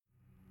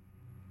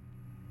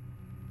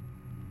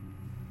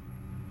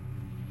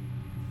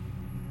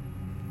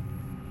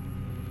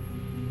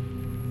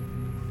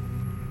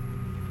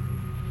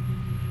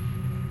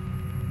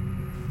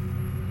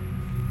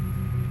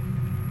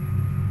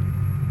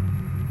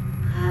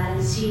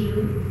You're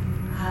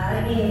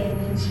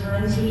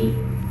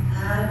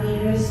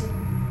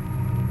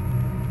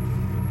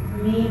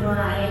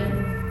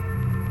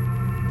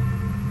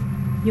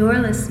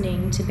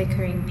listening to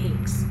Bickering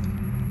Peaks.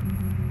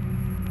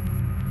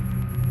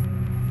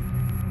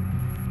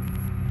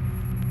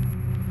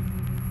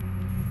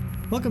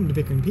 Welcome to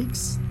Bickering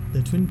Peaks,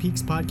 the Twin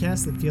Peaks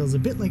podcast that feels a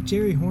bit like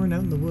Jerry Horn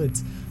out in the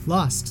woods,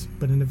 lost,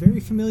 but in a very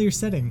familiar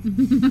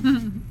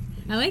setting.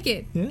 I like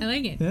it. Yeah? I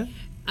like it. Yeah?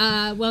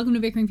 Welcome to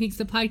Bickering Peaks,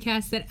 the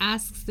podcast that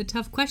asks the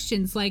tough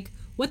questions like,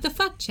 what the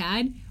fuck,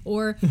 Chad?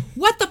 Or,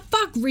 what the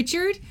fuck,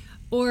 Richard?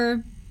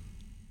 Or,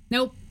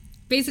 nope.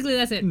 Basically,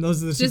 that's it. And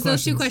those are the Just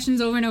those two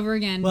questions over and over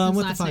again. Well,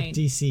 what the last fuck, night.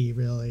 DC,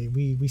 really?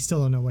 We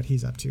still don't know what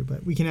he's up to,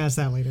 but we can ask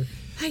that later.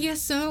 I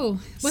guess so.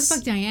 What the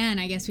fuck, Diane?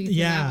 I guess we can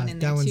throw that one in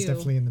there, that one's too.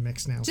 definitely in the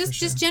mix now.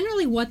 Just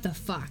generally, what the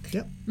fuck?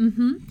 Yep.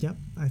 Mm-hmm. Yep.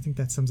 I think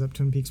that sums up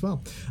Twin Peaks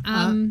well.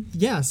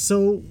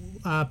 So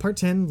part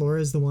 10,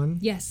 Laura's the one.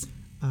 Yes.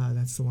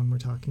 That's the one we're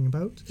talking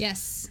about.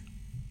 Yes.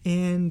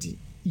 And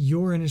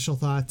your initial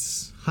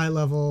thoughts, high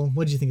level,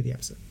 what did you think of the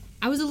episode?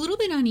 I was a little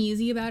bit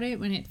uneasy about it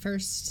when it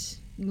first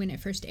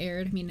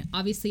aired. I mean,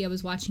 obviously I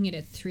was watching it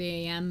at 3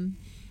 a.m.,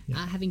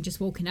 having just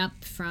woken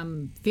up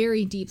from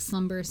very deep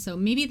slumber, so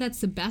maybe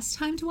that's the best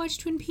time to watch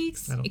Twin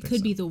Peaks. It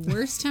could be the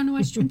worst time to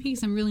watch Twin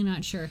Peaks. I'm really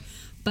not sure.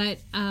 But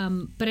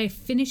I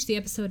finished the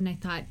episode and I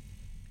thought,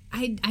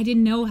 I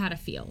didn't know how to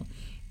feel.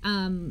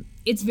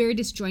 It's very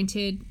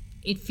disjointed.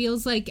 It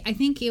feels like, I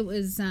think it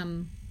was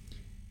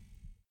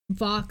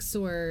Vox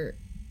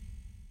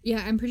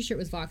I'm pretty sure it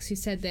was Vox who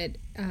said that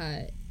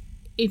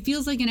it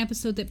feels like an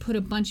episode that put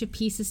a bunch of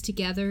pieces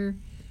together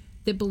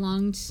that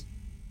belonged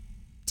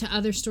to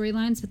other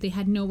storylines, but they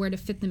had nowhere to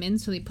fit them in,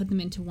 so they put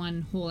them into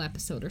one whole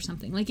episode or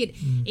something. Like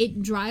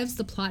it drives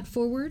the plot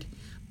forward,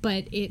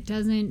 but it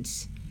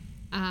doesn't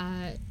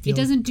do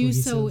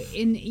cohesive. So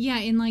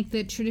in like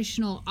the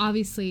traditional,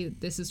 obviously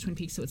this is Twin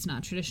Peaks, so it's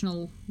not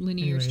traditional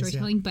linear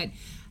storytelling, but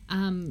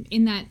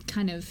in that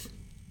kind of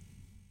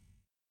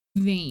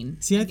vein.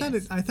 See, I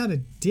thought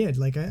it did.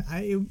 Like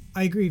I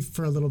agree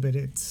for a little bit.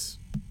 It's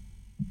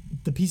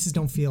the pieces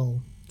don't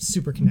feel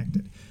super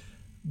connected,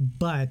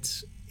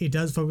 but it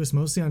does focus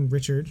mostly on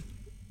Richard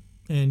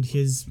and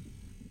his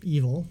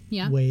evil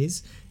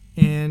ways,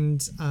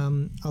 and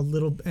on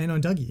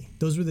Dougie.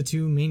 Those were the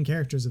two main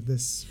characters of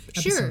this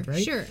episode,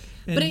 right? Sure.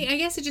 But I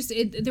guess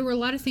there were a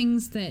lot of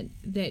things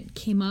that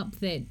came up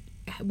that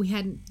we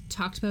hadn't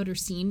talked about or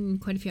seen in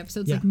quite a few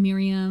episodes, like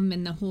Miriam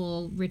and the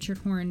whole Richard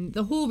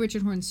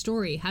Horn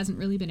story hasn't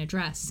really been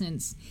addressed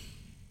since.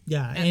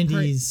 Yeah,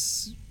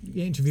 Andy's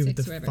interview with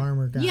the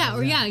farmer guy.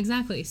 Yeah,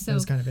 exactly. So that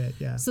was kind of it.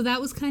 Yeah. So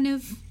that was kind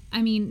of,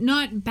 I mean,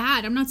 not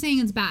bad. I'm not saying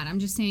it's bad. I'm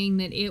just saying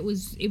that it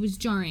was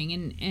jarring,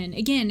 and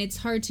again, it's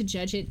hard to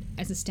judge it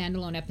as a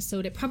standalone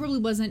episode. It probably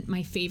wasn't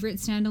my favorite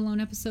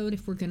standalone episode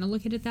if we're gonna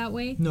look at it that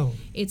way. No,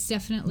 it's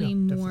definitely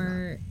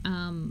more.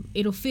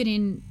 It'll fit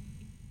in,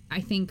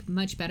 I think,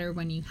 much better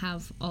when you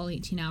have all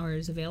 18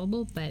 hours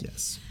available. But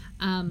yes.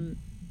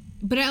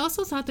 But I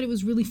also thought that it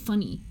was really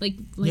funny, like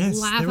yes,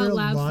 laugh there were out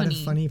loud a lot funny.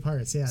 Of funny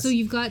parts. Yes. So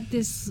you've got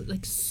this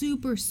like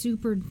super,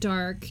 super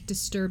dark,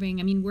 disturbing.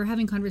 I mean, we're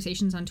having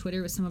conversations on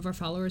Twitter with some of our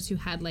followers who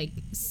had like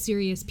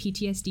serious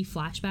PTSD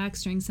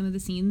flashbacks during some of the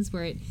scenes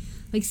where it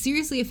like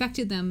seriously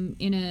affected them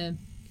in a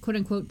quote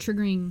unquote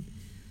triggering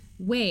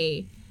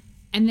way,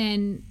 and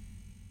then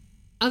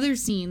other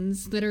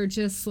scenes that are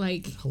just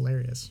like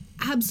hilarious,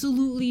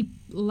 absolutely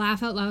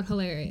laugh out loud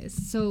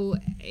hilarious. So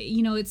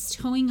it's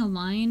towing a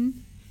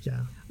line.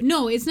 Yeah.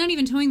 No, it's not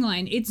even towing the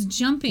line. It's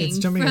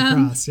jumping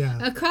across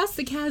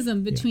the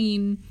chasm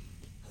between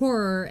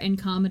horror and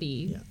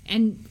comedy,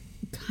 and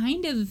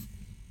kind of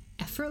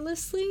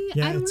effortlessly.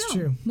 Yeah, I don't it's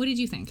know. True. What did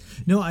you think?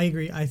 No, I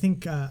agree. I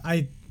think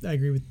I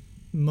agree with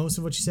most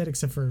of what you said,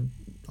 except for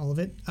all of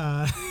it.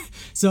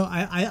 So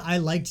I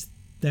liked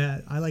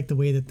that. I liked the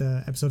way that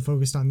the episode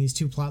focused on these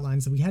two plot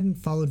lines that we hadn't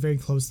followed very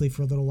closely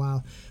for a little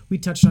while. We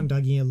touched on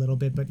Dougie a little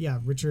bit, but yeah,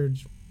 Richard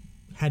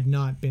had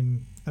not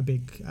been a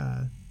big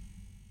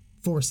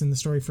force in the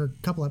story for a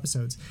couple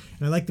episodes,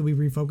 and I like that we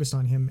refocused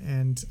on him,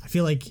 and I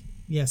feel like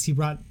yes, he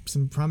brought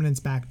some prominence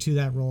back to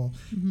that role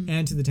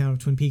and to the town of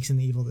Twin Peaks and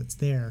the evil that's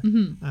there,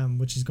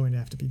 which is going to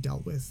have to be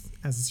dealt with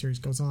as the series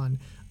goes on.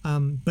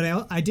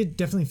 But I did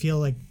definitely feel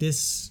like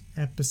this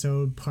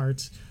episode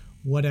part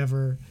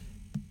whatever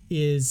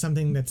is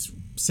something that's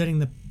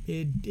setting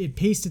it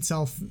paced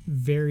itself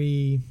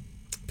very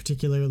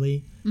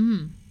particularly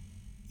in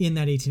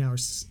that 18-hour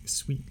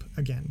sweep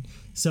again.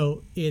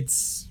 So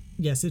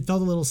yes, it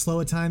felt a little slow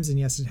at times, and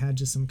yes, it had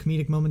just some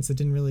comedic moments that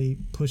didn't really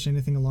push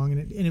anything along in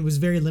it, and it was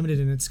very limited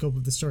in its scope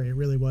of the story. It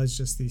really was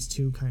just these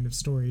two kind of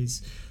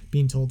stories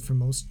being told for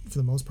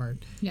the most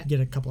part. Yeah.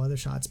 Get a couple other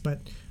shots, but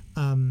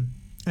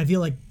I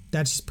feel like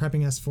that's just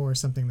prepping us for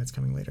something that's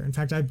coming later. In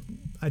fact,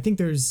 I think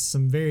there's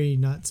some very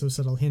not so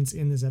subtle hints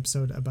in this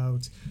episode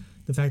about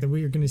the fact that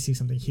we are going to see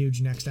something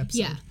huge next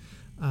episode.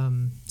 Yeah.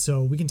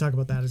 So we can talk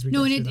about that as we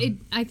go through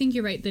them. I think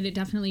you're right that it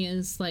definitely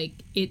is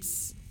like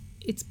it's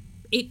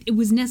it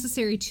was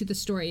necessary to the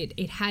story.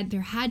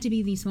 There had to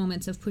be these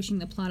moments of pushing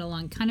the plot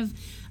along, kind of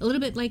a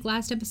little bit like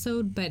last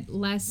episode, but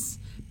less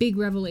big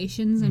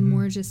revelations and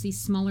more just these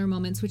smaller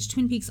moments, which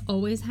Twin Peaks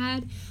always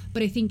had.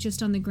 But I think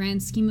just on the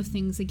grand scheme of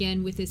things,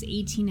 again, with this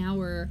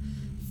 18-hour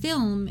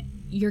film,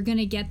 you're going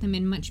to get them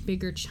in much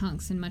bigger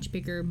chunks and much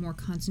bigger, more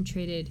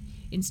concentrated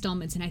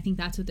installments. And I think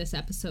that's what this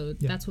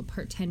episode, that's what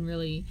part 10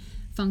 really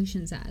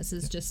functions as,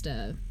 is just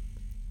a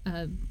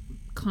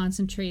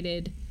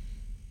concentrated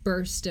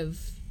burst of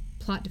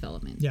plot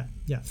development.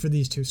 For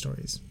these two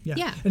stories.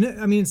 Yeah. And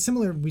I mean, it's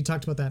similar. We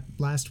talked about that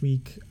last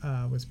week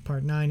with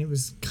part 9. It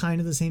was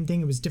kind of the same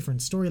thing. It was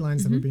different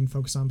storylines that were being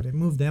focused on, but it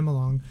moved them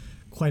along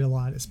quite a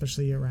lot,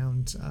 especially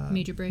around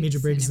Major Briggs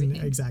and everything.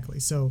 exactly.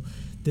 So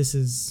this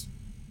is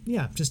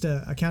just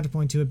a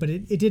counterpoint to it, but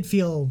it did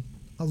feel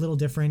a little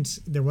different.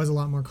 There was a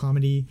lot more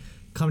comedy.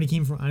 Comedy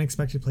came from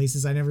unexpected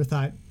places. I never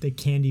thought that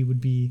Candy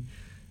would be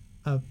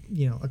a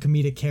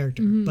comedic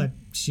character, but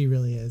she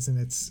really is, and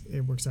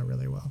it works out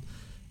really well.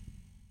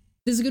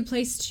 This is a good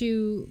place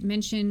to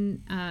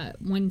mention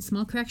one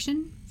small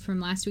correction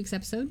from last week's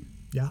episode.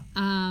 Yeah.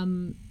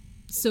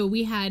 So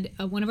we had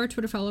one of our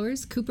Twitter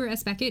followers, Cooper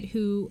S. Beckett,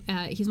 who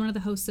he's one of the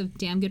hosts of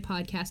Damn Good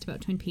Podcast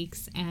about Twin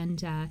Peaks,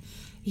 and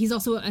he's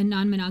also a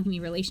non-monogamy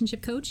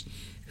relationship coach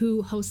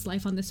who hosts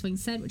Life on the Swing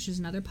Set, which is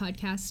another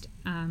podcast,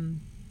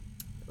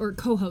 or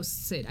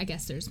co-hosts it. I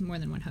guess there's more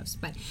than one host,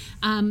 but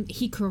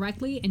he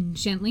correctly and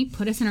gently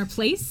put us in our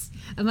place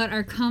about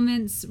our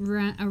comments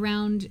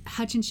around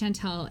Hutch and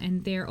Chantal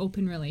and their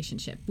open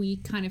relationship. We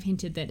kind of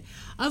hinted that,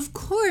 of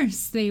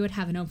course, they would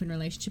have an open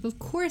relationship. Of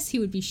course, he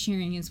would be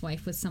sharing his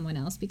wife with someone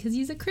else because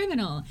he's a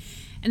criminal,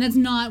 and that's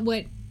not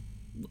what.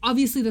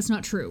 Obviously, that's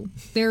not true.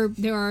 There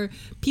are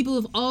people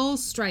of all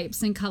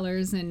stripes and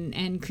colors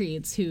and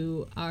creeds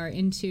who are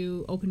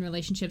into open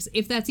relationships.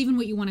 If that's even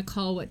what you want to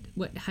call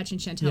what Hutch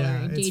and Chantal are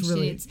engaged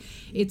in,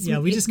 it's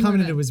we just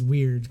commented it was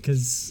weird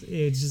because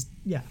it just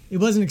it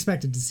wasn't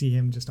expected to see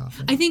him just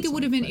off. I think it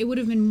would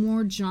have been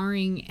more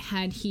jarring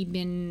had he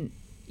been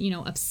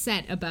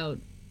upset about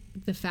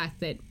the fact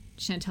that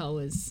Chantal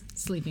was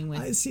sleeping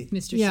with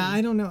Mr. Yeah, I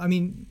don't know. I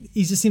mean,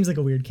 he just seems like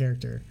a weird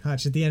character,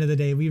 Hutch. At the end of the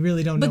day, we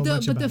really don't know much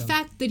about him. But the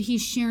fact that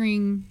he's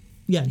sharing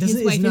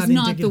his wife is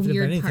not the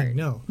weird part.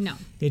 No.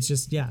 It's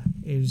just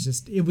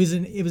it was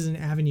an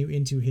avenue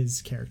into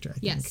his character, I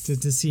think,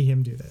 to see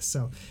him do this.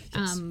 So,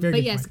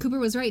 yes, Cooper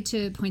was right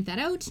to point that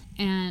out,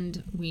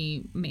 and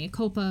we mea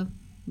culpa.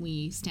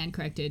 We stand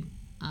corrected.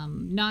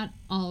 Not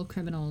all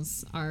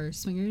criminals are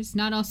swingers.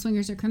 Not all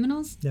swingers are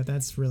criminals. Yeah,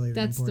 that's really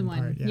the important one.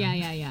 Part.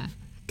 Yeah.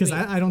 Because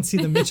I don't see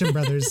the Mitchum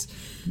brothers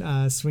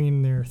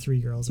swinging their 3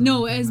 girls.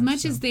 No, as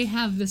much as they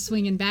have the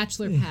swinging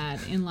bachelor pad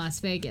in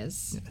Las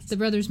Vegas, the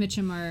brothers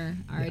Mitchum are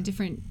a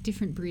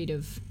different breed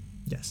of.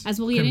 Yes. As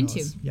we'll get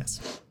into.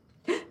 Yes.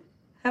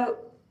 How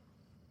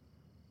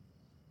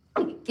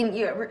can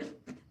you ever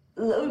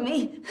love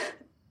me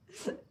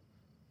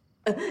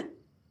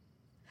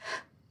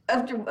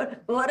after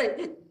what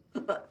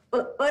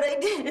I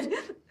did?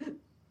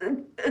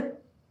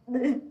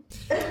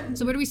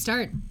 So where do we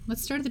start?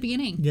 Let's start at the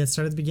beginning. Yeah,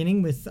 start at the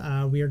beginning with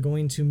we are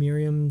going to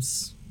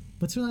Miriam's.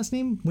 What's her last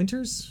name?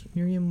 Winters?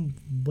 Miriam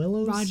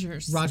Willows?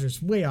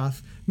 Rogers. Way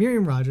off.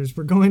 Miriam Rogers.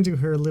 We're going to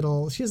her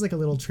little. She has like a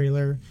little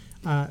trailer.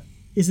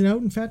 Is it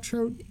out in Fat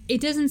Trout?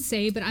 It doesn't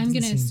say, but I'm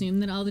going to assume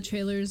that all the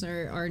trailers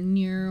are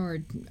near or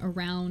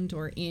around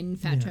or in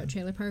Fat Trout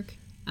Trailer Park.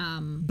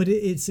 But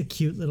it's a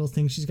cute little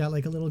thing. She's got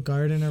like a little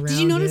garden around. Did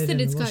you notice that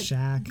it's got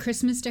shack.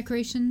 Christmas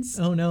decorations?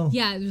 Oh no!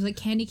 Yeah, there's like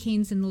candy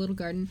canes in the little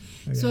garden.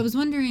 Okay. So I was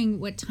wondering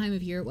what time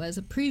of year it was.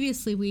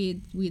 Previously,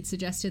 we had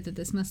suggested that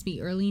this must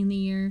be early in the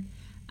year.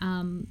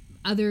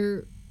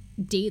 Other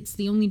dates,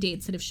 the only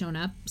dates that have shown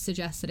up,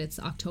 suggest that it's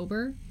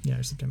October. Yeah,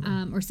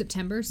 or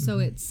September. So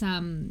it's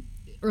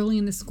early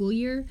in the school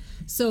year.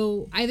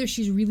 So either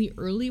she's really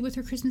early with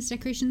her Christmas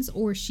decorations,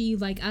 or she,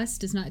 like us,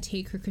 does not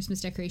take her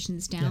Christmas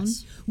decorations down.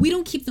 Yes. We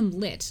don't keep them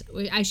lit.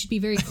 I should be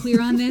very clear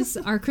on this.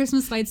 Our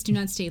Christmas lights do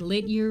not stay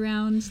lit year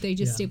round. They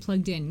just stay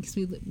plugged in because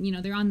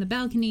they're on the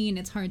balcony and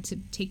it's hard to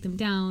take them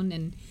down.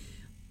 And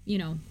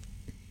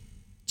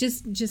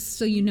just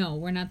so you know,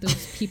 we're not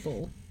those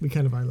people. We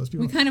kind of are those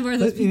people.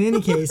 But in any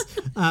case,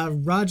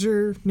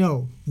 Richard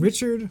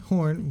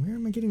Horn. Where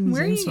am I getting these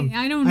names from?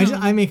 I don't know.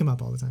 I make them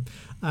up all the time.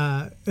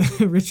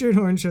 Richard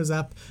Horn shows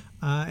up,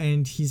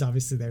 and he's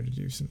obviously there to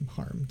do some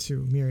harm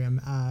to Miriam.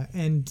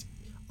 And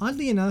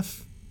oddly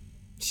enough,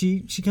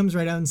 she comes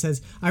right out and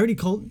says, "I already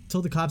told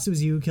the cops it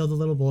was you who killed the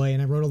little boy,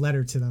 and I wrote a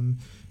letter to them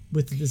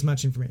with this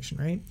much information."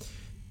 Right.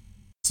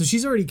 So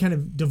she's already kind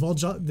of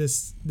divulged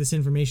this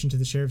information to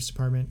the sheriff's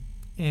department.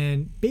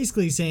 And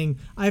basically saying,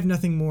 I have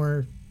nothing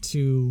more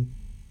to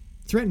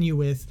threaten you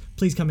with.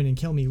 Please come in and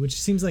kill me, which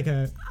seems like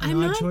an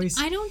odd choice.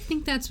 I don't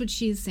think that's what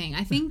she's saying.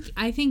 I think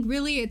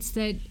really it's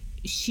that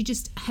she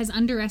just has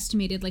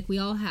underestimated, like we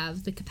all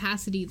have, the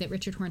capacity that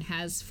Richard Horn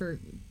has for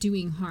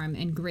doing harm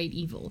and great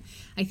evil.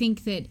 I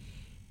think that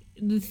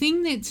the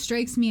thing that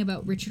strikes me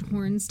about Richard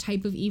Horn's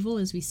type of evil,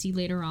 as we see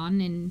later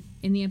on in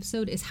the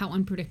episode, is how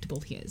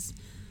unpredictable he is.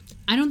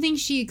 I don't think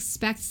she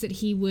expects that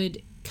he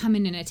would come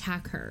in and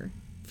attack her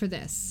for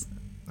this.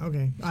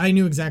 Okay. I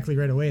knew exactly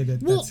right away that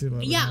that's what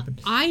would happen.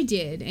 I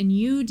did, and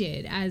you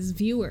did as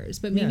viewers,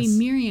 but maybe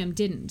Miriam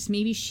didn't.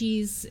 Maybe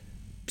she's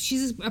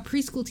a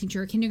preschool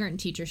teacher, a kindergarten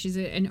teacher. She's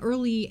an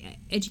early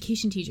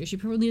education teacher. She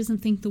probably doesn't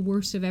think the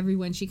worst of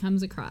everyone she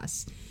comes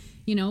across.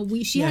 You know,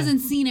 she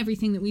hasn't seen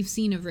everything that we've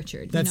seen of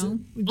Richard,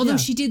 Although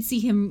she did see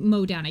him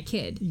mow down a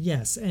kid.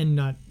 Yes, and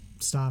not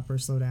stop or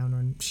slow down.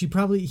 Or he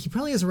probably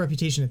has a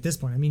reputation at this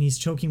point. I mean, he's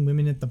choking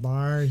women at the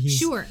bar.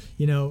 Sure.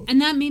 You know.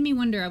 And that made me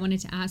wonder. I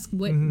wanted to ask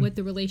what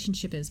the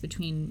relationship is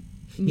between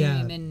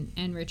Miriam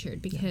and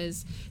Richard,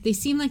 because they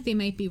seem like they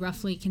might be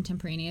roughly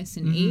contemporaneous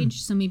in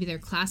age. So maybe they're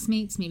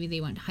classmates. Maybe they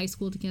went to high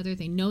school together.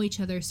 They know each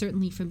other,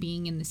 certainly from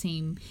being in the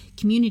same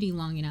community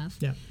long enough.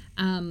 Yeah.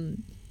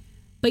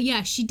 But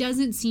yeah, she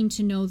doesn't seem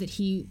to know that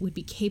he would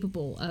be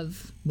capable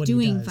of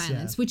doing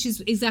violence, which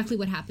is exactly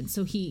what happens.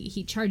 So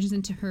he charges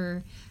into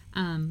her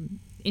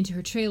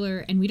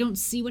trailer, and we don't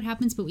see what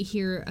happens, but we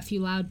hear a few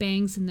loud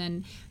bangs and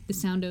then the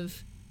sound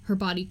of her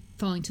body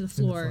falling to the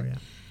floor.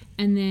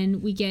 And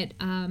then we get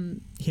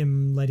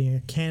him lighting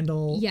a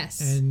candle. Yes.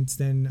 And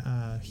then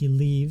he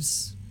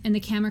leaves. And the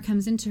camera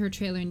comes into her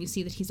trailer, and you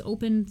see that he's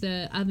opened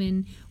the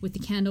oven with the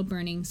candle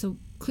burning. So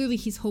clearly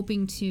he's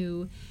hoping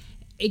to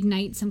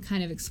ignite some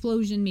kind of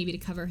explosion, maybe to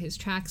cover his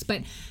tracks.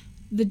 But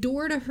the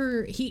door to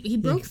her, he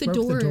broke the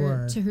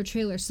door to her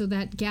trailer so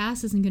that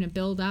gas isn't going to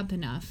build up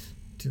enough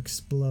to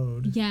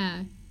explode.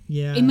 Yeah.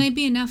 It might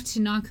be enough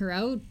to knock her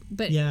out,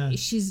 but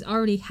she's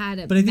already had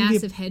a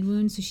massive head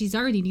wound, so she's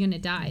already going to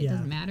die. It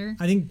doesn't matter.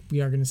 I think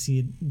we are going to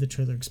see the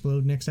trailer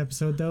explode next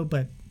episode, though,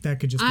 but that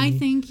could just be... I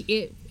think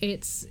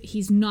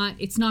it's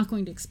not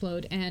going to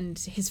explode, and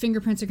his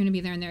fingerprints are going to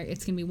be there, and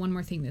it's going to be one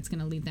more thing that's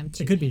going to lead them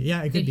to... It could be,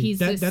 it could be.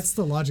 That's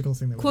the logical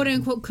thing.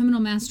 Quote-unquote criminal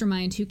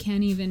mastermind who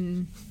can't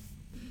even,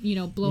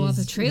 blow up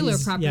a trailer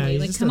properly.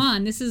 Like, come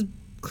on, this is...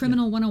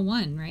 Criminal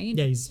 101, right?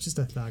 Yeah, he's just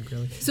a thug,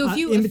 really. So if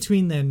you... in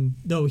between then,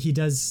 though, he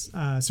does...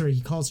 he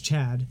calls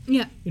Chad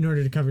in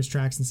order to cover his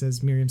tracks and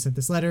says, Miriam sent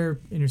this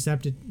letter,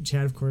 intercepted.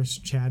 Chad, of course,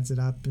 chads it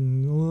up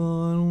and,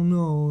 I don't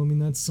know. I mean,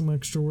 that's some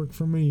extra work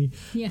for me.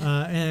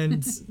 Yeah.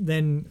 And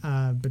then,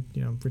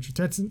 Richard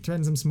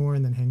threatens him some more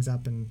and then hangs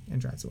up and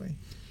drives away.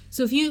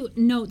 So a few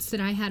notes that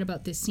I had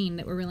about this scene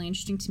that were really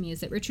interesting to me is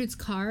that Richard's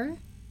car...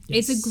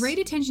 Yes. It's a great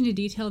attention to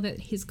detail that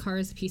his car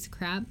is a piece of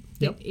crap.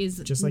 Yep, is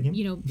just like him.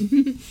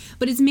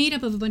 But it's made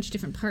up of a bunch of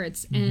different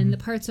parts, and the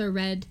parts are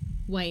red,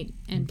 white,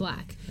 and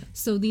black.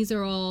 So these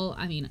are all,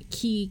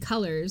 key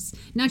colors,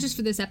 not just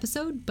for this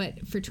episode,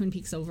 but for Twin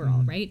Peaks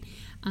overall, right?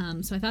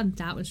 So I thought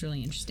that was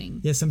really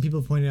interesting. Yeah, some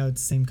people pointed out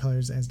it's the same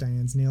colors as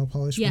Diane's nail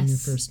polish when you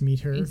first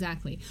meet her.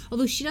 Exactly.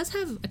 Although she does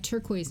have a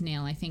turquoise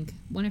nail, I think.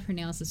 One of her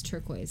nails is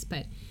turquoise,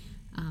 but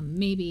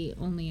maybe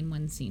only in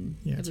one scene.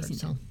 Yeah, it's hard to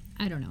tell.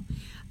 I don't know.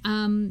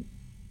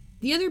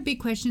 The other big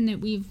question that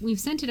we've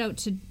sent it out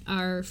to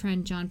our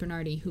friend John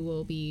Bernardi, who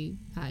will be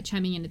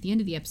chiming in at the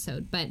end of the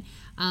episode. But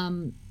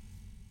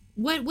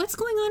what's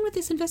going on with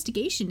this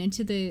investigation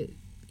into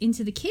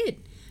the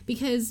kid?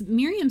 Because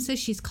Miriam says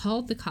she's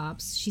called the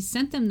cops. She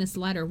sent them this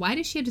letter. Why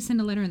does she have to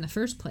send a letter in the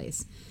first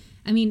place?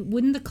 I mean,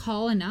 wouldn't the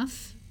call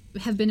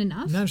have been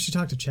enough? Not if she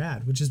talked to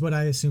Chad, which is what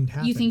I assumed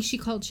happened. You think she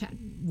called Chad?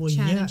 Well,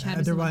 Chad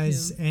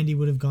otherwise Andy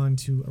would have gone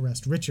to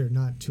arrest Richard,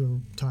 not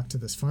to talk to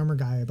this farmer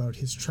guy about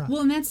his truck.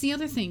 Well, and that's the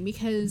other thing,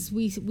 because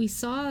we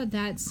saw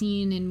that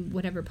scene in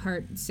whatever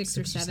part, six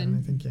or seven,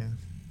 I think,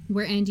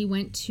 where Andy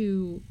went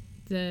to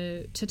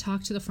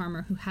talk to the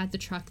farmer who had the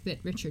truck that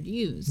Richard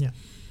used. Yeah.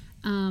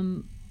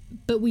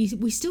 But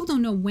we still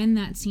don't know when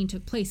that scene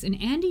took place,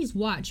 and Andy's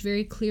watch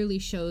very clearly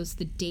shows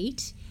the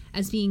date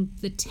as being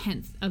the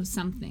 10th of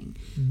something.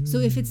 So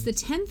if it's the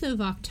 10th of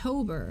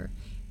October,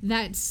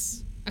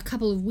 that's a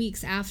couple of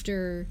weeks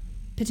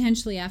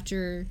potentially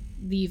after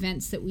the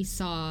events that we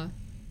saw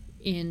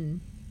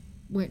when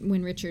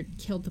Richard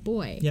killed the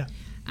boy. Yeah.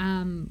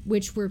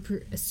 Which we're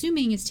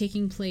assuming is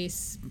taking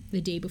place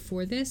the day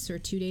before this, or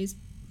 2 days,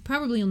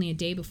 probably only a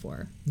day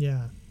before.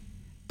 Yeah.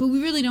 But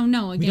we really don't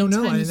know. Again,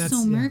 time is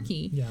so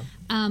murky. Yeah.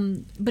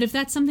 But if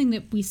that's something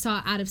that we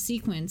saw out of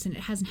sequence and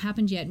it hasn't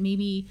happened yet,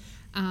 maybe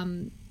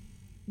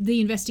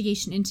the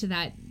investigation into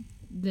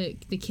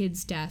the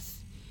kid's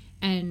death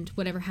and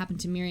whatever happened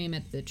to Miriam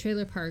at the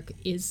trailer park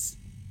is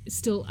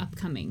still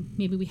upcoming.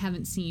 Maybe we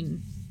haven't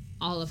seen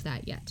all of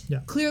that yet.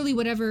 Yeah. Clearly,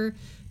 whatever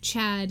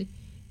Chad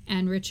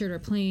and Richard are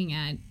playing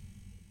at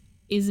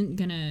isn't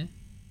gonna...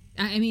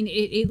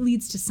 it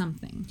leads to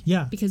something.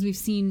 Yeah. Because we've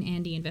seen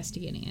Andy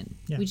investigating it.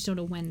 Yeah. We just don't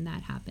know when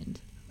that happened.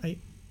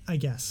 I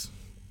guess.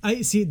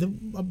 I see the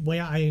way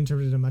I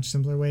interpreted it a much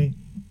simpler way.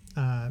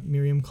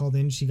 Miriam called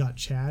in. She got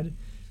Chad.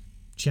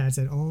 Chad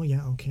said, "Oh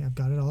yeah, okay, I've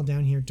got it all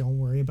down here. Don't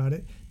worry about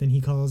it." Then he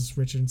calls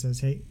Richard and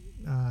says, "Hey,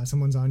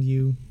 someone's on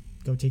you.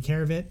 Go take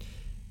care of it."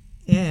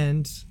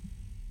 And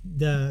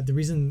the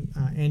reason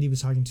Andy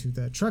was talking to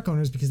the truck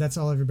owners, because that's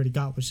all everybody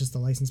got was just the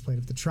license plate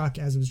of the truck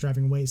as it was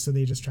driving away, so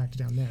they just tracked it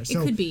down there. It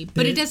could be,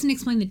 but it doesn't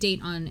explain the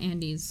date on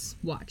Andy's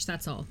watch.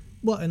 That's all.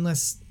 Well,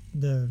 unless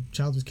the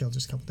child was killed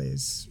just a couple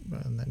days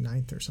on that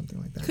 9th or something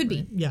like that. Could be.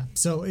 Right? Yeah.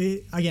 So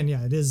it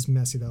is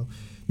messy though.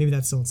 Maybe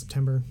that's still in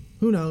September.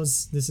 Who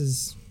knows? This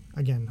is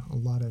again a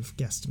lot of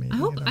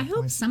guesstimating. I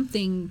hope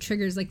something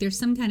triggers, like there's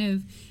some kind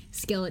of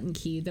skeleton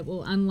key that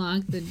will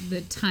unlock the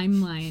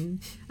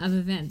timeline of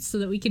events so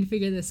that we can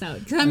figure this out.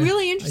 Because I'm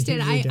really interested.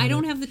 I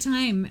don't have the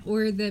time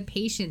or the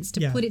patience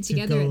to put it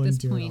together at this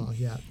point.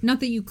 Not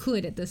that you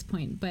could at this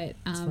point, but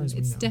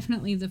it's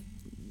definitely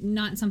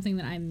not something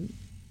that I'm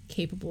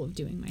capable of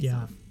doing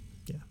myself.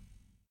 Yeah.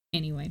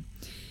 Anyway,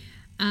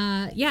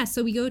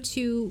 so we go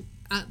to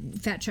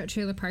Fat Trout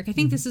Trailer Park. I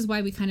think this is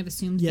why we kind of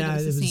assumed that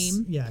it was the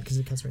same. Yeah, because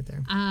it cuts right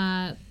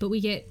there. But we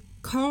get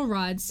Carl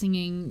Rod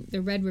singing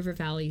the Red River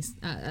Valley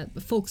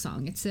folk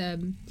song. It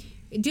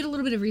did a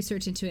little bit of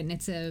research into it, and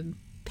it's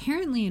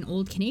apparently an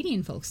old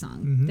Canadian folk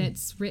song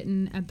that's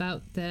written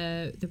about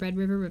the Red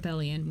River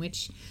Rebellion,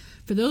 which,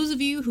 for those of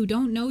you who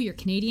don't know your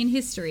Canadian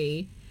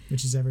history,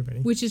 which is everybody.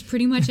 Which is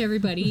pretty much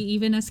everybody,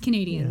 even us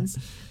Canadians.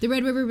 Yeah. The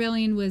Red River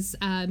Rebellion was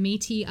a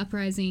Métis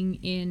uprising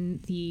in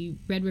the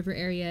Red River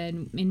area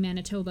in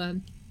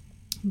Manitoba,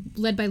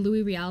 led by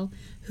Louis Riel,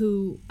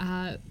 who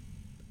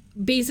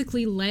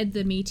basically led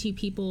the Métis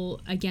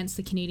people against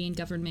the Canadian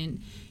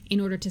government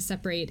in order to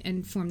separate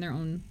and form their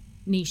own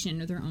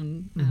nation or their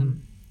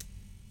own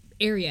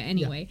area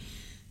anyway.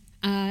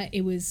 Yeah.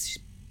 It was...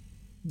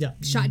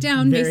 shot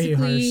down, very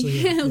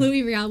basically. Harshly,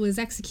 Louis Riel was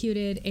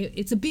executed.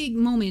 It's a big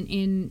moment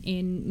in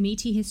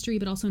Métis history,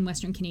 but also in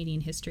Western Canadian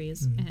history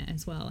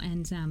as well.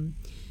 And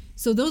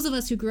so those of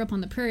us who grew up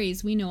on the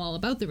prairies, we know all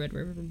about the Red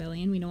River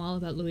Rebellion. We know all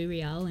about Louis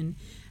Riel. And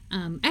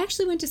I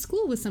actually went to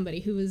school with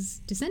somebody who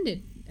was a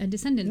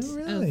descendant oh,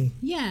 really?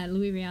 of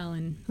Louis Riel.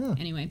 And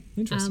anyway,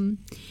 interesting.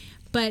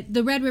 But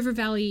the Red River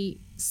Valley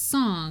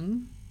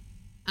song,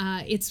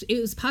 it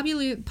was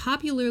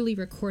popularly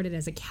recorded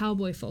as a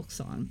cowboy folk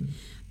song.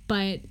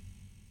 But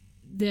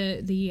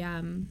the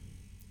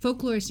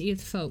folklorist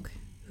Edith Folk,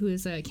 who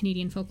is a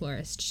Canadian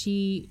folklorist,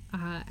 she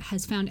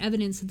has found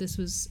evidence that this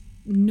was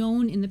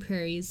known in the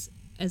prairies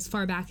as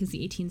far back as the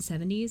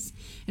 1870s.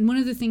 And one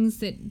of the things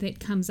that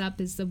comes up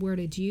is the word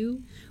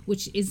adieu,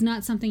 which is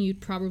not something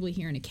you'd probably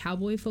hear in a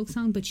cowboy folk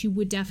song, but you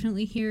would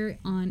definitely hear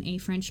on a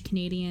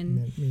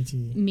French-Canadian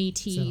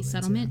Métis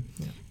settlement.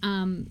 Yeah.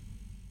 And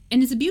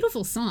it's a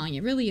beautiful song.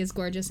 It really is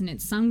gorgeous, and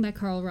it's sung by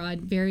Carl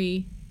Rod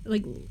very...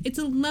 Like, it's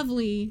a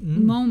lovely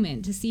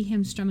moment to see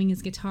him strumming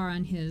his guitar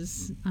on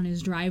his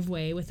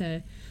driveway with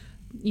a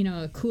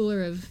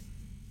cooler of,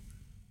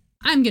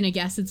 I'm gonna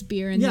guess it's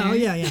beer in there.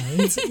 Yeah.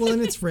 And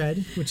it's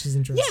red, which is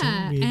interesting.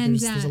 Yeah,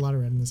 there's a lot of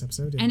red in this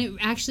episode. And it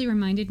actually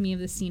reminded me of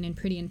the scene in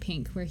Pretty in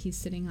Pink where he's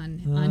sitting on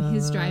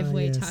his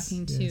driveway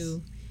talking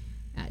to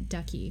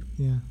Ducky.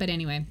 Yeah. But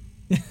anyway.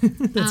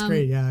 That's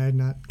great. Yeah, I had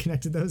not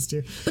connected those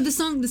two. But the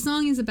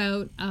song is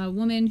about a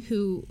woman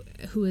who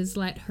has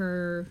let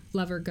her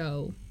lover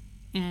go,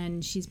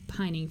 and she's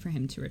pining for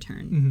him to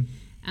return.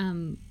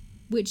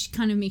 Which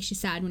kind of makes you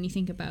sad when you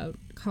think about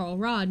Carl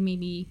Rod.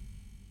 Maybe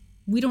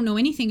we don't know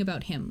anything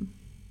about him,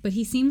 but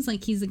he seems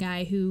like he's a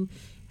guy who...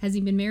 Has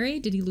he been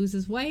married? Did he lose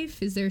his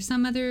wife? Is there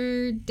some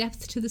other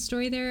depth to the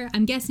story there?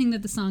 I'm guessing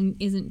that the song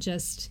isn't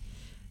just...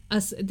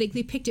 They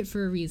picked it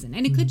for a reason,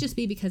 and it could just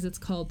be because it's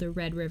called the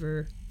Red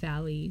River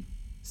Valley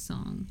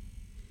song.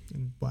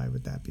 And why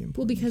would that be important?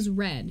 Well, because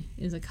red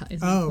is an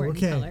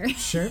important color.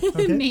 Sure.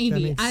 Okay.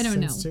 Maybe, I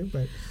don't know. Too,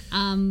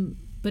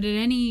 but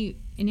in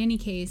any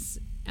case,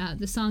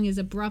 the song is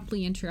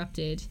abruptly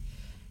interrupted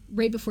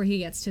right before he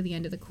gets to the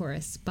end of the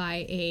chorus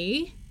by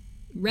a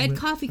red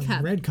coffee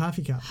cup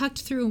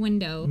hucked through a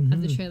window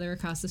of the trailer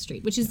across the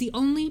street, which is the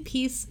only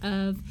piece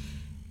of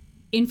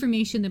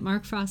information that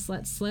Mark Frost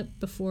let slip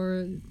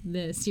before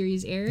the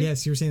series aired.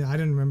 Yes, you were saying that. I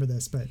didn't remember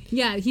this, but...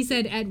 Yeah, he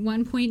said at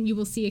one point you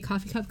will see a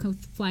coffee cup come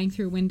flying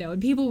through a window,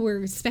 and people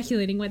were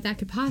speculating what that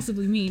could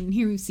possibly mean, and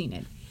here we've seen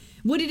it.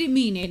 What did it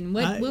mean, Aiden?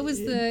 What was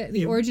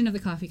the origin of the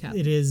coffee cup?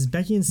 It is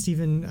Becky and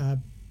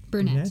Stephen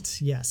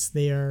Burnett. Yes,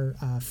 they are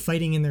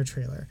fighting in their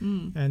trailer.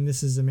 And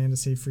this is Amanda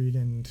Seyfried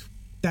and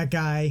that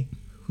guy,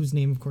 whose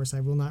name, of course, I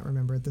will not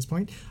remember at this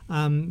point.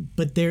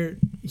 But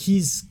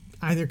he's...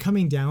 either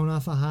coming down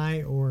off a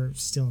high or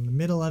still in the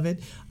middle of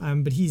it.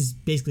 But he's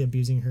basically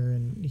abusing her,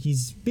 and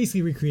he's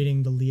basically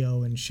recreating the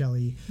Leo and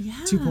Shelley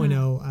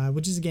 2.0,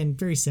 which is, again,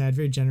 very sad,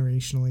 very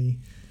generationally,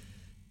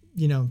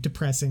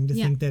 depressing to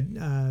think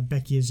that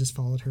Becky has just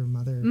followed her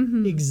mother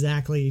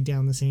exactly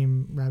down the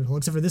same rabbit hole,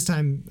 except for this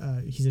time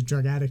he's a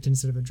drug addict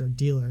instead of a drug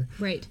dealer.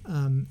 Right.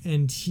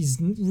 And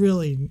he's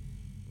really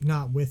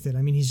not with it.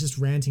 I mean, he's just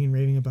ranting and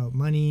raving about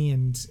money,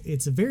 and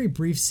it's a very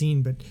brief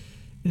scene, but...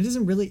 And it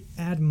doesn't really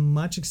add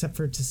much except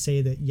for to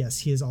say that, yes,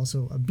 he is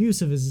also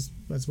abusive as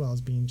well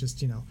as being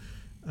just,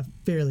 a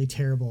fairly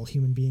terrible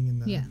human being in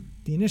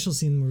the initial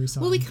scene where we saw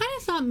him. We kind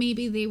of thought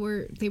maybe they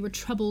were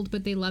troubled,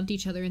 but they loved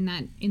each other in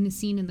the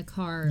scene in the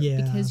car.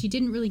 Yeah. Because you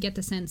didn't really get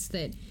the sense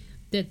that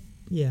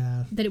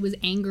it was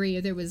angry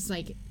or there was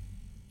like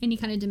any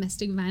kind of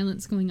domestic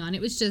violence going on. It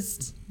was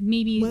just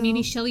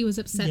maybe Shelley was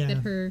upset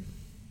that her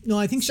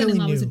I think Shelley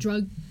son-in-law knew. was a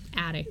drug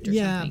addict or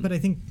Yeah, something. but I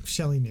think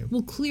Shelley knew.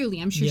 Well, clearly,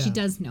 I'm sure she Yeah.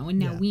 does know, and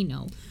now Yeah. we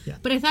know. Yeah.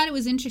 But I thought it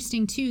was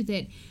interesting, too,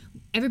 that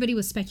everybody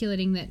was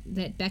speculating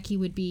that Becky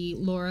would be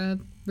Laura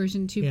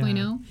version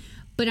 2.0. Yeah.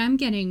 But I'm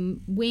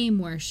getting way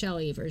more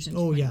Shelley version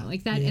 2.0. yeah.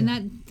 Like that, Yeah. and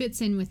that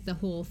fits in with the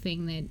whole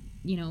thing that,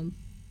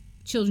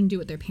 children do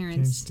what their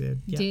parents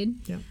did. Yeah.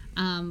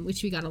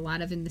 which we got a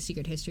lot of in The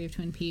Secret History of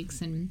Twin Peaks.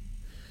 And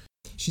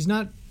She's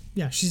not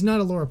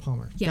a Laura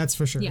Palmer. Yeah. That's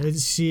for sure. Yeah.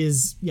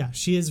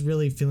 She is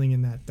really filling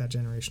in that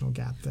generational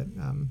gap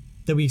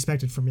that we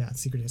expected from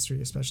Secret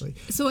History especially.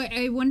 so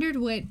I wondered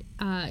what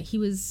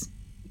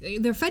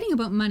they're fighting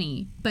about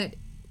money, but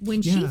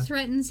when she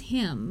threatens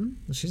him,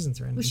 Well, she doesn't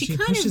threaten. well, she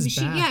pushes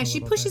back. she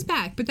pushes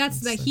back, but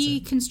that's he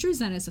it. construes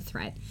that as a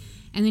threat,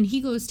 and then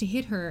he goes to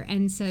hit her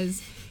and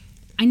says,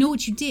 "I know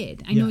what you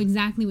did. I know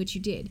exactly what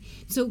you did."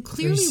 So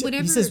clearly,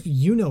 whatever he says,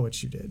 you know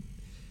what you did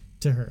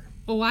to her.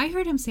 Oh, I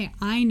heard him say,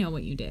 "I know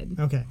what you did."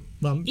 Okay.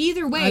 Well,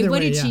 Either way,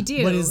 what did she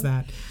do? What is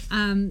that?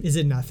 Is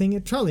it nothing?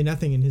 It's probably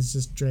nothing in his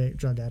just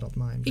drug-addled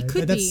mind. Right? It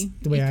could That's be.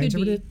 the way It I could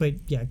interpret be. it. But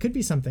yeah, it could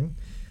be something.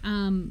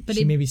 But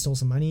She maybe stole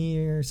some money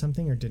or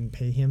something, or didn't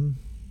pay him.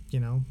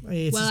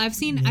 It's well, just-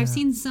 I've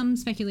seen some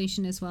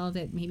speculation as well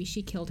that maybe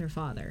she killed her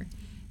father.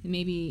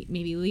 Maybe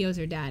Leo's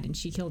her dad, and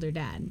she killed her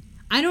dad.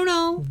 I don't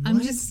know. I'm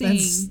What? just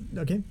saying.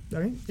 Okay.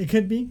 It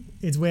could be.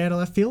 It's way out of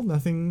left field.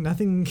 Nothing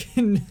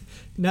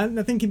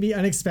can be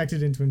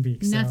unexpected in Twin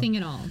Peaks. Nothing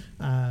at all.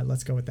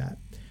 Let's go with that.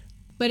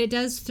 But it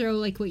does throw,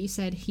 like what you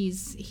said,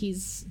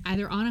 he's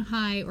either on a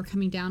high or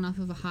coming down off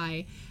of a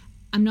high.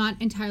 I'm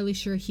not entirely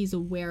sure he's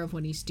aware of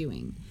what he's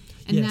doing.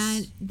 And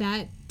Yes.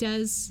 that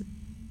does...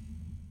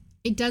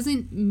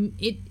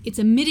 It's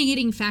a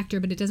mitigating factor,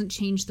 but it doesn't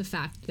change the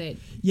fact that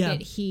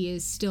he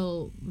is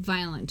still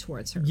violent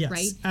towards her, Yes,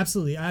 right?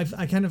 absolutely.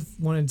 I kind of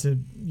wanted to,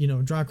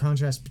 draw a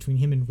contrast between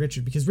him and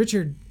Richard, because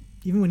Richard,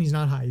 even when he's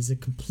not high, he's a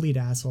complete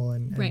asshole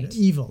and Right.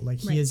 evil.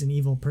 Like, he Right. is an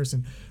evil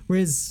person.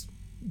 Whereas,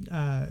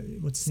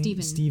 what's his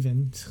name?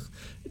 Steven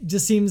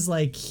just seems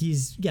like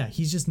he's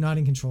just not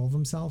in control of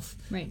himself.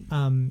 Right.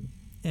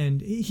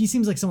 And he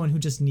seems like someone who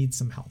just needs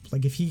some help.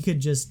 Like, if he could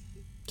just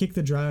kick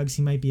the drugs,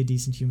 he might be a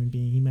decent human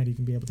being. He might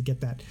even be able to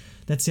get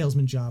that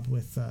salesman job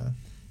with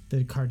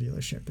the car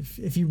dealership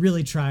if he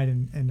really tried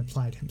and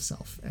applied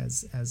himself,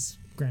 as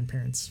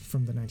grandparents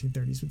from the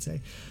 1930s would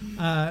say.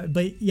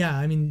 But yeah,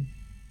 I mean,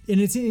 and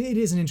it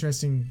is an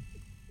interesting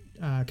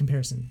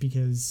comparison,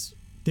 because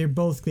they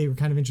were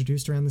kind of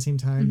introduced around the same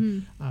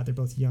time. They're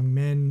both young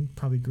men,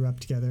 probably grew up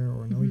together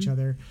or know each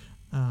other.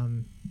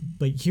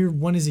 But here,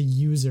 one is a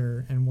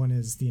user and one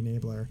is the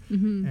enabler.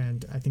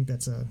 And I think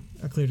that's a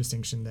clear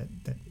distinction,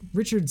 that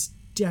Richard's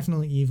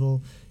definitely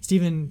evil.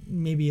 Stephen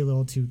maybe a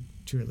little too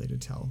early to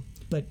tell.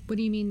 But What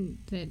do you mean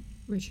that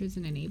Richard's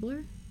an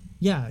enabler?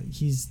 yeah,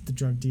 he's the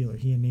drug dealer.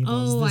 He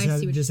enables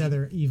this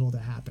other evil to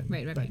happen.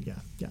 Right. But yeah.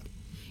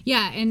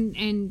 Yeah,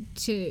 and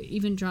to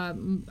even draw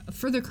a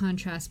further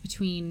contrast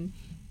between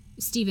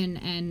Stephen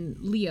and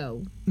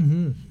Leo,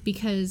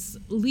 because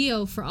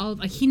Leo, for all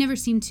he never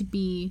seemed to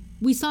be.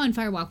 We saw in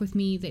Fire Walk with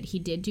Me that he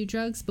did do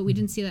drugs, but we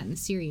didn't see that in the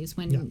series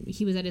when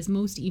he was at his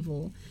most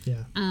evil.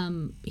 Yeah.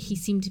 He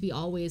seemed to be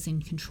always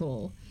in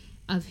control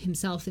of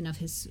himself and of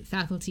his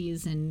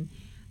faculties, and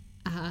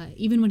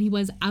even when he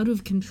was out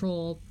of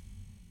control,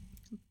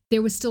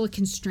 there was still a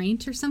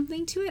constraint or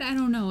something to it. I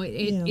don't know.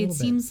 It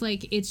seems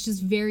like it's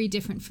just very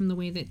different from the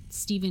way that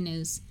Stephen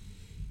is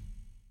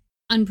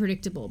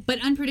unpredictable, but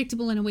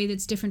unpredictable in a way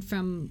that's different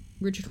from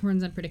Richard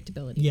Horne's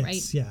unpredictability,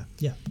 right?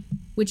 Yeah.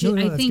 Which No,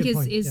 I that's a think good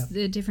point. is Yeah.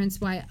 the difference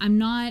why I'm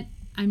not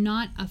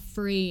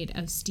afraid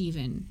of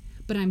Stephen,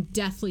 but I'm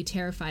deathly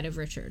terrified of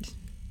Richard.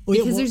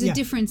 Because there's a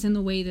difference in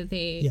the way that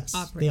they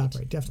operate. They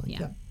operate, definitely.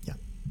 Yeah.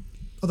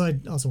 Although I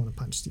also want to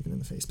punch Stephen in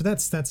the face, but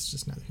that's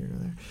just neither here nor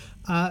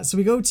there. So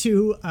we go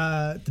to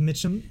the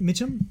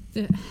Mitchum.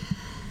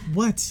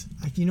 What?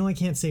 I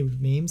can't say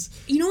names.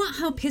 You know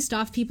how pissed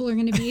off people are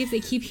going to be if they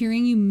keep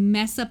hearing you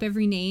mess up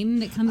every name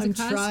that comes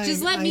across? Trying.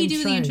 Just let me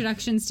do the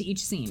introductions to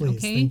each scene, Please,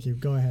 okay? thank you.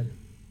 Go ahead.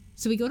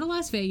 So we go to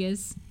Las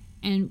Vegas,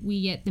 and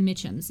we get the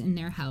Mitchums in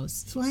their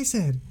house. That's what I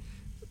said.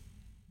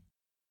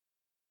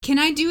 Can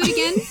I do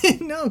it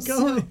again? No,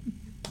 go ahead.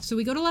 So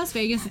we go to Las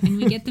Vegas, and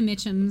we get the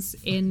Mitchums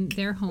in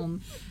their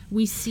home.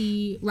 We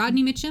see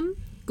Rodney Mitchum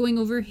going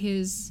over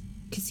his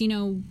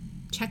casino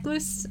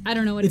checklist. I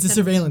don't know what it's a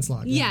surveillance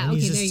log. Yeah, and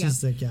okay, there you go.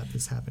 He's like,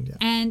 this happened, yeah.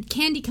 And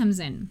Candy comes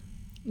in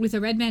with a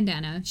red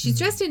bandana. She's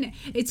dressed in...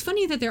 It's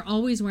funny that they're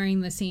always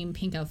wearing the same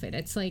pink outfit.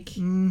 It's like...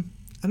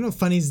 I don't know if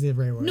funny's the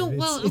right word. No,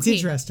 well, it's okay.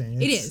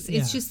 interesting. It is.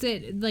 It's just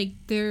that, like,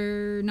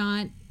 they're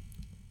not...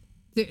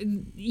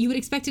 You would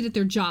expect it at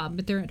their job,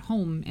 but they're at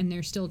home, and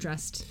they're still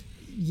dressed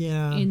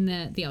in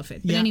the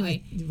outfit. But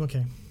anyway...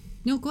 Okay.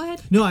 No, go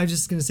ahead. No, I was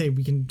just going to say,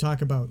 we can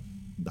talk about...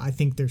 I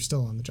think they're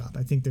still on the job.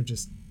 I think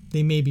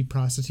they may be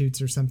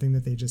prostitutes or something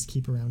that they just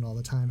keep around all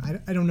the time.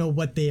 I don't know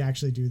what they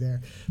actually do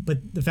there,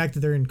 but the fact that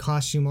they're in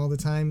costume all the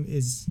time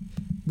is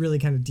really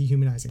kind of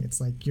dehumanizing. It's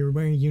like you're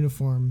wearing a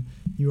uniform,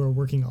 you are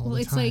working all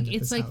the time.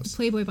 It's like house.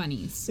 Playboy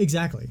bunnies.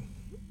 Exactly.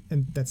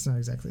 and that's not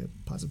exactly a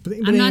positive. But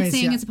I'm not anyways,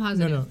 saying it's a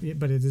positive. No,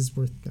 but it is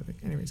worth noting.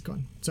 Anyways, go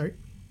on. Sorry.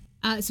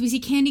 So we see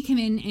Candy come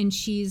in, and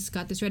she's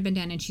got this red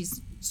bandana, and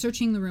she's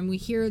searching the room. We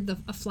hear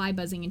a fly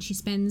buzzing, and she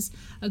spends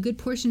a good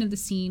portion of the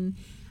scene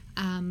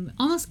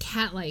almost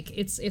cat-like.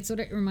 It's what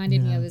it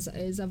reminded me of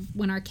is of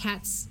when our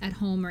cats at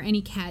home, or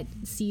any cat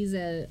sees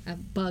a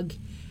bug,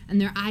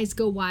 and their eyes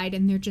go wide,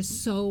 and they're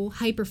just so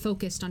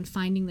hyper-focused on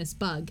finding this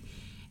bug.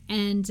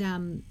 And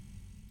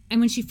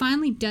when she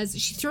finally does,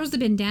 she throws the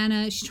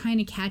bandana, she's trying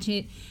to catch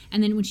it,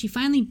 and then when she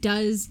finally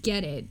does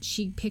get it,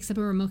 she picks up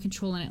a remote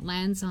control and it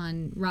lands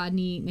on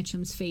Rodney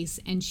Mitchum's face,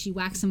 and she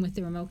whacks him with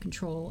the remote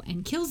control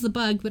and kills the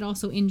bug, but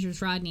also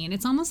injures Rodney. And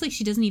it's almost like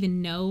she doesn't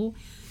even know.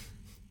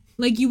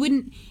 Like, you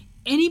wouldn't...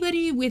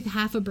 Anybody with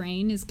half a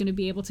brain is going to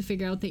be able to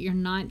figure out that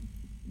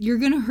you're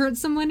going to hurt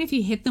someone if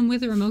you hit them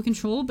with a remote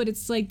control, but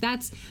it's like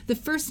that's... The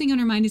first thing on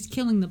her mind is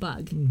killing the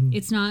bug. Mm-hmm.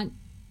 It's not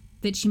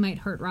that she might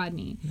hurt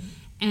Rodney. Mm-hmm.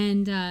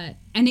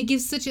 And it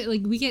gives such a,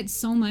 like, we get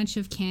so much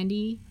of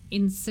Candy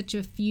in such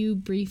a few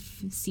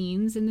brief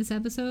scenes in this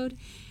episode.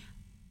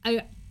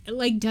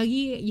 Like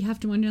Dougie, you have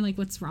to wonder, like,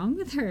 what's wrong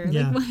with her?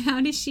 Yeah. Like,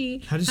 how does she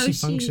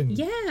function?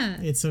 Yeah,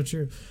 it's so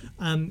true.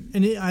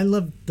 I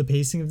love the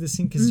pacing of this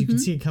scene because you can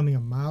see it coming a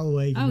mile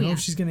away. You know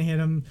she's gonna hit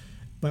him,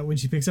 but when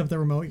she picks up the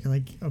remote, you're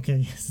like, okay,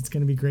 yes, it's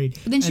gonna be great.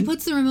 But then she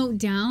puts the remote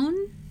down.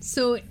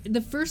 So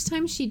the first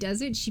time she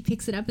does it, she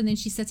picks it up and then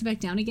she sets it back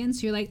down again.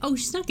 So you're like, oh,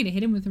 she's not going to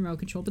hit him with the remote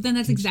control. But then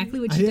that's exactly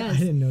what she does. I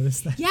didn't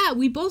notice that. Yeah,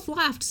 we both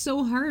laughed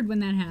so hard when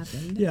that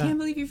happened. Yeah. I can't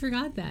believe you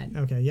forgot that.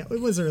 Okay, yeah, it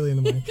was early in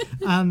the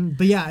morning.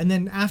 But yeah, and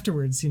then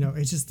afterwards,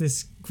 it's just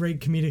this great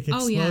comedic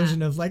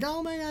explosion of like,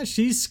 oh my gosh,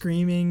 she's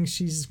screaming,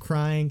 she's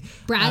crying.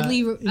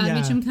 Bradley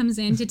Mitchum comes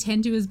in to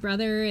tend to his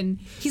brother,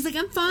 and he's like,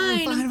 I'm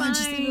fine.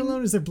 Just leave me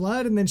alone. Is there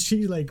blood? And then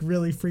she like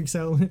really freaks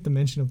out at the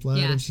mention of blood,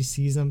 and she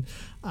sees him.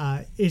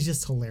 It's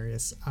just hilarious.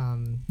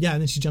 And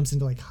then she jumps in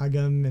to like hug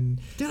him, and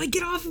they're like,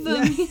 get off of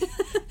him. Yeah.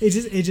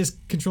 it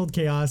just controlled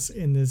chaos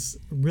in this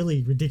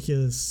really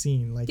ridiculous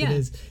scene. Like it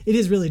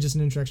is really just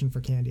an introduction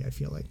for Candy. I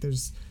feel like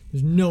there's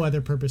no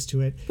other purpose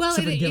to it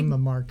except for give him a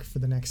mark for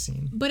the next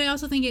scene. But I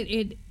also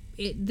think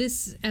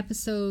this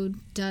episode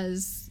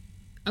does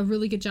a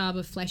really good job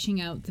of fleshing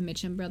out the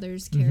Mitchum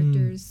brothers'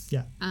 characters.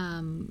 Yeah.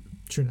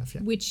 True enough.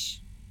 Yeah.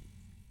 Which,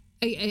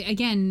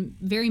 again,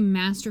 very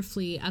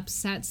masterfully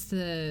upsets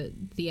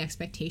the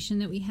expectation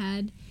that we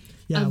had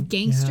of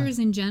gangsters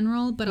in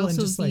general, but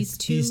also these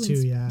two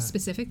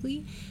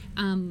specifically.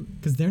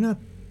 Because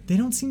they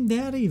don't seem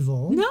that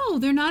evil. No,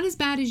 they're not as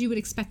bad as you would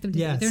expect them to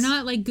be. They're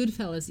not like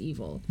Goodfellas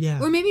evil.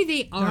 Yeah. Or maybe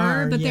they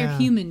are, but they're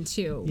human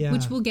too,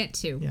 which we'll get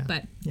to. Yeah.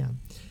 But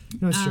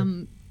no, it's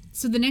true.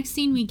 So the next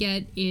scene we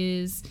get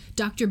is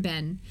Dr.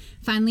 Ben.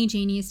 Finally,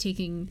 Janey is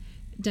taking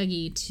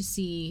Dougie to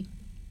see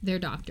their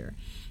doctor.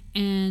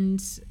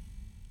 And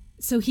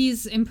so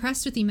he's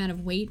impressed with the amount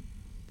of weight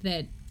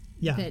that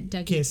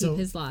Dougie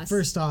has lost.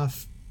 First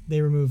off,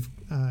 they remove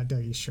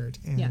Dougie's shirt.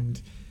 And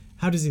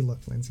how does he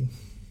look, Lindsay?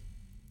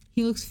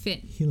 He looks fit.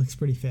 He looks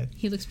pretty fit.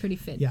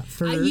 Yeah.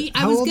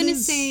 I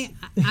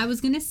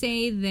was gonna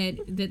say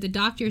that the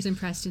doctor is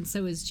impressed, and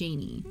so is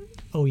Janey.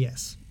 Oh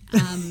yes,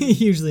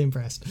 hugely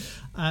impressed.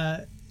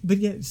 But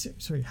yeah,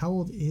 sorry. How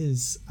old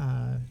is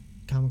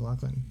Kyle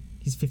MacLachlan?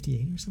 He's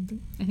 58 or something.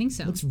 I think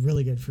so. Looks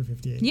really good for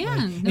 58.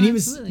 Yeah, and he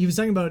was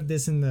talking about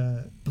this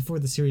before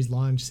the series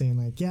launched, saying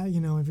like,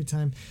 every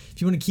time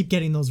if you want to keep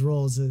getting those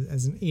roles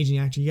as an aging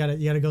actor, you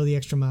gotta go the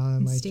extra mile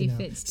and like stay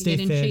fit, stay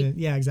fit. And,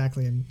 yeah,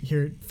 exactly. And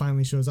here it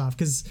finally shows off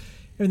because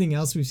everything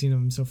else we've seen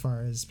him so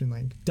far has been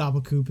like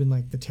Doppelkoop in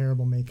like the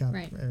terrible makeup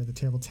or the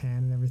terrible tan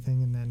and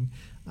everything, and then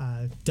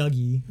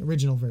Dougie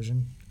original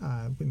version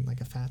in like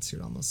a fat suit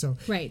almost. So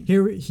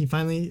here he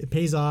finally it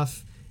pays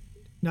off,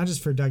 not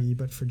just for Dougie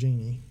but for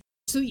Janey.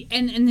 So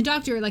and the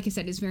doctor, like I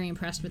said, is very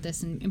impressed with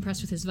this and impressed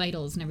with his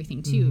vitals and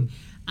everything too.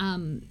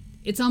 Mm-hmm.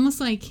 It's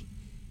almost like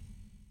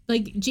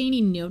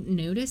Janey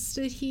noticed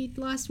that he'd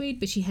lost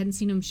weight, but she hadn't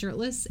seen him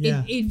shirtless.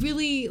 Yeah. It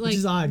really like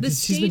odd, the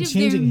state of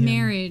their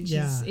marriage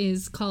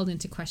is called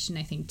into question.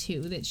 I think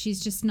too that she's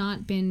just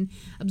not been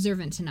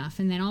observant enough,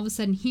 and then all of a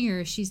sudden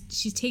here she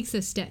takes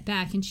a step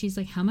back and she's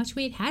like, "How much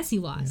weight has he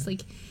lost?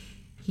 Like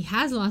he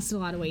has lost a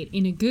lot of weight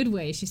in a good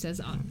way." She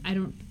says, "I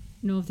don't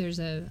know if there's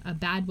a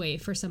bad way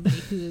for somebody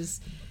who's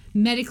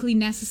medically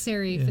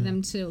necessary for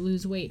them to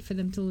lose weight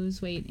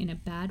in a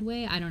bad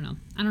way. I don't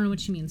know what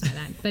she means by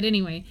that, but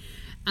anyway,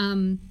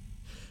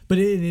 but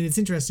it's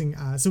interesting.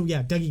 So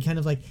Dougie kind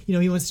of like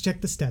he wants to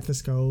check the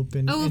stethoscope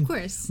and of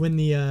course when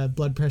the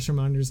blood pressure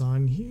monitor's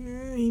on,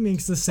 he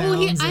makes the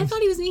sounds. I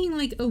thought he was making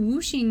like a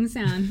whooshing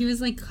sound. He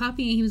was like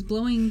copying. He was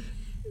blowing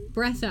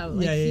breath out.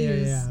 Like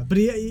But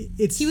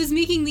he was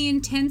making the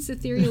intense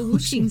ethereal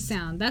whooshing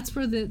sound. That's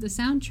where the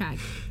soundtrack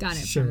got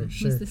it from.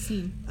 Was the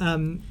scene.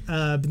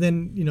 But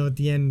then at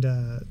the end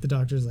the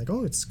doctor's like,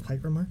 oh, it's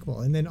quite remarkable,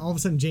 and then all of a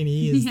sudden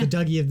Janey-E is the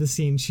Dougie of the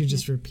scene. She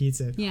just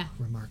repeats it. Yeah,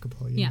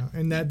 remarkable. You know,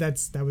 and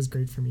that was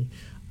great for me.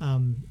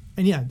 And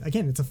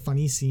again, it's a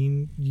funny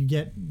scene. You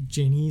get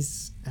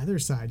Janey's other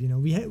side.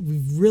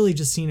 We've really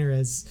just seen her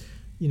as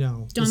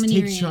this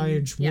take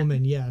charge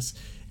woman. Yes.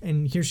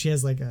 And here she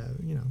has like a,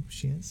 you know,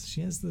 she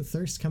has the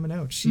thirst coming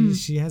out.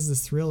 She has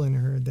this thrill in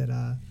her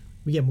that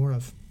we get more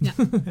of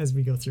as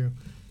we go through.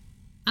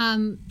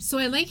 So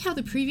I like how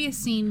the previous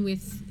scene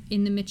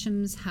in the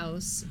Mitchum's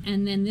house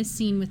and then this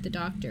scene with the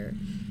doctor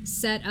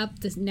set up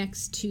the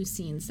next two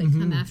scenes that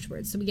come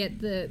afterwards. So we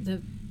get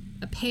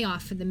a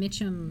payoff for the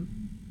Mitchum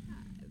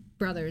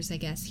brothers, I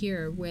guess,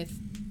 here with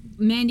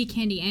Mandy,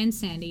 Candy, and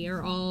Sandy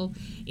are all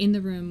in the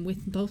room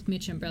with both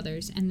Mitchum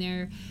brothers, and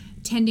they're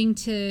tending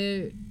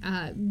to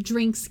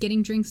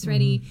getting drinks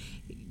ready.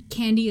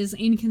 Candy is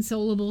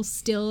inconsolable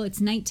still. It's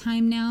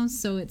nighttime now,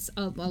 so it's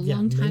a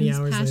long time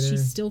has passed.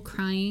 She's still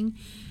crying.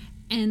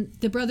 And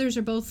the brothers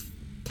are both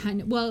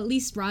kind of, well, at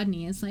least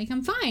Rodney is like,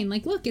 I'm fine.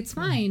 Like, look, it's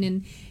fine.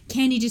 And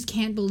Candy just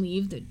can't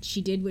believe that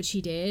she did what she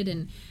did.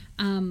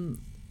 And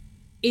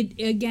it,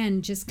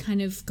 again, just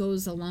kind of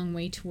goes a long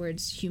way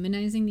towards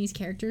humanizing these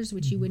characters,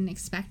 which you wouldn't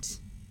expect.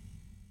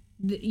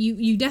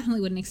 You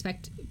definitely wouldn't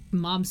expect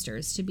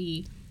mobsters to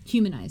be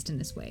humanized in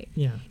this way.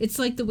 Yeah. It's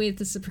like the way that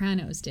The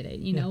Sopranos did it,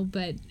 you know,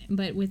 but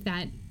with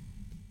that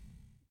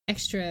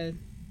extra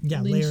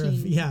layer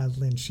of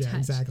lynch, touch.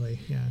 Exactly.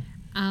 Yeah.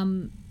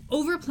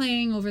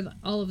 Overplaying over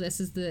all of this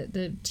is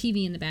the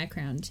TV in the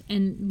background,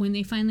 and when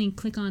they finally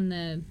click on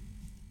the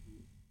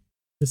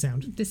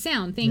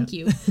sound, thank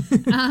you.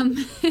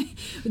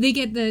 They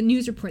get the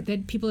news report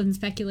that people have been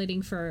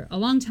speculating for a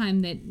long time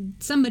that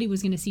somebody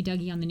was going to see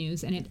Dougie on the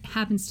news, and it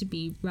happens to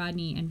be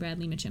Rodney and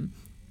Bradley Mitchum.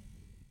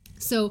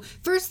 So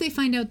first they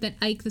find out that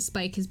Ike the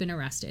Spike has been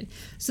arrested.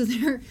 So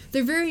they're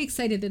very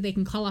excited that they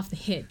can call off the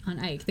hit on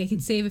Ike. They can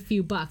save a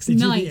few bucks.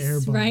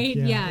 Nice, right?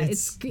 Yeah,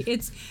 it's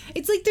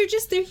like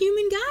they're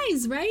human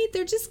guys, right?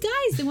 They're just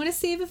guys. They want to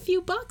save a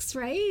few bucks,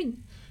 right?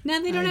 Now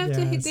they don't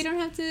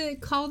have to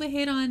call the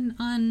hit on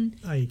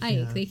Ike.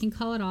 Yeah. They can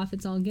call it off.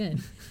 It's all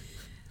good.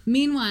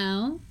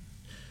 Meanwhile,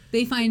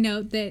 they find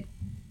out that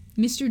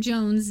Mr.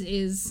 Jones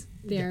is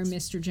their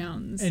Mr.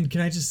 Jones. And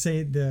can I just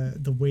say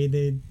the way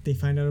they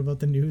find out about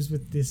the news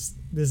with this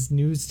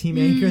news team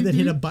anchor that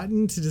hit a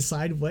button to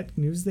decide what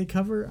news they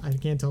cover? I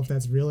can't tell if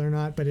that's real or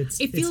not, but it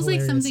feels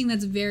like something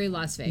that's very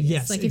Las Vegas.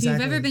 Yes, like if you've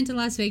ever been to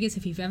Las Vegas,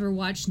 if you've ever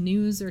watched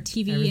news or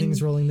TV,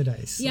 everything's rolling the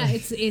dice. Yeah,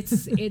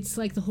 it's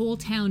like the whole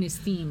town is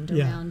themed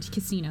around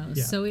casinos.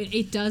 Yeah. So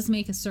it does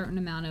make a certain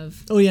amount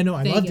of I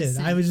loved it. Sense.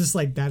 I was just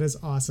like, that is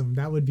awesome.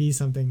 That would be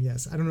something.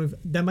 Yes, I don't know if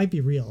that might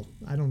be real.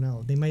 I don't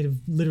know. They might have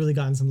literally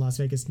gotten some Las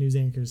Vegas news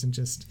anchors and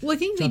just. Well, I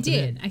think they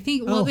did. I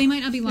think they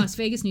might not be Las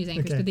Vegas news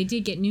anchors, but they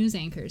did get news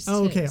anchors.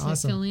 To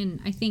fill in.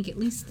 I think at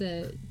least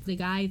the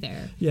guy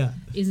there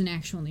is an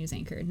actual news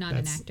anchor, not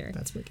an actor.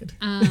 That's wicked.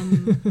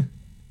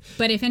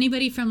 But if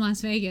anybody from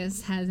Las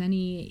Vegas has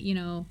any,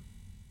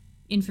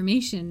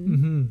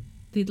 information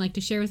they'd like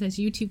to share with us,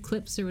 YouTube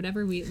clips or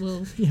whatever,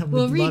 we'll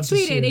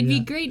retweet it. It'd be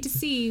great to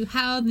see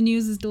how the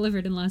news is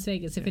delivered in Las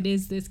Vegas if it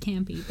is this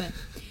campy.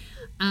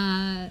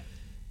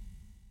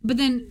 But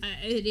then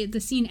the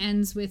scene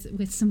ends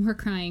with some more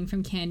crying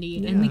from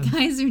Candy, and the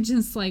guys are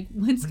just like,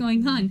 "What's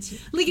going on?"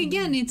 Like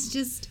again, it's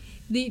just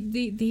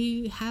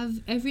they have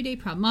everyday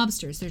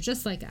mobsters. They're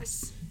just like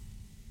us.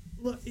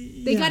 Well,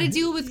 they got to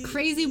deal with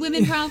crazy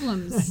women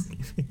problems,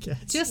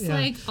 just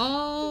like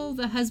all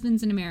the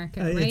husbands in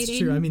America. Right? It's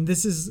true. I mean,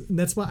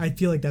 that's why I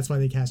feel like that's why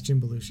they cast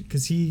Jim Belushi,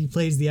 because he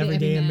plays the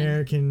everyday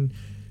American.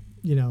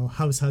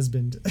 House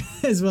husband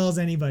as well as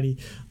anybody.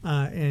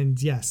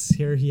 And yes,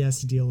 here he has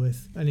to deal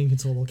with an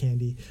inconsolable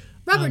Candy.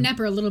 Robert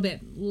Knepper a little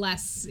bit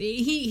less.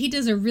 He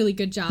does a really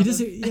good job. He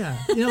does,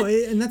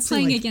 and that's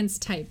playing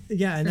against type.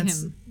 Yeah, and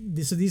that's him.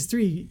 So these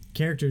three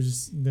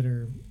characters that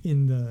are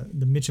in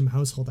the Mitchum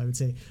household, I would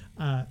say,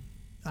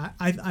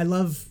 I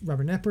love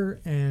Robert Knepper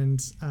and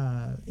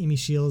Amy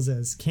Shields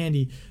as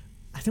Candy.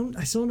 I still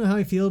don't know how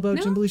I feel about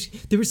Jim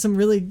Belushi. There was some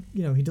really,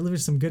 he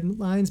delivers some good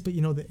lines, but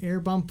the air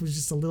bump was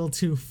just a little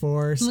too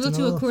forced. A little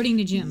too according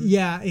to Jim.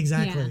 Yeah,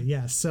 exactly.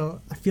 Yeah.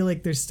 So I feel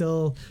like there's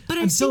still,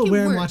 I'm still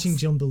aware I'm watching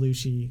Jim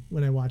Belushi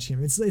when I watch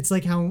him. It's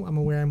like how I'm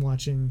aware I'm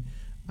watching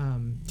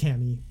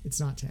Tammy. It's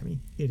not Tammy.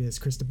 It is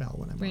Christabel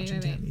when I'm watching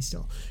Tammy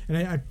still. And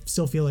I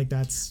still feel like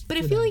that's... But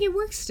I feel like it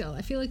works still.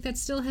 I feel like that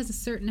still has a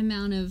certain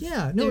amount of...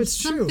 Yeah, no,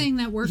 it's true. Something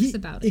that works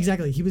about it.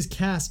 Exactly. He was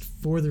cast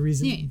for the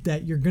reason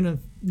that you're going to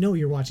know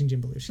you're watching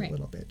Jim Belushi a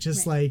little bit.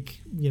 Just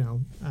like,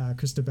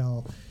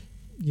 Christabel,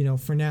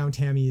 for now,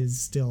 Tammy is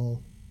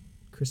still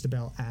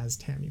Christabel as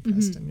Tammy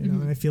Preston,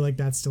 and I feel like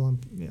that's still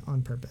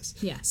on purpose.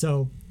 Yeah.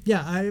 So,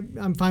 yeah,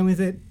 I'm fine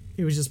with it.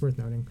 It was just worth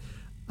noting.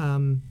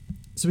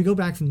 So we go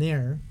back from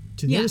there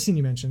to the other scene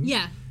you mentioned.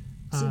 Yeah.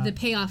 So the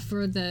payoff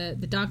for the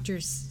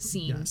doctor's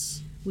scene.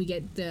 Yes. We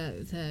get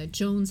the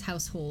Jones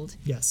household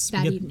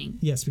that evening.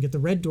 Yes, we get the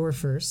red door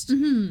first,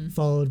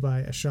 followed by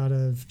a shot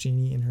of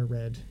Janey in her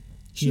red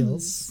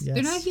heels. Yes.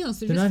 They're not heels.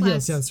 They're just not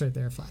flats. Heels. Yeah, that's right.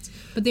 They're flats.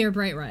 But they are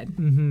bright red.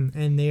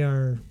 And they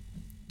are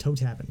toe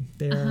tapping.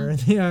 They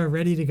are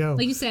ready to go.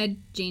 Like you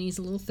said, Janey's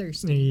a little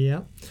thirsty.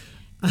 Yep.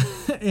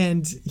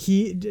 And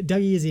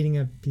Dougie is eating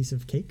a piece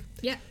of cake.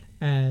 Yeah.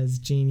 As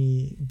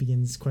Janey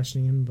begins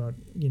questioning him about,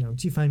 do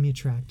you find me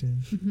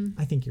attractive?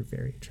 I think you're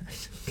very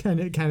attractive,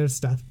 kind of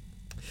stuff.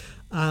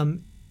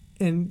 And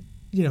and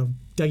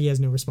Dougie has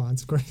no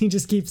response. Of course, he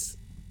just keeps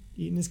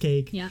eating his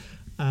cake. Yeah.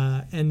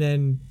 And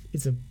then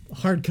it's a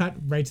hard cut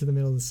right to the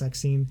middle of the sex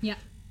scene. Yeah.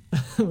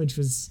 Which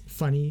was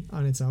funny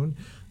on its own.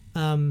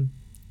 And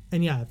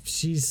yeah,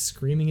 she's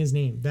screaming his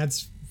name.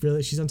 That's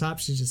really, she's on top.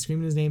 She's just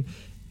screaming his name.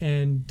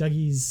 And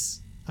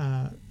Dougie's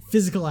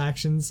physical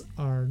actions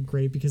are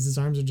great because his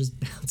arms are just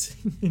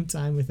bouncing in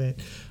time with it.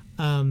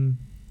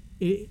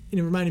 It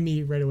reminded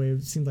me right away.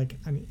 It seemed like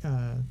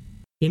an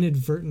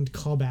inadvertent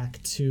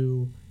callback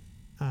to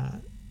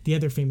the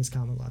other famous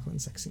Kyle MacLachlan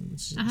sex scene,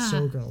 which is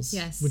Showgirls,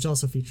 yes. which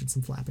also featured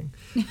some flapping.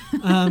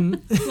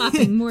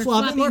 Flopping, more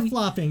flopping. More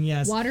flopping,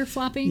 yes. Water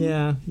flopping?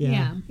 Yeah.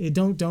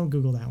 Don't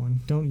Google that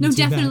one. Don't YouTube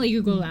definitely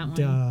that. Google that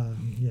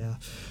one. Yeah.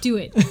 Do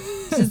it.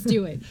 Just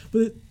do it.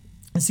 But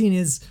the scene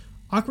is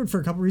awkward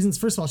for a couple reasons.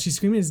 First of all, she's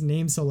screaming his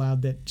name so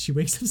loud that she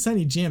wakes up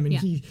Sonny Jim, and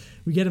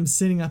we get him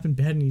sitting up in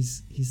bed, and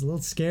he's a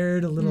little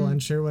scared, a little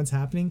unsure what's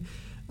happening.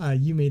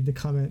 You made the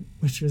comment,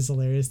 which was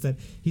hilarious, that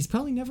he's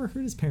probably never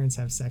heard his parents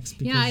have sex.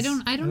 Because I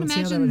don't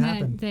imagine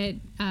that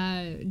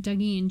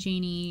Dougie and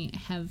Janey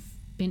have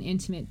been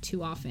intimate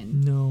too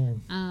often.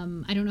 No.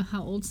 I don't know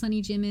how old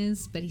Sonny Jim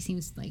is, but he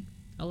seems like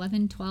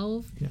 11,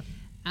 12.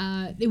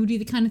 Yeah. It would be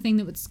the kind of thing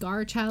that would scar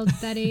a child at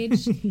that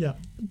age. Yeah.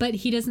 But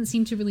he doesn't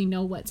seem to really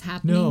know what's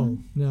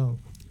happening. No.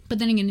 But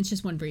then again, it's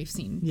just one brief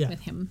scene with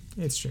him.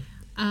 It's true.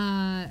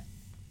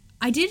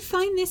 I did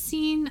find this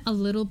scene a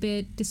little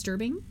bit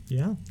disturbing.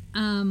 Yeah.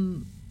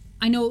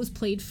 I know it was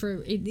played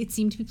for, it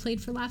seemed to be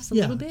played for laughs a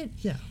little bit.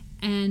 Yeah.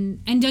 And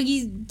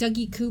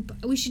Dougie Coop,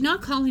 we should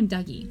not call him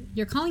Dougie.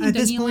 You're calling him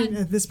Dougie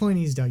At this point,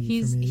 he's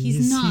Dougie for me.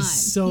 He's not.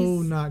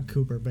 He's not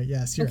Cooper, but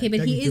yes, you're right. Okay,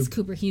 but Dougie he is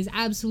Cooper. He is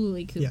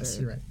absolutely Cooper. Yes,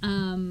 you're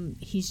right.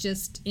 He's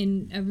just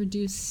in a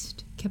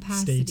reduced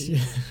capacity.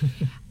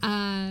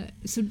 State.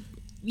 So,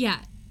 yeah,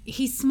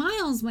 he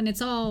smiles when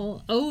it's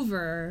all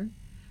over.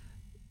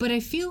 But I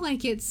feel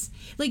like it's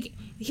like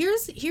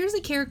here's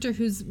a character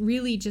who's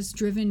really just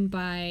driven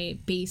by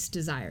base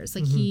desires.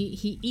 Like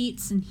he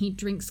eats and he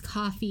drinks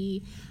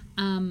coffee.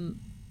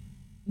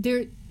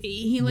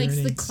 He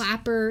likes the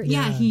clapper.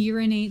 Yeah, he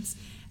urinates.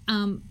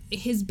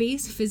 His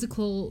base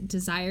physical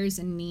desires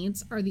and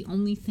needs are the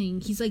only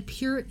thing. He's like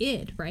pure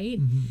id, right?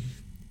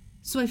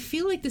 So I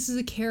feel like this is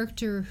a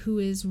character who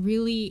is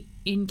really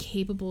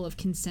incapable of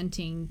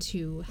consenting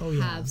to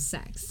have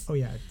sex. Oh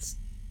yeah, it's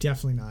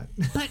definitely not.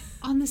 But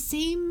on the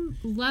same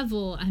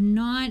level, I'm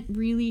not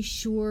really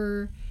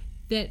sure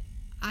that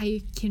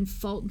I can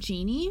fault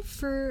Janey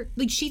for,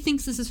 like, she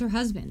thinks this is her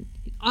husband.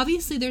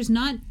 Obviously,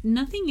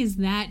 nothing is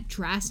that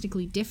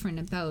drastically different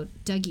about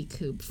Dougie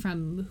Coop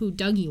from who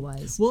Dougie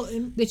was. Well,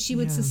 that she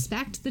would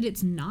suspect that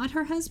it's not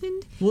her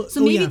husband. Well,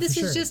 so maybe this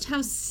is just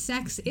how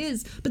sex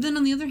is. But then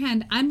on the other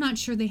hand, I'm not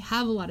sure they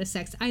have a lot of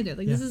sex either.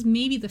 Like, this is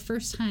maybe the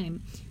first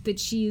time that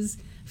she's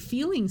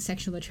feeling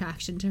sexual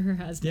attraction to her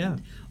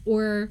husband,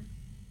 or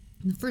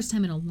the first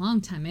time in a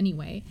long time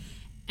anyway,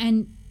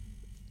 and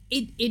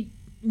it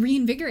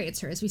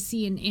reinvigorates her, as we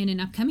see in an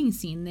upcoming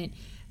scene. That,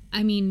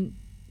 I mean,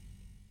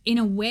 in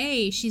a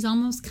way, she's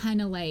almost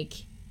kind of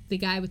like the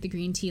guy with the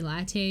green tea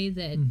latte,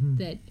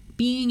 that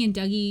being in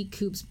Dougie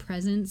Coop's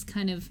presence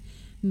kind of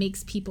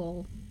makes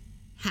people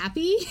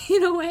happy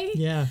in a way.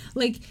 Yeah,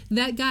 like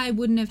that guy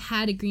wouldn't have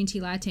had a green tea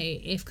latte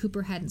if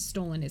Cooper hadn't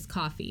stolen his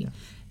coffee.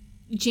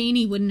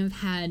 Janey wouldn't have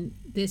had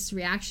this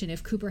reaction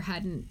if Cooper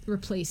hadn't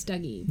replaced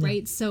Dougie,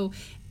 right? So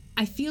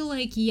I feel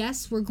like,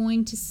 yes, we're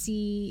going to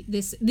see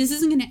this. This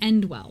isn't going to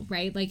end well,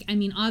 right? Like, I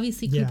mean,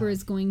 obviously Cooper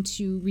is going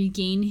to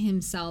regain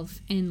himself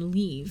and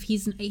leave.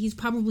 He's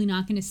probably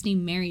not going to stay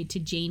married to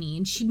Janey,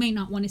 and she might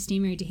not want to stay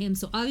married to him.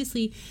 So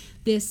obviously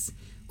this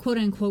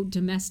quote-unquote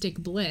domestic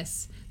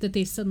bliss that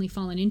they've suddenly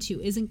fallen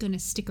into isn't going to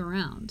stick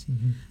around.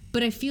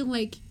 But I feel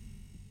like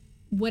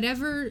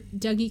whatever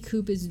Dougie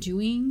Coop is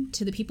doing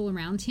to the people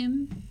around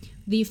him,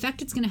 the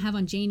effect it's going to have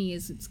on Janey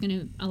is it's going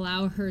to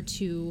allow her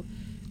to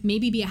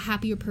maybe be a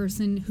happier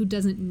person who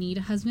doesn't need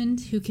a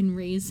husband, who can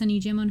raise Sonny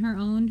Jim on her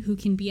own, who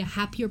can be a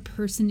happier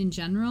person in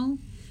general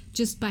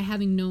just by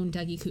having known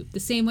Dougie Coop. The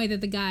same way that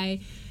the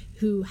guy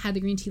who had the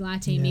green tea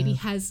latte maybe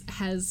has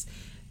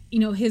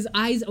his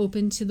eyes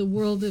open to the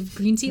world of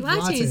green tea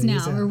lattes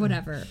now or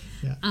whatever.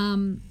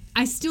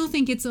 I still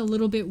think it's a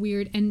little bit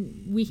weird,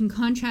 and we can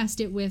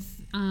contrast it with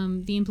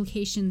the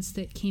implications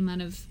that came out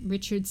of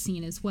Richard's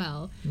scene as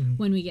well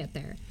when we get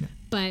there.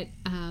 But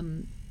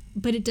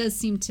it does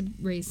seem to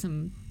raise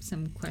some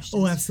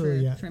questions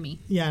for me.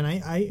 Yeah,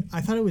 and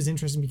I thought it was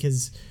interesting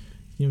because,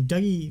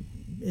 Dougie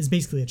is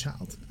basically a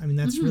child. I mean,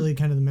 that's really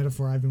kind of the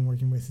metaphor I've been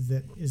working with,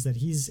 is that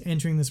he's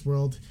entering this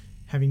world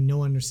having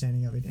no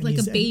understanding of it. And like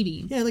a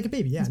baby. Like a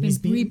baby, yeah. He's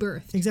been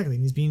rebirthed. Exactly,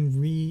 and he's being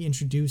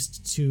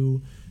reintroduced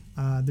to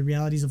the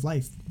realities of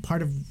life,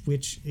 part of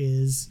which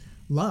is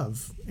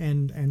love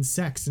and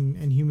sex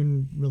and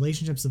human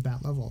relationships of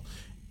that level.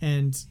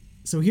 And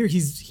so here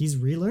he's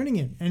relearning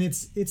it, and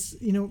it's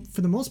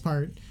for the most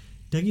part,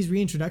 Dougie's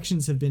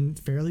reintroductions have been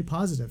fairly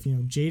positive.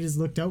 Jade has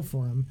looked out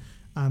for him,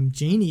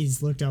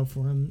 Janey's looked out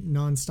for him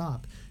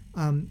nonstop,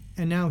 And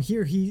now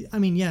here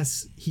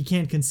yes, he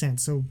can't consent.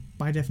 So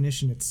by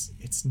definition,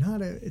 it's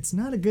not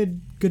a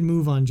good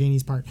move on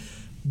Janey's part,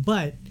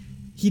 but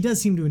he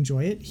does seem to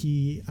enjoy it.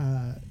 He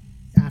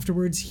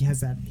afterwards he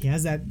has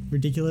that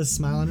ridiculous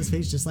smile on his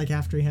face, just like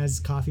after he has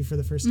coffee for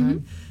the first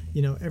time.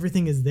 You know,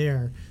 everything is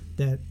there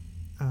that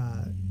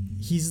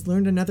he's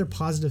learned another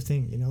positive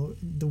thing. You know,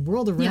 the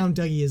world around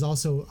Dougie is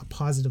also a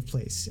positive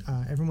place.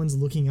 Everyone's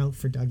looking out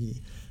for Dougie.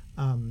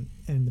 And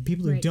the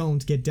people who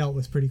don't get dealt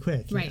with pretty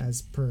quick,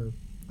 as per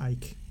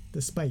Ike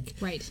the Spike.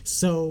 Right.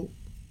 So,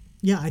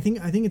 yeah, I think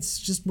it's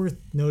just worth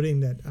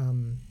noting that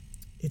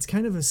it's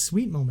kind of a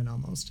sweet moment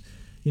almost,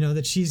 you know,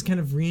 that she's kind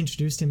of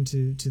reintroduced him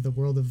to the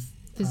world of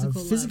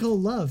physical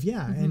love.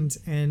 Yeah,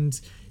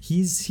 and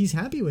he's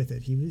happy with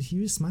it. He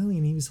was smiling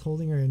and he was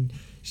holding her, and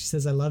she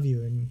says, "I love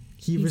you," and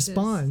he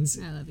responds,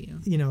 "I love you,"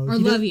 you know, or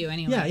 "love you"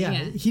 anyway. Yeah.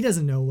 He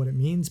doesn't know what it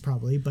means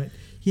probably, but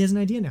he has an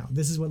idea now.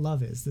 This is what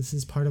love is. This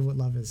is part of what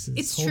love is.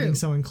 It's holding true.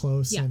 Someone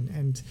close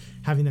and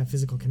having that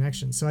physical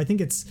connection. So I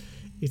think it's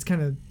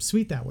kind of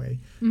sweet that way.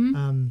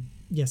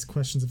 Yes,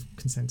 questions of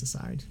consent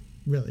aside,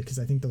 really, because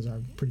I think those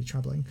are pretty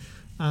troubling.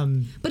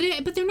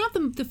 But they're not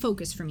the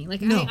focus for me.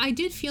 Like no. I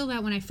did feel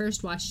that when I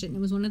first watched it, and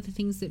it was one of the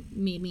things that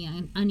made me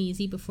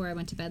uneasy before I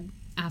went to bed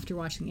after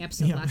watching the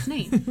episode last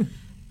night.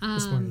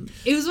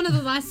 It was one of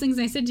the last things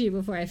I said to you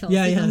before I fell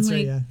asleep. Yeah, that's like,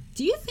 right. Yeah.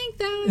 Do you think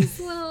that was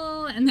a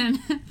little? And then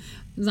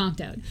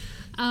zonked out.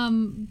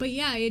 But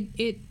yeah,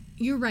 it.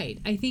 You're right.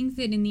 I think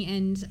that in the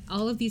end,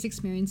 all of these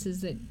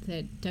experiences that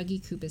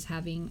Dougie Coop is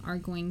having are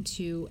going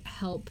to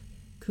help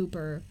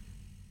Cooper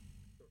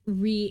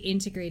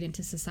reintegrate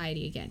into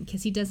society again,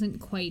 because he doesn't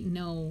quite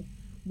know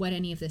what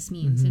any of this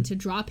means, and to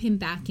drop him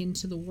back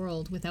into the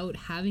world without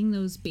having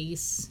those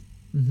base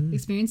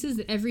experiences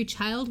that every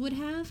child would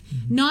have.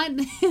 Not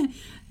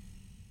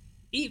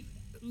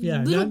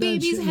little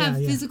babies have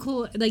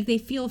physical, like they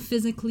feel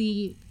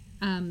physically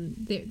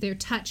they're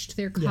touched,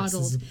 they're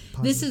coddled.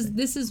 Yes,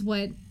 this is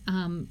what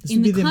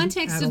in the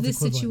context of this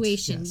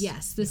situation,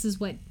 this is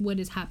what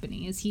is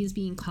happening, is he's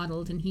being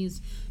coddled and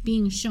he's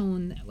being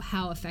shown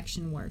how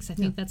affection works. I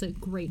think that's a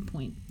great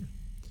point.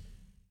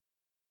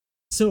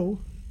 So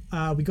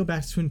we go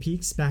back to Twin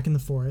Peaks, back in the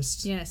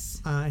forest.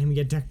 Yes. And we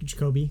get Dr.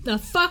 Jacoby. The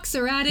fucks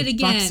are at it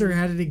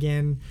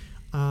again.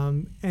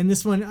 And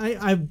this one,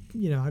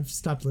 I've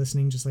stopped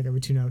listening, just like I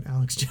would tune out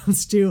Alex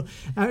Jones too.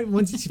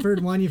 Once you've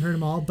heard one, you've heard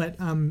them all. But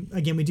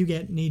again, we do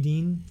get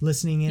Nadine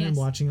listening in and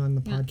watching on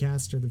the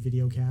podcast or the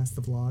video cast,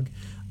 the vlog.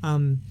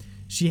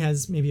 She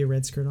has maybe a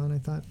red skirt on, I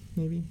thought.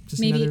 Maybe.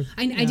 Just maybe.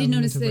 I did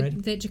notice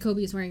that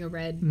Jacoby is wearing a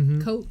red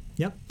coat.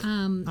 Yep.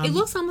 It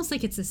looks almost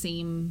like it's the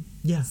same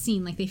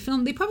scene. Like they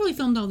probably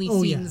filmed all these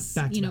scenes,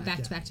 back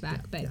to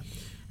back.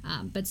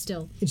 But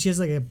still. And she has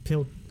like a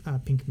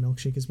pink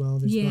milkshake as well.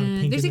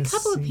 There's a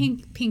couple of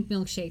pink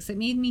milkshakes that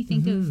made me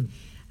think of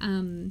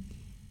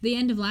the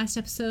end of last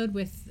episode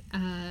with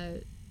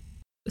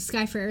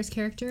Sky Ferrer's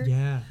character,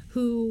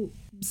 who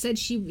said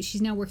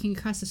she's now working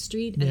across the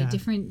street at a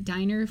different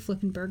diner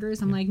flipping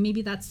burgers. I'm like,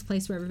 maybe that's the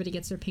place where everybody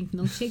gets their pink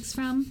milkshakes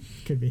from.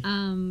 Could be.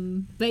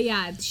 But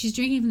yeah, she's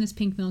drinking from this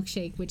pink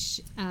milkshake,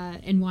 which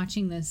and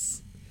watching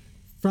this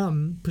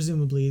from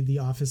presumably the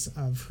office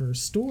of her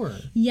store.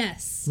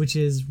 Yes. Which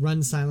is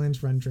Run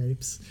Silent, Run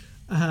Drapes.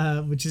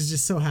 Which is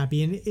just so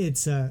happy, and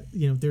it's there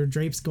are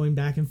drapes going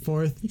back and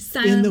forth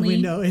silently in the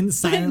window, and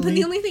silently. But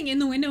the only thing in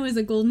the window is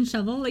a golden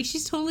shovel. Like,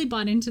 she's totally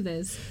bought into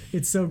this.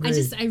 It's so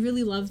great. I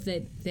really love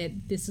that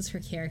this is her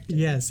character.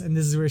 Yes, and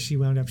this is where she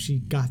wound up. She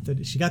got the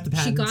patent. She got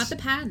the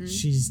patent.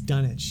 She's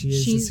done it.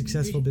 She's a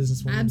successful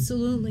businesswoman.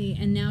 Absolutely,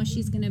 and now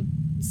she's gonna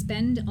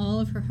spend all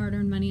of her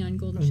hard-earned money on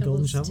golden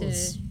shovels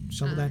to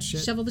shovel that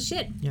shit. Shovel the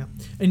shit. Yeah,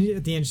 and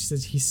at the end she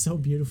says, "He's so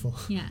beautiful."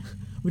 Yeah.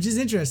 Which is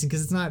interesting,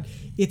 because it's not,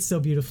 it's so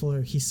beautiful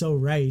or he's so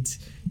right.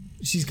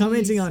 She's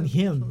commenting on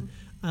him,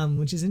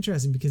 which is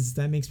interesting, because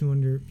that makes me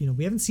wonder,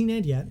 we haven't seen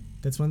Ed yet.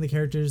 That's one of the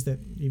characters that,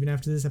 even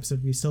after this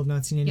episode, we still have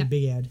not seen any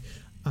Big Ed.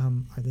 Are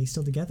they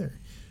still together?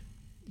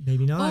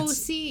 Maybe not. Oh,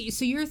 see,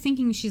 so you're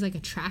thinking she's like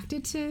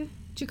attracted to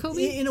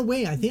Jacoby? In a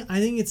way, I think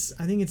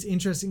it's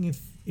interesting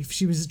if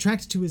she was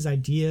attracted to his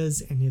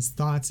ideas and his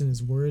thoughts and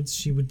his words,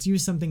 she would do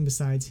something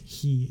besides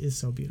he is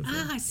so beautiful.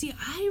 See,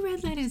 I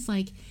read that as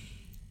like,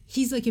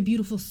 he's like a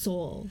beautiful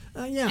soul.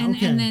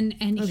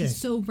 And he's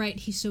so right.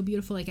 He's so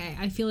beautiful. Like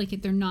I feel like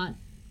they're not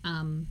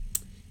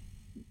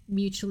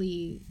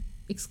mutually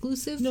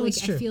exclusive. No, like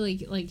it's true. I feel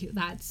like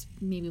that's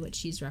maybe what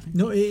she's referencing.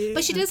 No,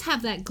 but she does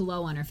have that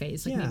glow on her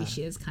face. Like maybe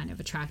she is kind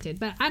of attracted.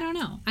 But I don't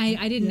know.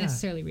 I didn't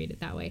necessarily read it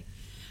that way.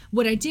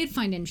 What I did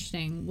find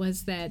interesting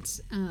was that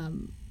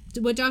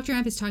what Dr.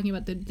 Amp is talking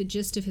about, the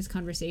gist of his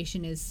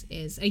conversation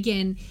is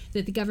again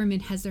that the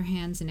government has their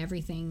hands in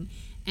everything,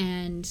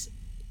 and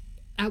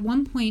at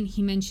one point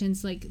he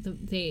mentions like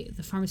the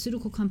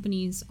pharmaceutical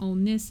companies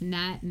own this and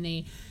that, and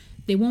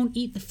they won't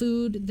eat the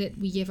food that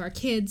we give our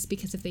kids,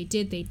 because if they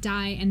did, they'd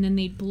die, and then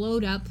they'd blow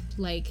it up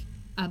like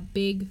a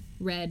big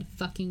red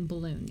fucking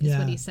balloon is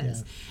what he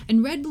says.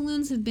 And red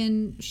balloons have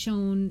been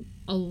shown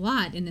a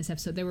lot in this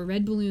episode. There were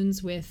red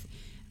balloons with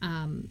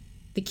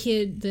the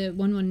kid, the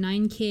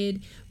 119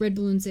 kid, red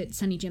balloons at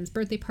Sunny Jim's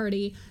birthday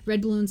party,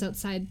 red balloons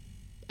outside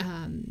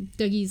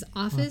Dougie's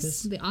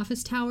office, the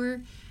office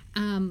tower.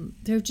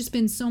 There have just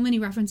been so many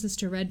references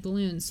to red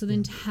balloons. So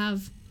then to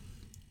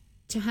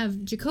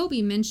have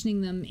Jacoby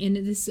mentioning them in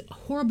this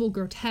horrible,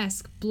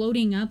 grotesque,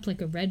 bloating up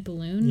like a red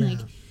balloon,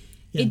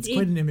 it's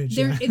quite an image.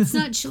 It's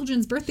not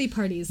children's birthday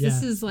parties.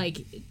 This is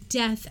like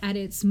death at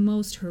its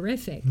most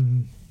horrific.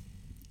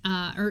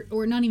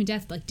 Or not even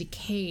death, like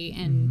decay.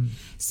 And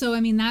so,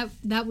 I mean,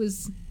 that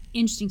was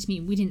interesting to me.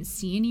 We didn't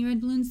see any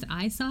red balloons that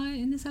I saw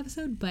in this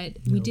episode, but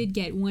we did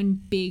get one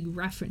big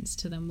reference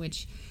to them,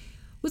 which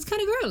was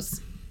kind of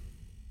gross.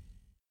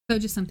 So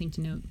just something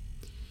to note.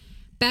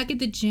 Back at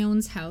the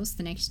Jones house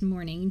the next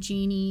morning,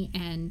 Janey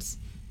and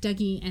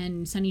Dougie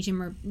and Sunny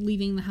Jim are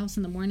leaving the house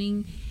in the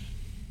morning.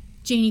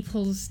 Janey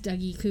pulls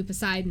Dougie Coop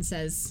aside and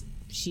says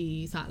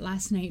she thought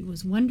last night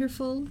was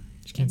wonderful.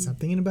 She can't stop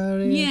thinking about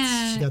it.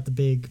 Yeah. She got the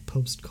big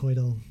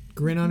post-coital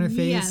grin on her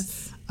face.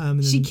 Yes. And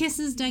then, she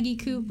kisses Dougie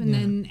Coop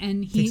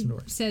and he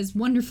says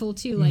wonderful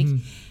too. Like,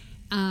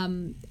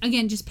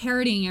 again, just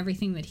parroting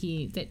everything that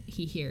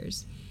he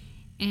hears.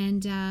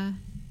 And,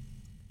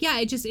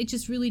 it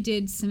just really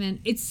did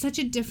cement. It's such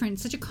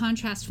a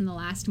contrast from the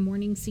last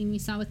morning scene we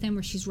saw with them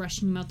where she's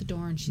rushing him out the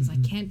door and she's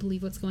like, can't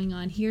believe what's going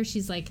on here.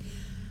 She's like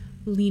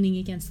leaning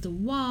against the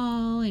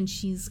wall and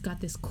she's got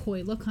this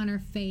coy look on her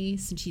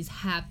face and she's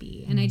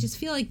happy. And I just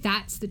feel like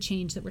that's the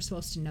change that we're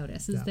supposed to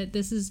notice is that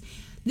this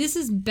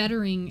is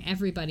bettering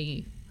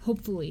everybody.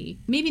 Hopefully,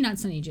 maybe not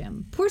Sunny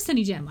Jim. Poor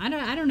Sunny Jim. I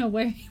don't know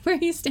where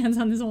he stands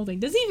on this whole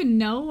thing. Does he even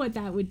know what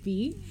that would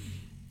be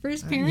for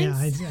his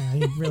parents?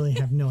 I really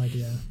have no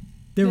idea.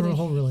 Their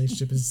whole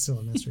relationship is still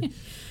a mystery.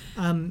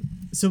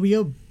 So we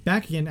go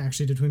back again,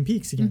 actually, to Twin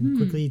Peaks again,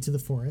 quickly to the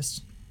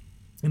forest.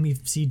 And we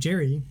see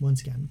Jerry,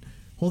 once again,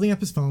 holding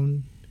up his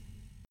phone,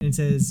 and it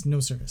says, no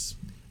service.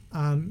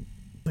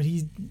 But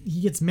he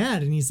gets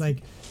mad, and he's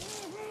like,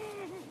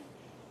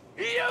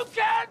 you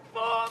can't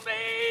fool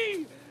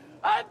me!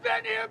 I've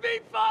been here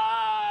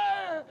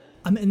before!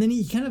 And then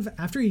he kind of,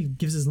 after he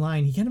gives his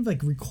line, he kind of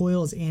like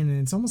recoils in,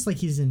 and it's almost like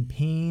he's in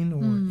pain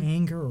or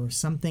anger or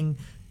something.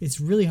 It's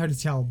really hard to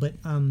tell, but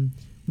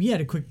we had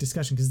a quick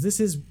discussion because this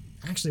is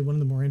actually one of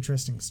the more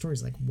interesting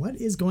stories. Like, what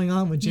is going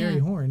on with Jerry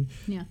Horn?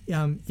 Yeah.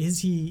 Is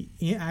he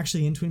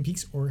actually in Twin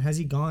Peaks, or has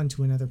he gone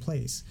to another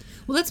place?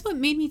 Well, that's what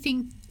made me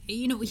think,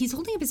 he's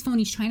holding up his phone.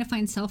 He's trying to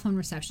find cell phone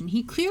reception.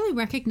 He clearly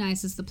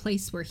recognizes the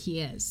place where he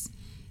is.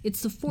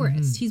 It's the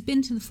forest. He's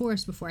been to the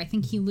forest before. I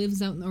think he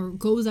lives out or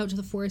goes out to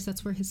the forest.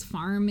 That's where his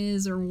farm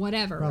is or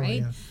whatever, Probably,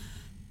 right? Yeah.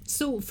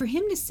 So for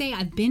him to say,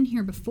 I've been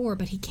here before,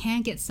 but he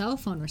can't get cell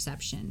phone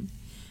reception,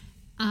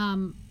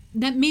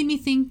 that made me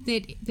think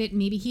that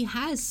maybe he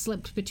has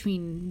slipped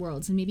between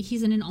worlds and maybe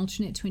he's in an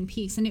alternate Twin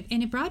Peaks. And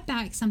it brought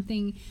back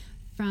something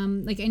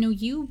from, like, I know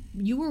you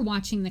were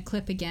watching the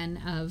clip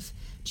again of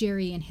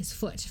Jerry and his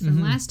foot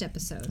from last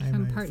episode,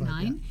 from part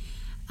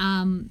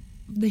 9.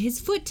 His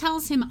foot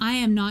tells him, I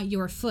am not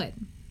your foot.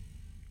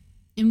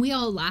 And we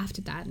all laughed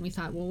at that and we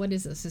thought, well, what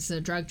is this? This is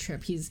a drug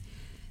trip.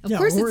 Of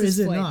course it's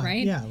his foot, not?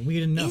 Right? Yeah, we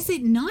didn't know. Is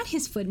it not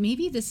his foot?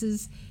 Maybe this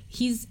is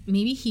his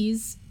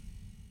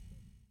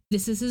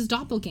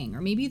doppelganger.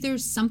 Maybe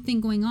there's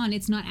something going on.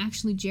 It's not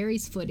actually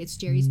Jerry's foot. It's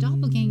Jerry's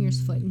doppelganger's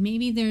foot.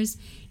 Maybe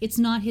it's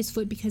not his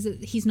foot because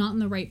he's not in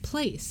the right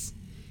place.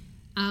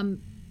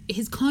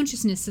 His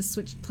consciousness has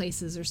switched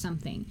places or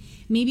something.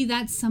 Maybe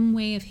that's some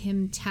way of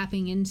him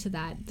tapping into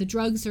that. The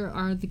drugs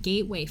are the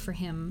gateway for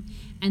him.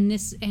 And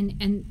this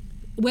and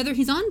whether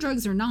he's on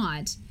drugs or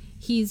not,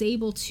 he's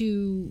able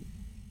to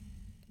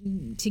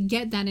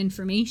get that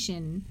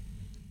information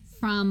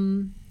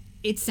from.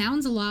 It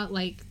sounds a lot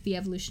like the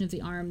evolution of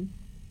the arm.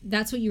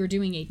 That's what you were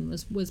doing, Aiden,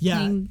 was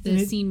playing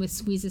the scene with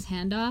Squeeze's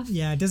hand off.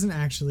 Yeah, it doesn't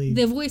actually.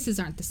 The voices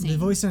aren't the same. The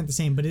voices aren't the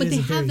same, but they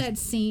have that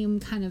same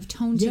kind of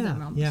tone to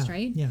them almost,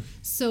 right? Yeah.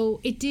 So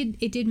it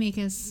did make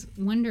us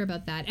wonder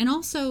about that. And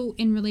also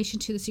in relation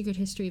to the secret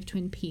history of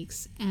Twin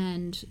Peaks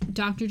and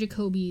Dr.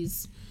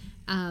 Jacoby's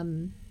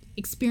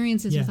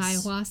experiences with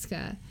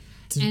ayahuasca.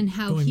 And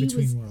how he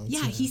was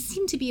worlds, he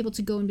seemed to be able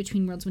to go in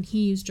between worlds when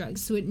he used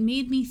drugs. So it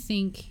made me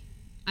think,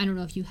 I don't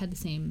know if you had the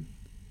same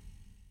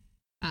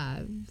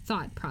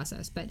thought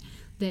process, but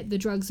that the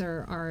drugs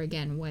are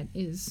again what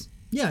is.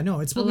 Yeah, no,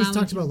 it's what we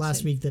talked about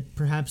last week, that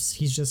perhaps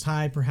he's just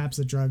high, perhaps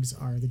the drugs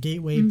are the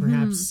gateway,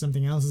 perhaps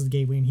something else is the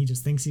gateway and he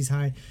just thinks he's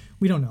high.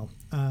 We don't know.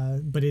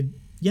 But it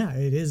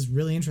is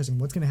really interesting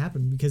what's going to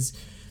happen, because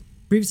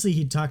previously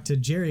he talked to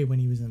Jerry when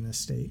he was in this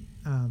state,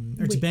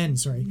 to Ben,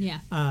 sorry. Yeah.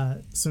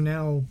 So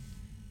now,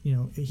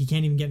 he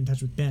can't even get in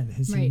touch with Ben.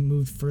 Has he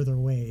moved further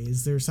away?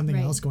 Is there something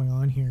else going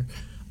on here?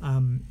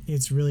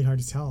 It's really hard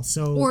to tell.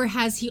 Or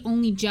has he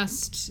only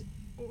just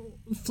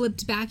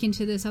flipped back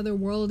into this other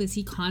world? Is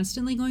he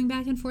constantly going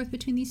back and forth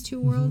between these two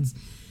worlds?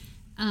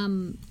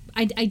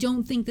 I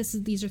don't think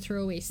these are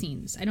throwaway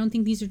scenes. I don't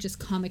think these are just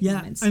comic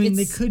moments. I mean,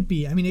 they could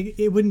be. I mean,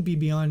 it wouldn't be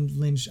beyond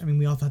Lynch. I mean,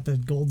 we all thought the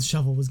gold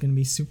shovel was going to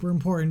be super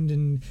important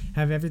and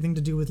have everything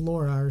to do with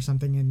Laura or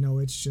something, and no,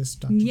 it's just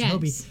Dr.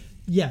 Jacoby.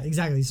 Yeah,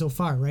 exactly. So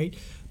far, right?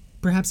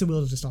 perhaps it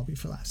will just all be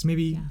for laughs.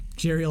 Maybe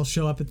Jerry will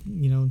show up at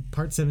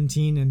part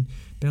 17 and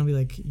Ben will be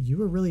like, you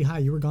were really high,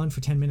 you were gone for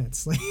 10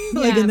 minutes,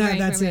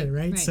 that's it,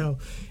 right? So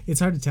it's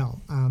hard to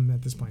tell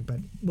at this point, but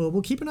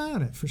we'll keep an eye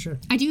on it for sure.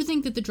 I do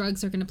think that the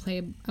drugs are going to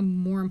play a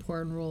more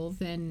important role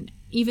than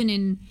even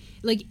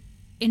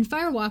in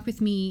Fire Walk With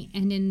Me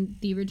and in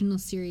the original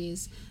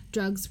series.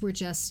 Drugs were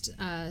just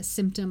a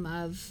symptom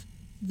of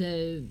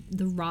the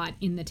rot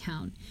in the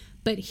town,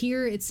 but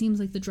here it seems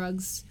like the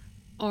drugs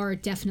are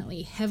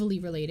definitely heavily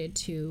related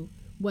to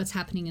what's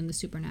happening in the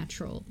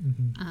supernatural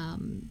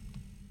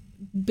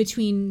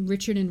between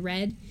Richard and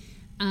Red,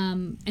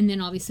 and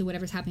then obviously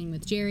whatever's happening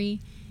with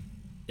Jerry.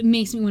 It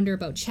makes me wonder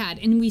about Chad,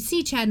 and we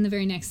see Chad in the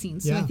very next scene,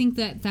 so I think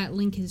that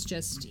link is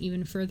just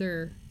even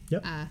further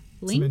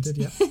linked.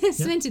 Cemented,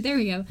 cemented, there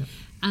we go.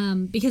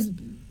 Because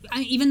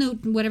even though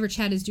whatever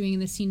Chad is doing in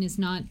this scene is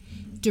not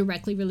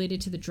directly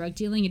related to the drug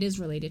dealing, it is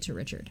related to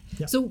Richard.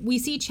 So we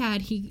see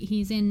Chad,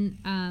 he's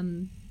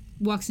in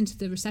walks into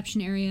the reception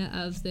area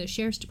of the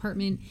sheriff's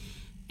department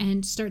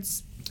and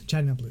starts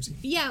chatting up Lucy.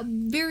 Yeah,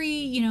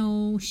 very,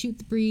 shoot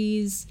the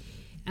breeze,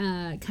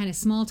 kind of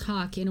small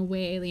talk in a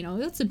way,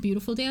 it's a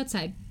beautiful day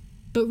outside.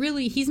 But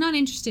really, he's not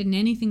interested in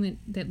anything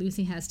that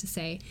Lucy has to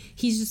say.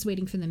 He's just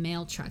waiting for the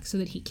mail truck so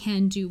that he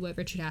can do what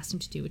Richard asked him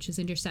to do, which is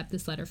intercept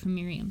this letter from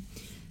Miriam.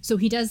 So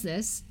he does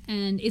this,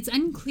 and it's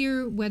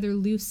unclear whether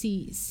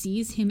Lucy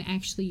sees him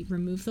actually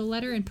remove the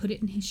letter and put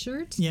it in his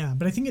shirt. Yeah,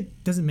 but I think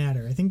it doesn't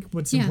matter. I think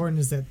what's important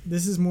is that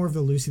this is more of the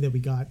Lucy that we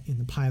got in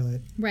the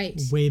pilot.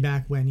 Right. Way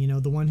back when,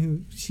 the one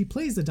who, she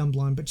plays the dumb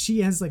blonde, but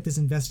she has like this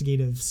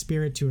investigative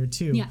spirit to her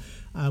too. Yeah.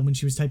 When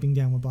she was typing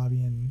down what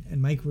Bobby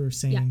and Mike were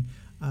saying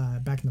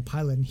back in the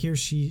pilot. And here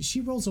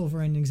she rolls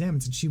over and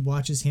examines and she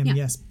watches him. Yeah.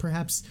 Yes,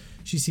 perhaps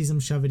she sees him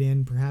shove it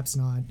in, perhaps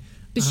not.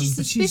 But she's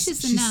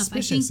suspicious enough.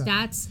 I think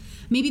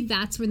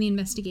that's where the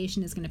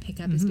investigation is going to pick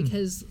up, is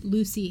because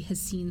Lucy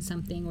has seen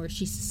something or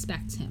she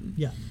suspects him.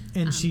 Yeah,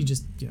 and she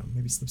just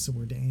maybe slips a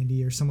word to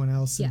Andy or someone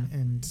else,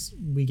 and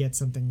we get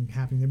something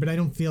happening there. But I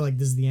don't feel like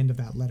this is the end of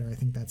that letter. I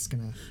think that's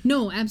gonna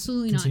no,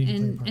 absolutely not.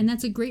 And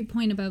that's a great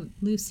point about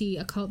Lucy.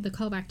 The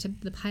callback to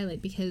the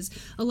pilot, because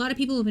a lot of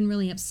people have been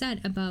really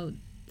upset about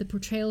the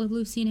portrayal of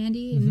Lucy and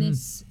Andy in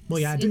this. Well,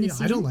 yeah,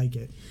 I don't like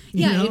it.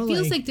 Yeah, it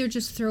feels like they're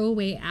just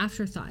throwaway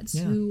afterthoughts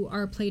who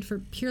are played for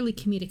purely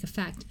comedic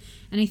effect,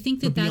 and I think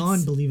that's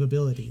beyond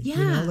believability.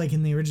 Yeah, like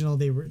in the original,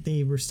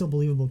 they were still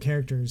believable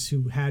characters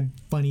who had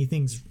funny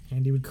things.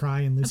 Andy would cry,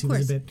 and Lucy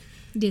was a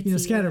bit,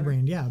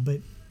 scatterbrained. Yeah,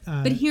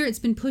 but here it's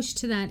been pushed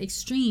to that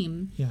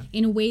extreme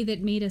in a way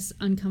that made us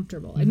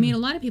uncomfortable. It made a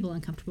lot of people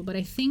uncomfortable. But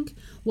I think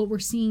what we're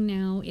seeing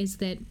now is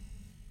that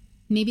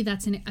maybe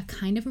that's a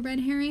kind of a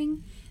red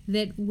herring,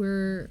 that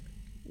we're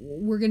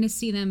going to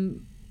see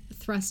them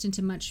thrust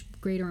into much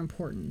greater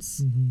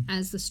importance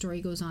as the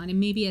story goes on, and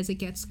maybe as it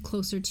gets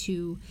closer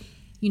to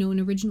an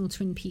original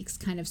Twin Peaks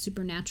kind of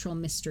supernatural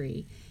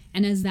mystery,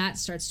 and as that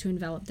starts to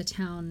envelop the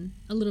town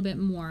a little bit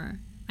more,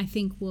 I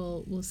think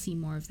we'll see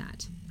more of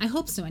that. I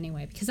hope so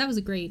anyway, because that was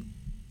a great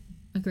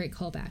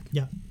callback.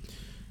 Yeah.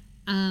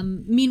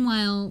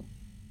 Meanwhile,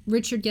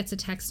 Richard gets a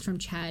text from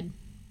Chad,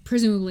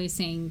 presumably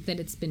saying that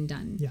it's been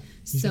done. Yeah.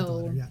 He's got the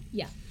letter,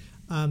 yeah.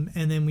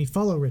 And then we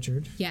follow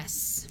Richard.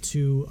 Yes.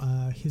 To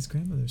his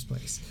grandmother's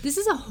place. This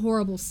is a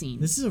horrible scene.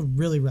 This is a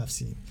really rough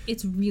scene.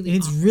 It's really and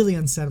it's really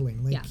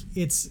unsettling. Like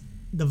it's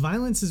the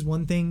violence is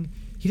one thing.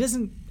 He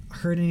doesn't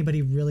hurt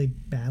anybody really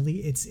badly.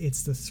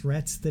 It's the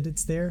threat that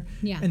it's there.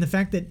 Yeah. And the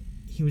fact that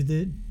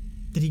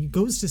he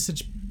goes to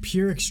such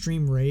pure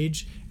extreme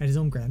rage at his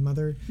own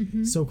grandmother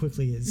so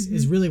quickly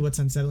is really what's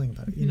unsettling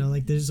about it.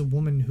 Like there's a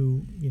woman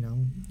who,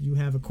 you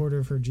have a quarter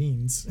of her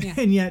genes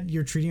and yet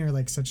you're treating her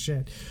like such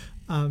shit.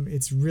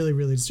 It's really,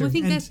 really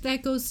disturbing. Well, I think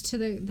that goes to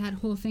that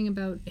whole thing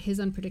about his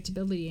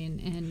unpredictability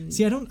and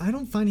see, I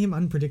don't find him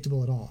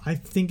unpredictable at all. I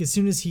think as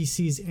soon as he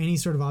sees any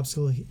sort of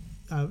obstacle,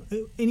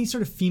 any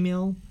sort of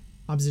female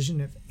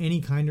opposition of any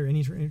kind or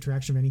any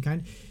interaction of any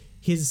kind,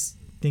 his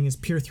thing is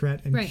pure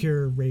threat and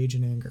pure rage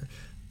and anger.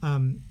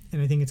 And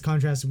I think it's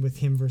contrasted with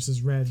him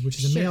versus Red,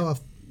 which is a male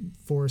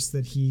force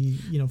that he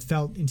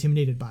felt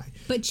intimidated by.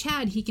 But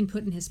Chad, he can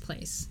put in his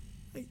place.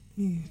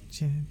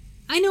 Chad.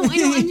 I know.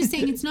 I'm just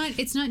saying it's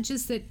not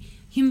just that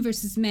him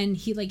versus men.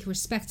 He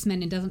respects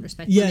men and doesn't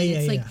respect women.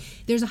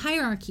 It's there's a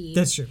hierarchy.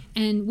 That's true.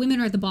 And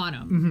women are at the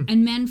bottom,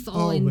 and men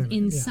fall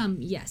in some.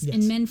 Yes,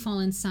 and men fall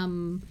in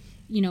some.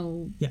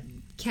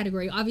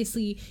 Category.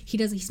 Obviously,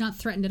 he's not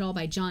threatened at all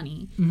by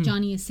Johnny.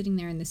 Johnny is sitting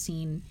there in the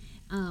scene.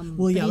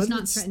 He's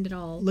not threatened at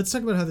all. Let's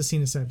talk about how the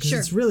scene is set, because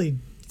it's really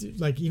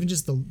even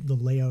just the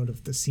layout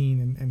of the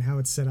scene and how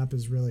it's set up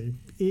is really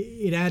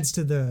it adds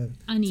to the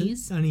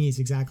unease. Unease,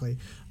 exactly.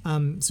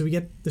 So we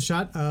get the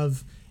shot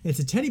of it's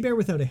a teddy bear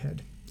without a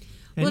head.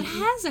 And it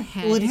has a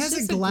head. Well, it has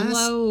a glass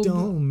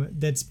dome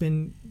that's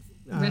been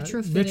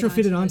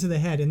retrofitted onto the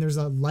head, and there's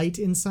a light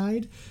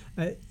inside.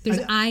 There's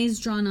eyes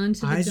drawn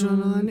onto the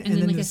dome,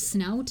 and then like a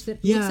snout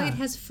that looks like it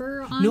has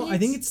fur on it. No, I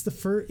think it's the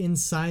fur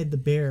inside the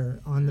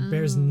bear, on the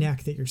bear's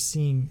neck, that you're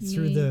seeing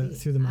through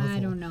the mouth hole. I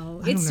don't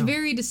know. It's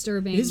very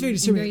disturbing. It is very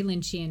disturbing. And very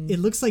Lynchian. It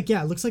looks like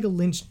a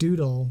Lynch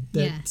doodle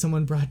that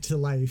someone brought to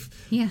life.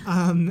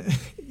 Yeah.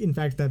 In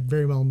fact, that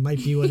very well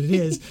might be what it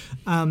is.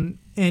 And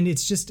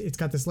it's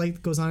got this light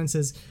that goes on and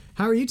says,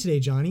 "How are you today,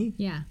 Johnny?"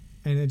 Yeah.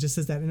 And it just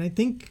says that. And I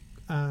think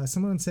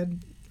someone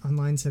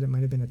online said it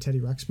might have been a Teddy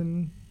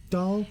Ruxpin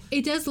doll.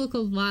 It does look a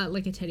lot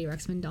like a Teddy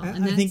Ruxpin doll.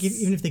 I think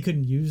even if they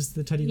couldn't use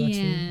the Teddy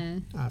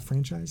Ruxpin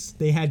franchise,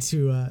 they had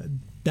to.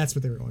 That's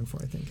what they were going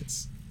for. I think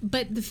it's.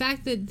 But the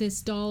fact that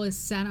this doll is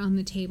sat on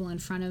the table in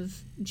front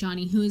of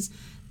Johnny, who is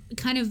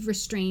kind of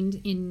restrained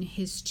in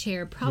his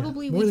chair,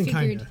 probably we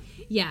figured. Kinda.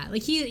 Yeah,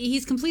 like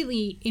he's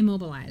completely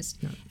immobilized,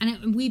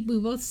 and we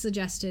both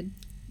suggested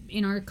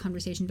in our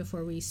conversation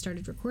before we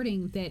started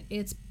recording that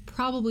it's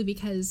probably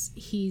because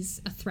he's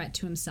a threat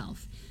to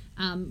himself.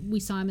 We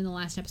saw him in the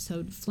last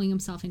episode fling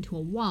himself into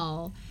a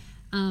wall.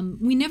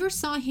 We never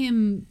saw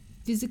him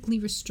physically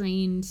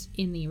restrained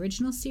in the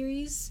original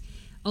series,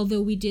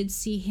 although we did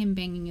see him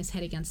banging his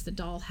head against the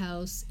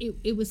dollhouse.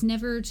 It was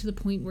never to the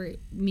point where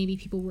maybe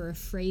people were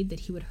afraid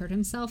that he would hurt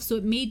himself, so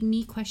it made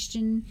me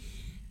question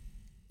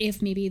if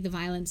maybe the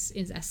violence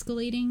is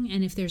escalating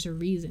and if there's a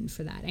reason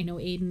for that. I know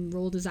Aiden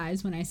rolled his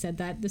eyes when I said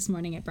that this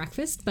morning at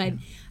breakfast, but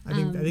I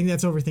think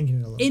that's overthinking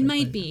it a little bit. It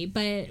might be,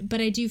 but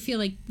I do feel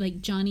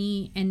like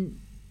Johnny, and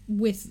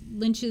with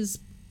Lynch's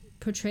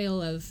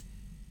portrayal of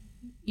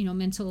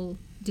mental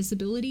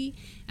disability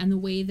and the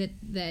way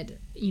that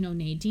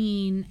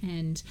Nadine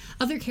and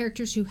other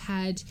characters who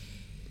had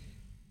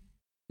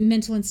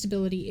mental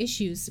instability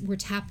issues were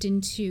tapped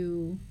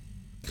into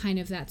kind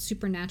of that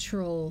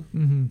supernatural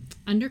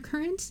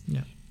undercurrent.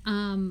 Yeah.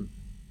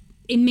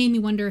 It made me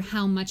wonder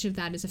how much of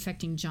that is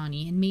affecting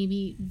Johnny, and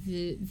maybe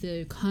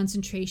the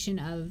concentration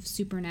of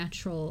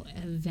supernatural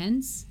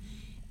events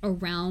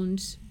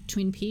around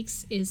Twin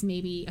Peaks is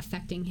maybe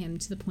affecting him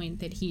to the point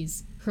that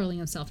he's hurling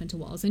himself into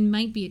walls and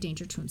might be a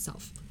danger to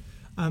himself.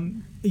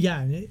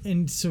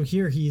 And so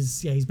here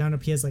he's bound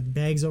up. He has like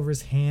bags over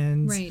his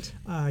hands.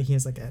 Right. He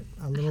has like a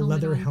little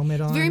leather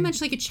helmet on. Very much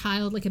like a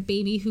child, like a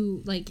baby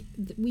who, like,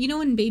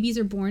 when babies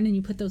are born and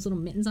you put those little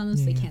mittens on them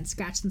so they can't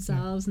scratch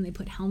themselves, and they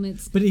put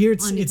helmets. But here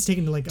it's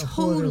taken to like a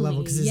whole other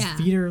level because his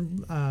feet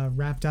are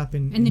wrapped up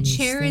in. And the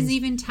chair is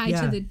even tied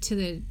to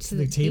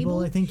the table.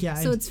 I think. Yeah.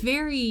 So it's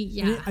very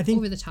I think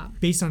over the top.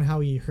 Based on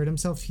how he hurt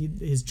himself,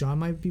 his jaw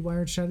might be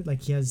wired shut.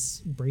 Like he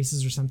has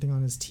braces or something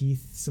on his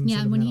teeth.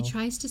 And when he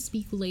tries to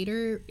speak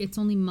later, it's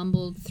only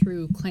mumbled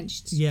through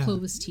clenched,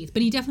 closed teeth.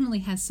 But he definitely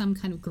has some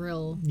kind of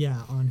grill.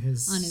 Yeah, on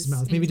his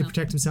mouth. Maybe to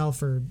protect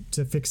himself or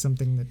to fix some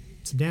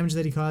damage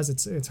that he caused.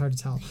 It's hard to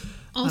tell.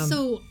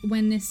 Also,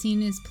 when this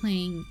scene is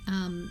playing,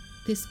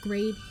 this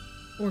great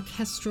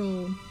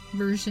orchestral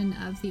version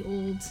of the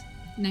old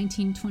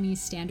 1920s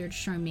standard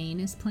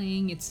Charmaine is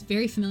playing. It's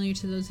very familiar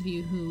to those of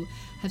you who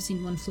have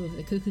seen One Flew Over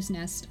the Cuckoo's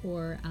Nest,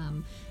 or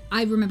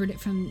I remembered it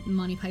from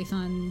Monty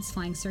Python's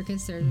Flying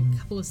Circus. There are a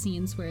couple of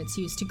scenes where it's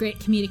used to great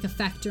comedic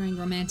effect during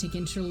romantic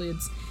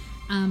interludes.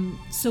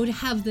 So to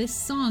have this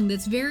song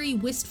that's very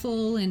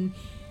wistful and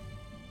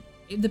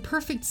the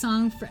perfect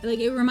song for, like,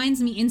 it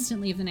reminds me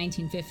instantly of the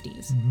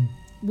 1950s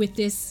with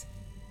this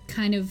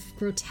kind of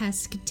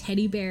grotesque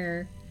teddy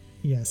bear.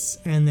 Yes,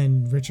 and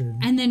then Richard.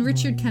 And then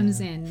Richard comes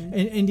in.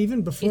 And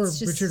even before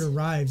Richard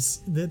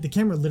arrives, the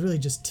camera literally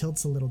just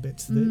tilts a little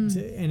bit,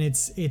 and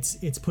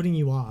it's putting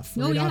you off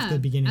off the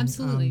beginning.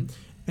 Absolutely.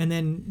 And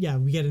then,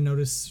 we get a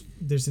notice,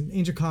 there's an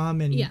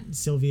intercom, and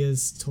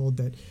Sylvia's told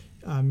that,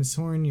 Miss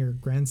Horn, your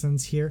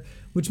grandson's here,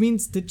 which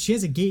means that she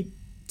has a gate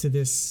to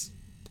this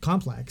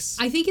complex.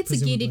 I think it's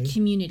presumably a gated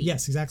community.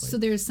 Yes, exactly. So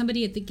there's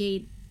somebody at the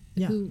gate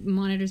who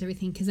monitors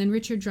everything, because then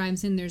Richard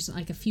drives in. There's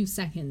like a few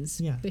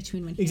seconds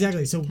between when he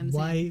comes in.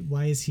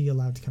 Why is he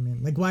allowed to come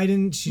in? Like, why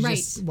didn't she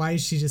why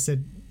is she just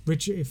said,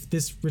 Richard, if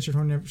this Richard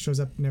Horn never shows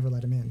up, never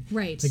let him in.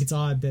 Right. Like, it's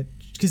odd that,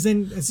 because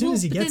then as soon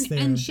as he gets there.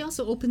 And she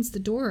also opens the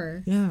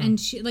door. Yeah. And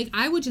she, like,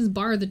 I would just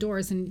bar the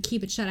doors and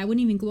keep it shut. I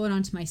wouldn't even go out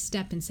onto my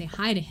step and say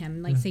hi to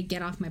him, like say,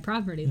 get off my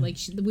property. Like,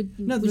 she would.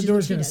 No, the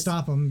door's going to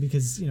stop him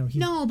because, he.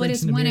 No, but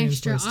it's one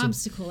extra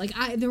obstacle. Like,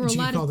 there were a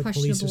lot of questionable.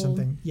 Police or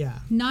something. Yeah.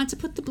 Not to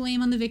put the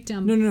blame on the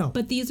victim. No.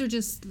 But these are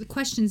just the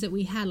questions that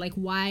we had. Like,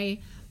 why.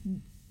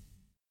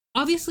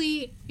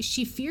 Obviously,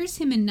 she fears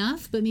him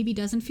enough, but maybe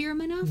doesn't fear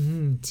him enough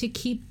to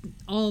keep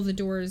all the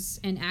doors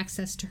and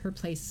access to her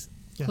place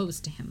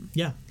closed to him.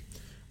 Yeah.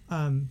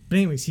 But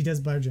anyways, he does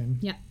barge in.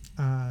 Yeah.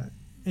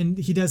 And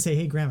he does say,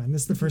 hey, Grandma. And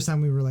this is the first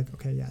time we were like,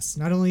 okay, yes.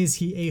 Not only is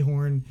he a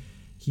Horn,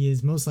 he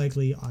is most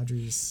likely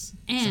Audrey's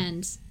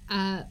And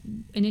an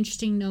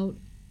interesting note,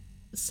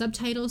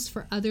 subtitles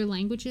for other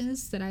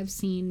languages that I've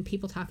seen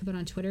people talk about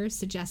on Twitter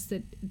suggest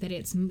that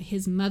it's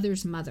his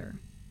mother's mother.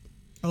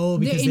 Oh,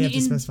 because they have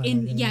to specify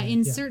that.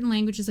 In certain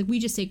languages, like we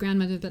just say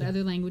grandmother, but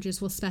other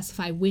languages will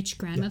specify which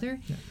grandmother.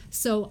 Yeah.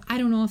 So I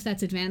don't know if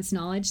that's advanced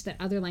knowledge that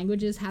other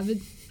languages have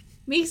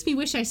makes me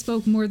wish I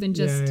spoke more than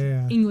just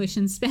English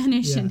and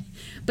Spanish. Yeah.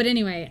 But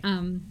anyway,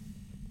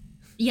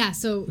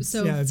 so that's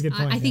a good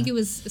point, I think it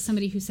was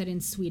somebody who said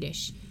in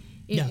Swedish.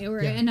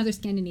 Another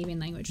Scandinavian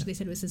language. They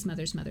said it was his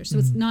mother's mother. So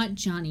it's not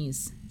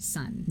Johnny's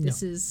son.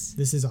 This is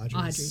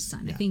Audrey's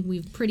son. Yeah. I think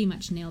we've pretty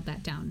much nailed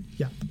that down.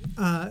 Yeah.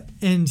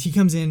 And he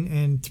comes in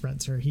and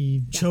threatens her.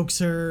 He chokes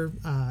her,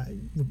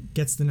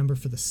 gets the number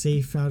for the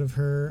safe out of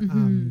her,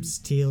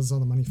 steals all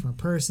the money from her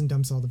purse and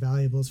dumps all the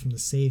valuables from the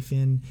safe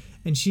in.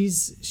 And she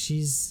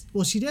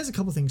does a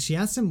couple things. She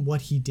asks him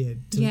what he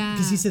did.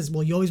 Because he says,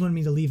 well, you always wanted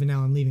me to leave and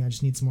now I'm leaving. I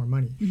just need some more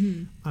money.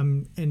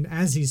 And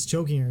as he's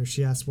choking her,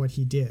 she asks what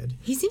he did.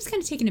 He seems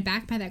kind of taken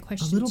aback by that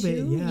question a little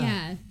too.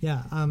 bit,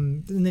 yeah.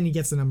 And then he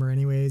gets the number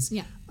anyways.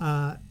 Yeah.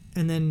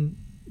 And then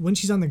when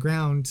she's on the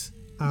ground,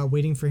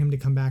 waiting for him to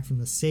come back from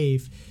the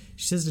safe,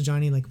 she says to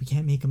Johnny, like, we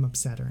can't make him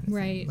upset or anything.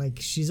 Right. Like,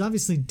 she's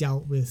obviously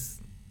dealt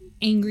with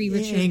angry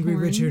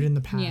Richard in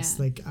the past.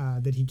 Yeah. Like,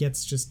 that he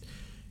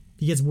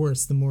gets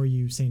worse the more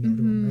you say no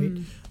to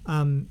him,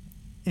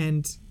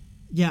 right?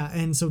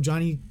 And so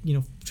Johnny,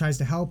 tries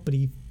to help, but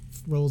he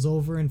rolls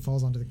over and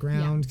falls onto the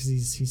ground because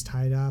he's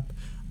tied up.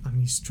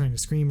 He's trying to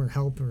scream or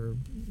help or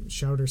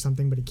shout or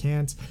something, but he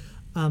can't.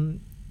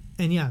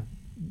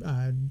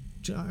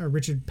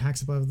 Richard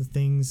packs up all of the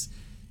things,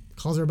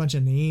 calls her a bunch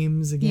of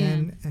names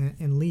again,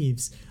 and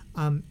leaves.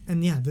 I'm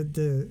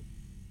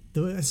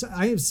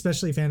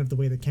especially a fan of the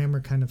way the camera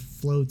kind of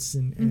floats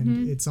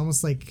and it's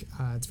almost like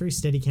it's very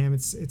steady cam.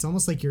 It's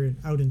almost like you're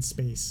out in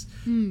space,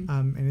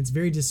 and it's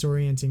very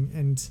disorienting.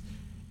 And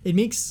it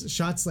makes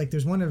shots like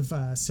there's one of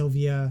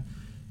Sylvia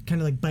kind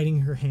of like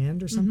biting her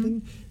hand or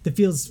something that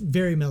feels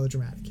very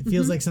melodramatic. It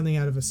feels like something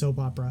out of a soap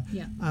opera.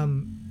 Yeah.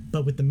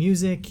 But with the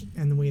music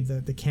and the way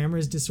the camera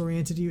is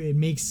disoriented you, it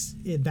makes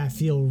that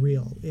feel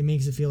real. It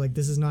makes it feel like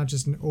this is not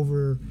just an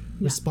over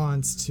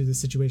response to the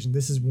situation.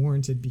 This is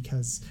warranted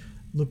because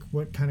look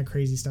what kind of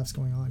crazy stuff's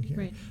going on here.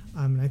 Right.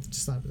 And I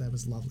just thought that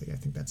was lovely. I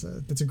think that's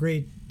a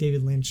great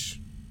David Lynch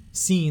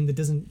scene that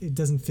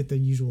doesn't fit the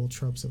usual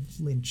tropes of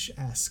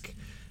Lynch-esque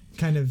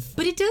kind of.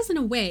 But it does in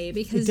a way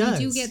because you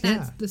do get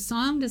that the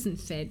song doesn't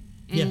fit.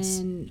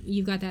 And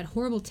you've got that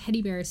horrible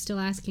teddy bear still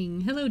asking,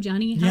 hello,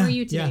 Johnny, how are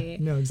you today?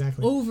 Yeah, no,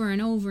 exactly. Over and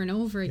over and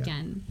over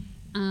again.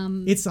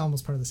 It's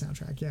almost part of the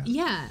soundtrack, yeah.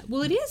 Yeah,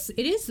 well, it is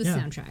the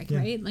soundtrack,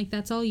 right? Like,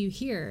 that's all you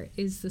hear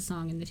is the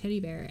song and the teddy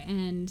bear.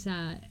 And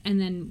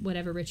then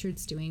whatever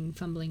Richard's doing,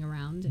 fumbling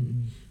around.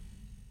 And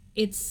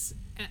it's...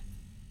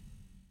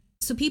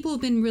 So people have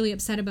been really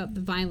upset about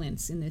the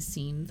violence in this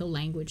scene, the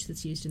language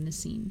that's used in this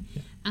scene.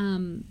 Yeah.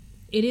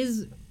 It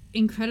is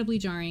incredibly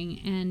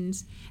jarring, and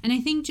I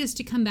think just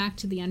to come back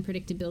to the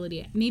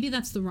unpredictability, maybe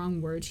that's the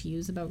wrong word to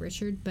use about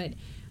Richard, but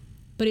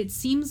it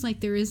seems like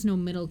there is no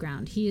middle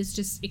ground. He is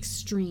just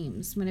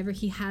extremes whenever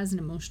he has an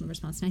emotional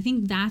response, and I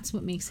think that's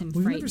what makes him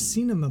frightening. We've never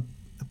seen him a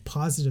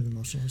positive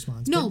emotional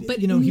response. No, but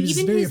he was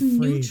even his afraid.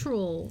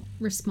 Neutral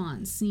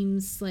response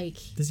seems like...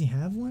 Does he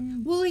have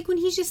one? Well, like when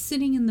he's just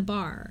sitting in the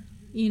bar...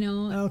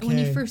 when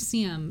you first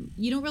see him,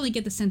 you don't really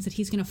get the sense that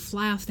he's going to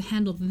fly off the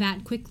handle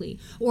that quickly.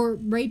 Or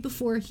right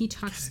before he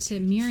talks to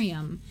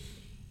Miriam,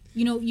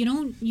 you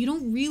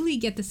don't really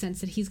get the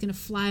sense that he's going to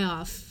fly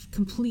off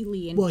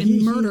completely and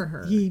murder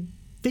her. He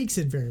fakes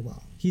it very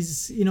well.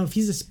 He's, if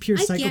he's a pure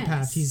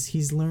psychopath,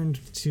 he's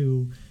learned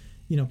to,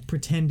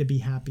 pretend to be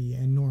happy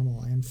and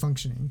normal and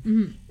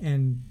functioning.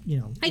 And,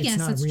 it's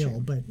not real,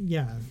 true. But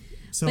yeah.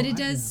 So but it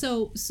does.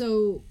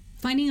 So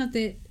finding out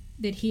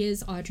that he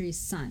is Audrey's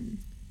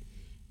son.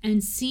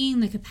 And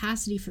seeing the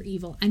capacity for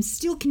evil, I'm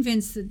still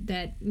convinced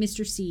that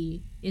Mr.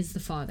 C is the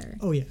father.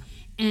 Oh, yeah.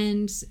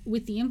 And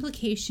with the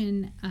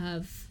implication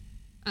of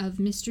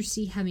Mr.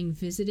 C having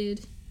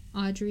visited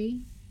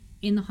Audrey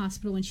in the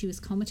hospital when she was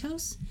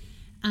comatose,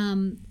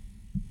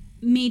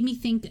 made me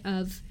think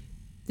of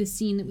the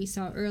scene that we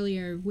saw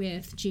earlier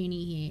with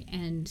Janey-E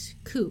and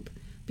Coop.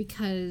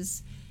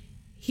 Because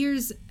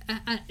here's...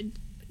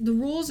 the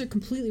roles are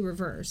completely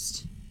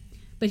reversed.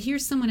 But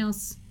here's someone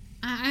else...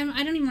 I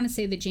don't even want to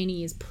say that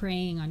Janey is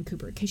preying on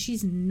Cooper because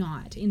she's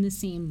not in the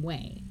same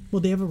way. Well,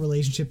 they have a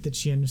relationship that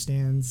she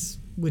understands,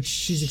 which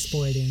she's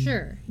exploiting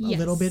a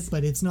little bit,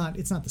 but it's not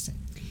the same.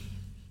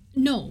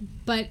 No,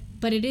 but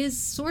it is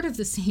sort of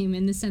the same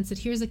in the sense that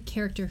here's a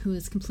character who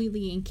is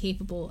completely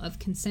incapable of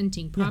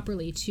consenting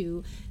properly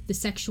to the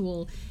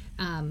sexual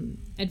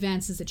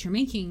advances that you're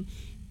making,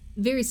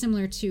 very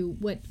similar to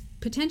what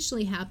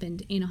potentially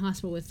happened in a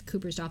hospital with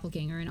Cooper's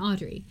doppelganger and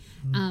Audrey.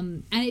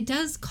 And it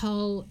does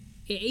call...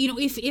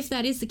 if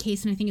that is the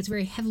case, and I think it's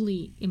very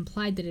heavily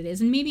implied that it is,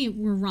 and maybe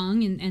we're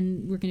wrong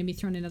and we're going to be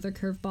thrown another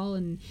curveball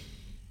and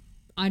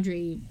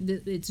Audrey,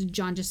 it's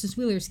John Justice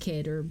Wheeler's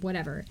kid or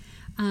whatever.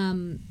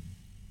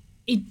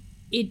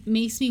 It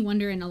makes me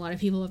wonder, and a lot of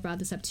people have brought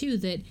this up too,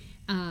 that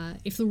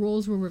if the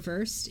roles were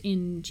reversed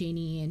in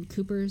Janey and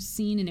Cooper's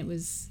scene and it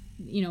was,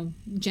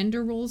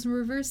 gender roles were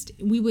reversed,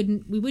 we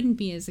wouldn't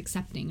be as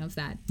accepting of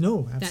that.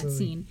 No, absolutely. That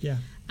scene. Yeah.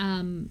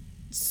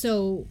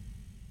 So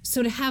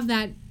to have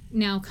that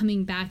now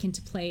coming back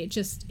into play,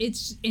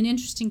 it's an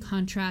interesting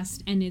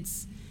contrast, and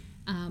it's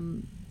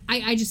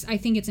I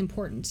think it's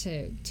important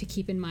to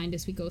keep in mind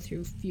as we go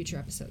through future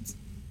episodes.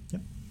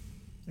 Yep,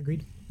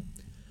 agreed.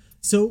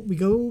 So we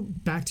go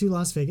back to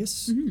Las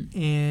Vegas,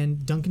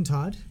 and Duncan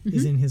Todd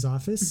is in his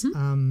office.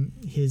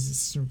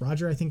 His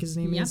Roger, I think his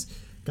name is,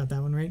 got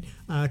that one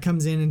right,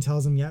 comes in and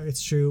tells him, yeah,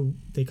 it's true.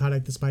 They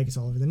caught the spike. It's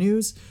all over the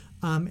news.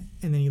 And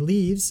then he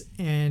leaves,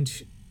 and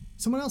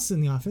someone else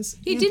in the office.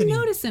 He didn't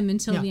notice him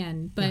until the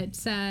end, but...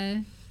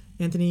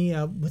 Anthony,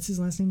 what's his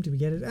last name? Did we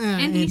get it?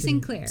 Anthony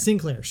Sinclair.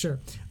 Sinclair, sure.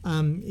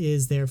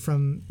 Is there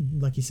from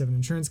Lucky 7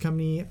 Insurance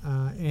Company,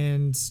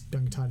 and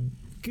Duncan Todd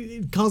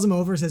calls him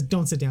over, says,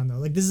 don't sit down though.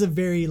 Like, this is a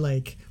very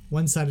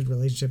one-sided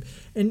relationship.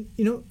 And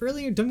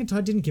earlier Duncan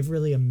Todd didn't give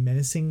really a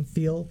menacing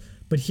feel,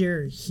 but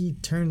here he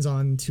turns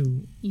on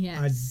to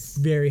a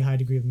very high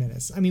degree of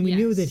menace. I mean, we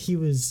knew that he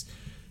was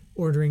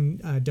ordering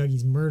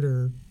Dougie's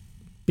murder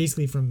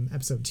basically from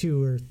episode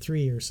 2 or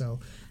 3 or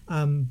so.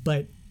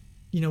 But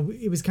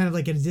it was kind of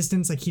like at a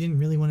distance, like he didn't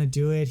really want to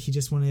do it. He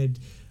just wanted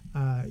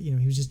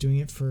he was just doing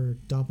it for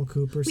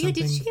Doppelkoop or something. Yeah,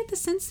 did you get the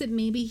sense that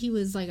maybe he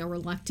was like a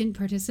reluctant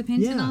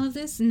participant in all of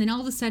this? And then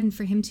all of a sudden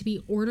for him to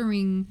be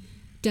ordering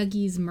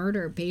Dougie's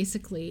murder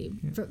basically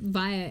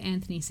via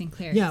Anthony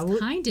Sinclair is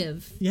kind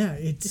of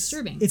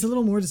disturbing. It's a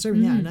little more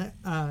disturbing,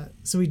 And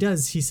so he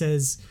does. He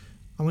says,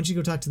 I want you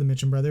to go talk to the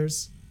Mitchum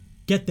brothers.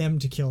 Get them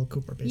to kill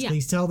Cooper, basically.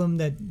 Yeah. Tell them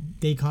that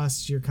they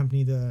cost your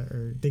company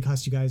they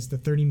cost you guys the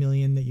 $30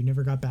 million that you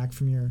never got back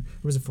from or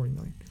was it $40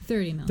 million?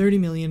 $30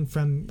 million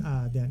from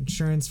the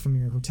insurance from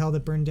your hotel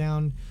that burned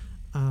down.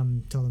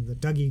 Tell them that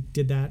Dougie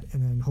did that,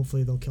 and then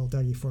hopefully they'll kill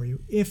Dougie for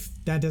you. If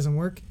that doesn't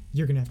work,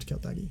 you're going to have to kill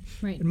Dougie.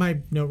 Right. And my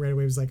note right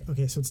away was like,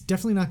 okay, so it's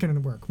definitely not going to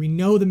work. We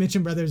know the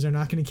Mitchum brothers are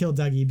not going to kill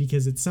Dougie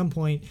because at some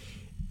point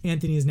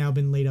Anthony has now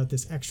been laid out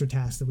this extra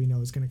task that we know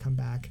is going to come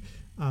back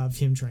of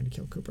him trying to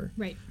kill Cooper.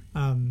 Right.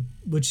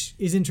 Which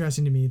is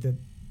interesting to me that,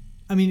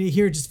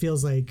 here it just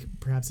feels like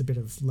perhaps a bit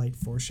of light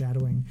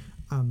foreshadowing.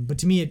 But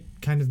to me, it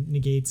kind of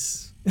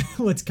negates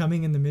what's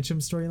coming in the Mitchum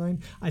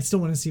storyline. I still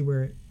want to see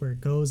where it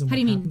goes and what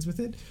happens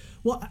with it.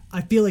 Well,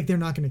 I feel like they're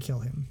not going to kill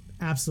him.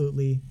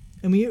 Absolutely.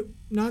 And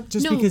not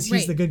just because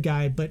he's the good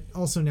guy, but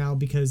also now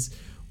because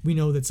we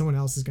know that someone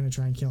else is going to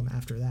try and kill him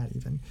after that,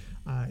 even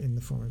in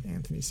the form of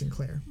Anthony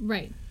Sinclair.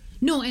 Right.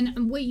 No,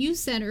 and what you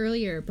said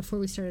earlier before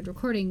we started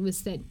recording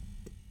was that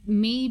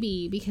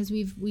maybe because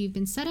we've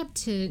been set up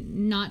to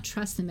not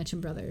trust the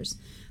Mitchum brothers,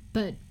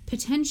 but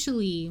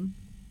potentially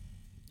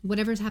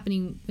whatever's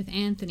happening with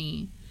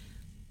Anthony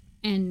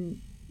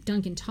and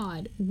Duncan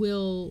Todd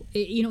will,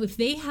 if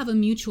they have a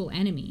mutual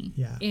enemy,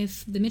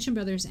 if the Mitchum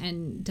brothers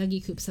and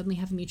Dougie Coop suddenly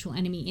have a mutual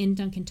enemy in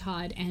Duncan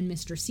Todd and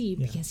Mr. C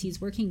because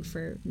he's working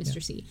for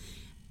Mr. C,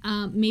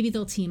 maybe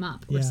they'll team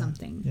up or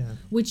something,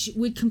 which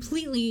would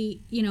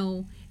completely,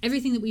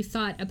 everything that we've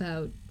thought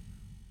about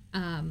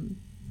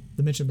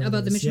the Mitchum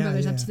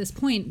brothers, up to this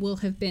point will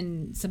have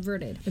been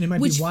subverted. And it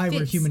might be why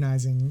we're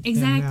humanizing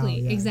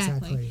exactly,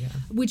 yeah.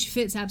 Which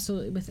fits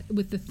absolutely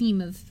with the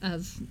theme of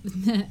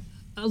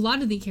a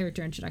lot of the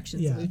character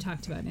introductions that we've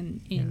talked about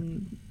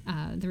in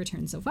the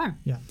return so far.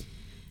 Yeah.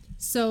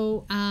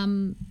 So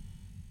the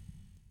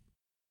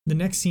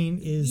next scene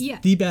is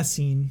the best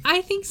scene.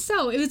 I think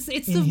so. It's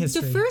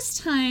the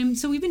first time.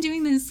 So we've been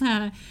doing this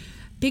Bix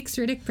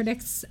Riddick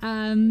predicts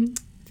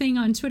thing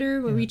on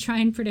Twitter where we try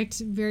and predict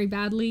very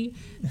badly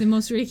the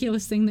most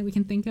ridiculous thing that we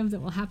can think of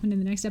that will happen in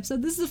the next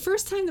episode. This is the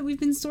first time that we've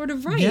been sort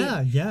of right.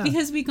 Yeah.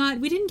 Because we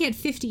didn't get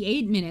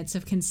 58 minutes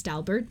of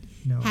Constalbert.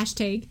 No.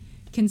 Hashtag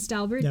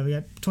Constalbert. Yeah, we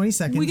got 20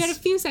 seconds. We got a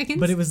few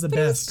seconds. But it was the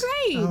best. It was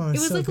great. Oh, it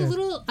was so like good. a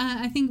little,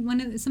 I think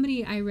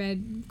somebody I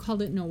read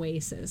called it an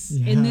oasis.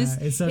 Yeah,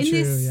 it's so true.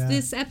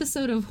 This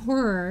episode of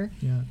horror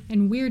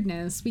and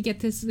weirdness, we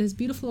get this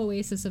beautiful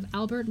oasis of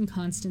Albert and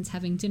Constance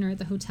having dinner at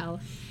the hotel.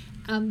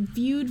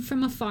 Viewed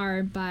from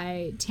afar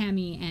by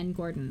Tammy and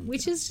Gordon,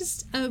 which is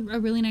just a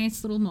really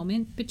nice little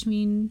moment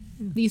between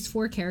these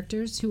four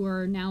characters who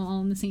are now all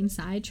on the same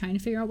side trying to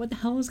figure out what the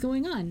hell is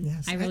going on.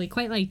 Yes, I really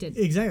quite liked it.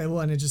 Exactly. Well,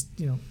 and it just,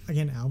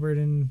 again, Albert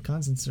and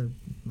Constance are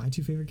my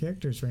two favorite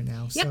characters right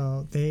now. Yep.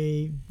 So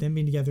them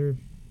being together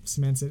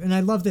cements it. And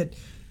I love that,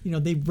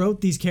 they wrote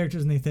these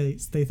characters and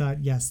they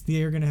thought, yes,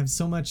 they are going to have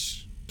so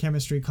much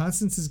chemistry.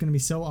 Constance is going to be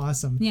so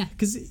awesome. Yeah.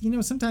 Because,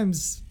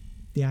 sometimes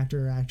the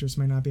actor or actress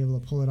might not be able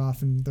to pull it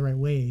off in the right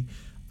way.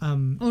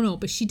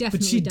 But she definitely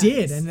But she does.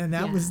 did, and then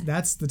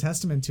that's the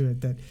testament to it,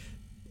 that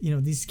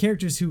these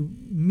characters who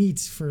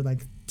meet for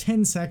like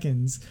 10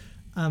 seconds,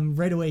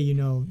 right away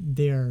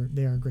they are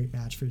a great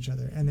match for each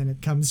other, and then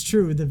it comes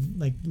true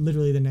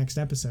literally the next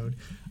episode.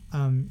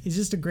 It's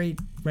just a great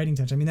writing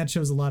touch. I mean, that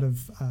shows a lot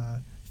of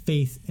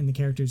faith in the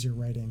characters you're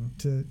writing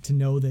to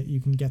know that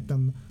you can get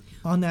them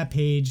on that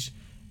page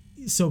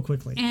so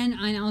quickly. And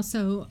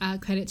also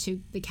credit to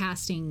the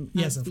casting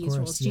of these course,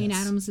 roles. Jane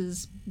Addams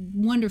is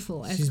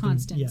wonderful as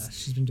Constance.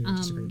 She's been doing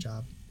just a great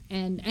job.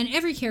 And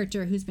every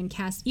character who's been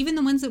cast, even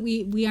the ones that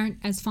we aren't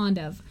as fond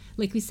of,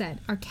 like we said,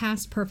 are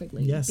cast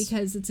perfectly. Yes.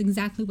 Because it's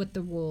exactly what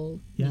the role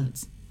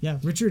needs. Yeah,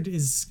 Richard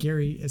is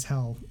scary as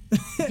hell.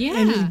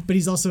 Yeah. But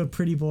he's also a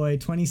pretty boy,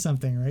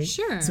 20-something, right?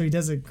 Sure. So he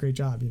does a great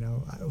job,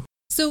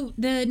 So So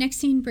the next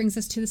scene brings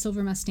us to the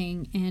Silver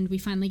Mustang, and we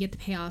finally get the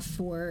payoff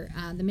for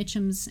the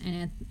Mitchums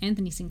and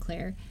Anthony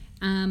Sinclair.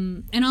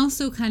 And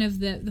also kind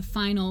of the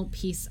final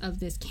piece of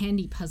this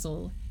Candy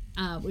puzzle,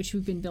 which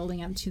we've been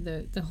building up to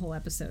the whole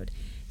episode.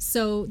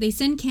 So they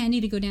send Candy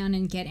to go down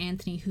and get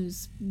Anthony,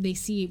 who's they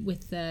see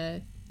with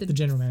the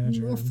general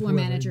manager or floor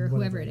manager,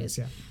 whoever it is.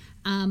 Yeah.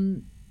 I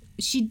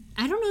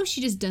don't know if she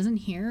just doesn't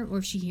hear or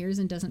if she hears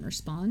and doesn't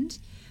respond.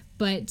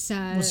 But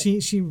well, she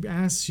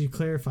asks, she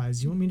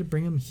clarifies, you want me to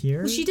bring him here?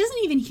 Well, she doesn't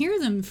even hear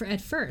them at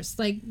first.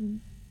 Like,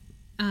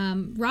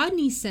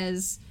 Rodney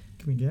says,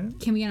 Can we get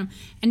him?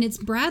 And it's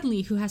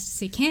Bradley who has to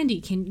say,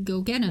 Candy, can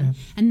go get him. Yeah.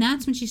 And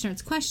that's when she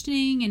starts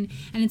questioning.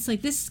 And it's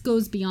like, this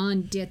goes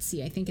beyond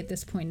ditzy, I think, at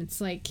this point.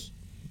 It's like,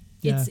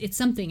 it's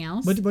something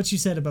else. What you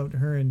said about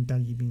her and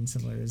Dougie being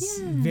similar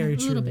is very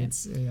true. A little bit.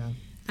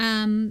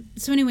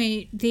 So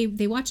anyway,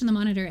 they watch on the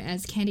monitor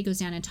as Candy goes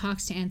down and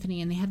talks to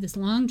Anthony, and they have this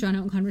long,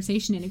 drawn-out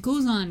conversation, and it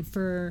goes on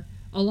for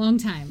a long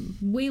time,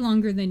 way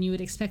longer than you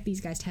would expect these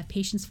guys to have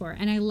patience for.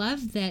 And I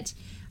love that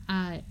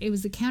it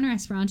was the Counter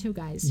Esperanto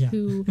guys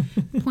who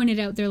pointed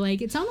out, they're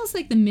like, it's almost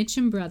like the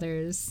Mitchum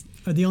brothers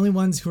are the only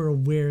ones who are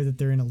aware that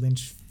they're in a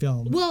Lynch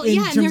film. Well,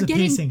 and they're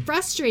getting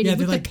frustrated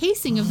with the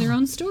pacing of their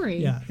own story.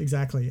 Yeah,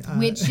 exactly.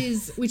 Which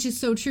is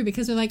so true,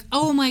 because they're like,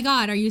 oh my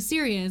God, are you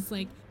serious?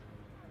 Like,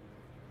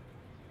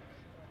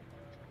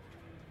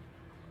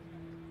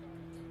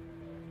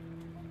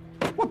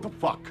 What the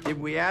fuck? Did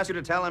we ask you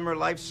to tell him her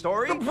life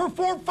story? For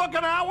 4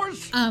 fucking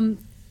hours?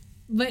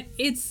 But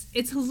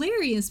it's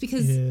hilarious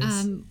because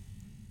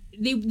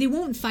they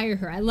won't fire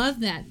her. I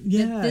love that.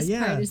 This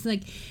part is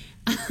like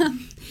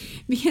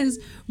because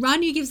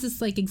Rodney gives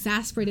this like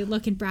exasperated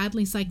look, and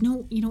Bradley's like,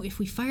 no, if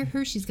we fire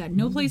her, she's got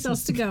no place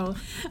else to go.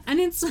 And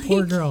it's like,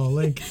 poor girl,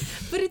 like.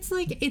 But it's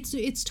like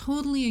it's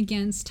totally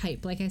against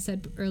type. Like I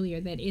said earlier,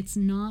 that it's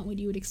not what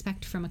you would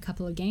expect from a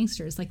couple of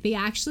gangsters. Like, they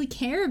actually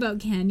care about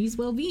Candy's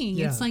well-being.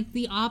 Yeah. It's like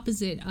the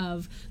opposite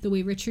of the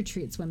way Richard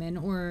treats women,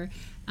 or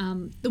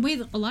the way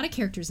that a lot of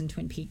characters in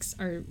Twin Peaks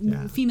are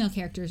female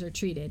characters are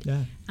treated.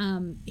 Yeah.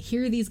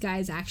 Here these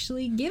guys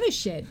actually give a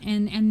shit,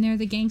 and they're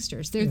the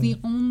gangsters. They're the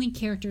only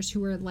characters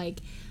who are like,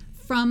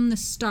 from the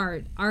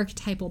start,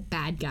 archetypal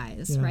bad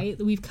guys,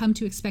 right? We've come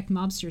to expect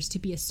mobsters to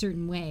be a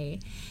certain way,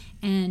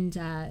 and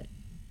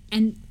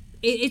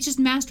it's just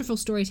masterful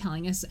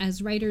storytelling.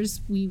 As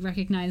writers, we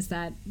recognize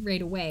that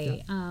right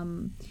away.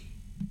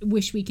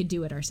 Wish we could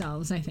do it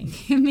ourselves, I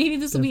think. Maybe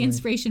this will be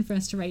inspiration for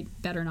us to write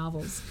better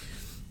novels.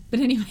 But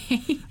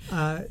anyway.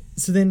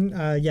 So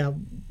then,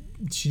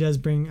 she does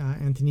bring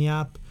Anthony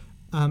up,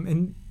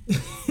 and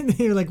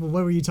they're like, well,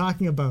 what were you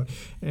talking about?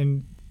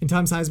 And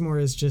Tom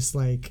Sizemore is just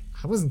like,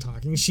 I wasn't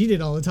talking. She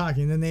did all the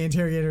talking. And then they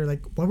interrogate her,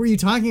 like, what were you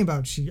talking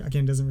about? She,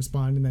 again, doesn't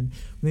respond. And then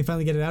when they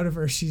finally get it out of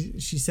her, she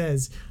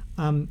says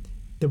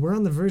that we're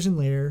on the version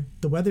layer.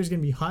 The weather's going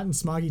to be hot and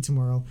smoggy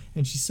tomorrow.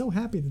 And she's so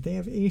happy that they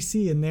have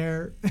AC in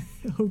their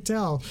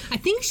hotel. I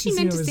think she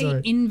meant to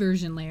say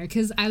inversion layer,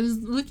 because I was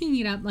looking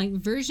it up. Like,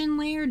 version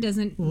layer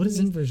doesn't... What is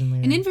inversion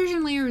layer? An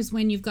inversion layer is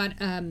when you've got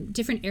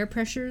different air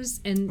pressures,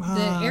 and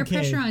the air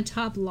pressure on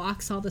top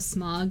locks all the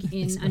smog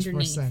in underneath. Makes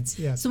more sense,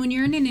 yes. So when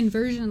you're in an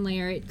inversion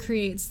layer, it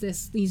creates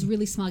these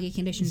really smoggy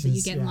conditions that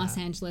you get in Los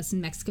Angeles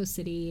and Mexico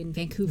City, and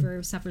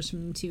Vancouver suffers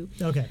from them too.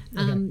 Okay.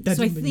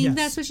 So I think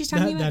that's what she's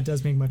talking about. That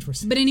does make much more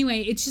sense. But anyway,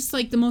 it's just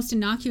like the most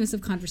innocuous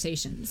of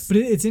conversations. But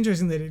it's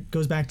interesting that it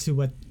goes back to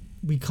what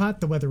we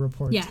caught the weather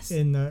report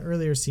in the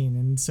earlier scene,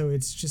 and so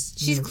it's just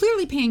she's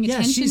clearly paying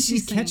attention.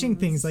 She's catching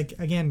things. Like,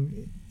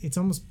 again, it's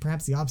almost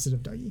perhaps the opposite of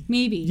Dougie.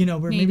 Maybe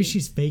where maybe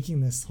she's faking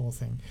this whole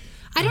thing.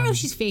 I don't know if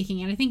she's faking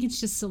it. I think it's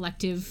just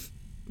selective.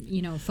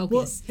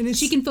 Focus. Well, and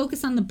she can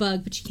focus on the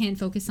bug, but she can't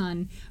focus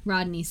on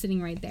Rodney sitting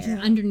right there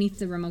underneath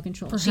the remote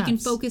control. Perhaps. She can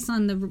focus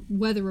on the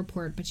weather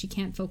report, but she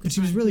can't focus. But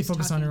she was really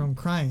focused on her own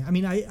crying. I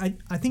mean,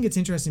 I think it's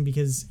interesting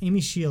because Amy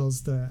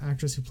Shields, the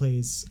actress who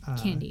plays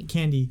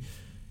Candy,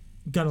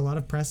 got a lot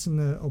of press in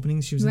the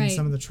openings. She was in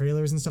some of the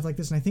trailers and stuff like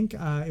this. And I think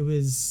it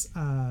was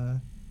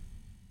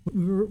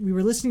we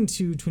were listening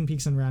to Twin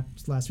Peaks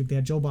Unwrapped last week. They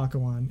had Joe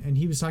Bacco on, and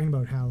he was talking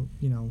about how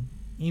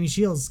Amy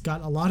Shields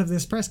got a lot of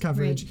this press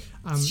coverage.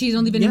 Right. She's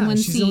only been in one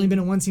scene. She's only been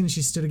in one scene, and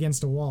she stood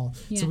against a wall.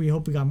 Yeah. So we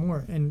hope we got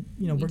more. And,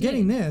 we're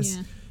getting this.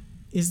 Yeah.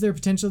 Is there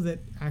potential that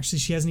actually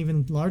she has an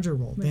even larger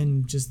role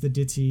than just the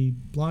ditzy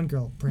blonde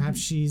girl? Perhaps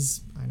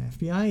she's an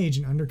FBI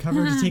agent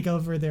undercover to take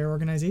over their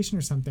organization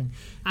or something.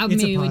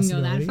 Maybe we wouldn't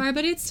go that far,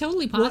 but it's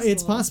totally possible. Well,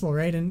 it's possible,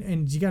 right?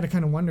 And you got to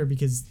kind of wonder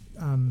because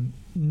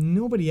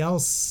nobody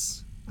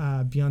else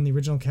beyond the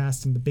original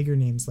cast and the bigger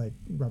names like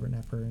Robert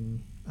Knepper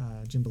and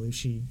Jim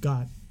Belushi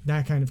got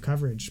that kind of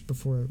coverage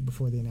before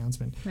the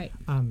announcement. Right.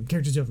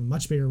 Characters do have a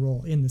much bigger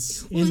role in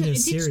this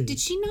series. Did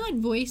she not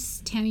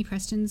voice Tammy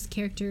Preston's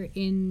character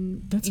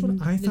in? That's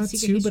what I thought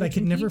too, but I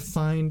could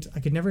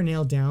never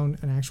nail down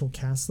an actual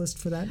cast list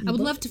for that. I would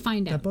love to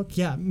find out. That book,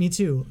 yeah, me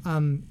too.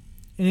 And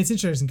it's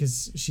interesting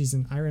because she's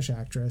an Irish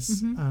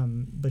actress,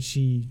 but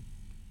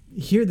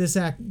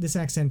this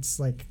accent's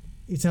like,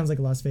 it sounds like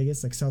a Las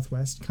Vegas, like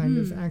Southwest kind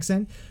of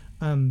accent.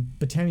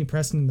 But Tammy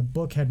Preston in the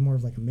book had more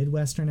of like a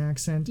Midwestern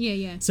accent.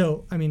 Yeah.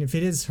 So, I mean, if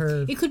it is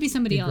her... It could be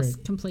somebody else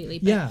great. completely.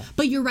 But, Yeah.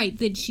 But you're right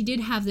that she did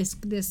have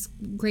this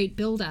great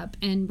build-up,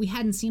 and we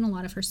hadn't seen a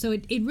lot of her. So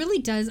it really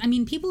does... I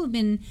mean, people have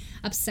been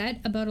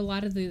upset about a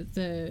lot of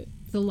the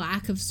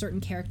lack of certain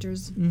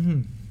characters.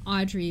 Mm-hmm.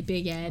 Audrey,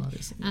 Big Ed,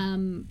 Obviously.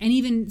 and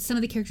even some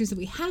of the characters that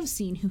we have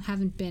seen who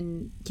haven't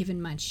been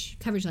given much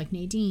coverage, like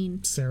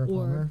Nadine, Sarah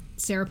Palmer.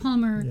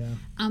 Yeah.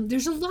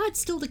 There's a lot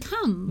still to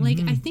come.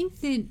 Like, I think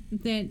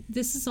that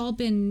this has all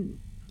been,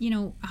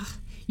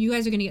 you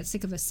guys are going to get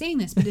sick of us saying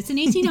this, but it's an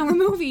 18-hour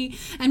movie,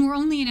 and we're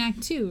only in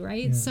Act 2,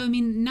 right? Yeah. So, I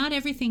mean, not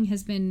everything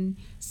has been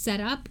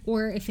set up,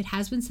 or if it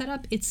has been set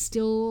up, it's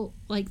still,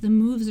 like,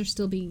 pieces are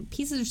still being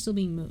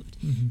moved.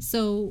 Mm-hmm.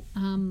 So,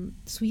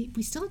 we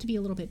still have to be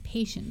a little bit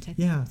patient, I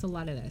think, with a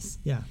lot of this.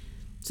 Yeah.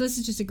 So this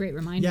is just a great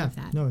reminder of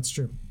that. No, it's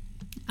true.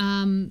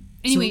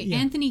 Anyway,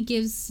 Anthony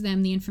gives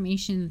them the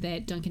information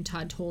that Duncan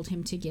Todd told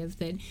him to give,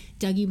 that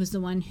Dougie was the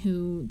one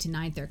who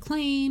denied their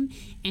claim,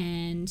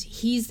 and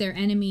he's their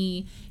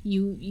enemy.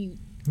 You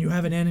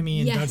have an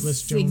enemy in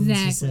Douglas Jones,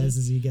 he says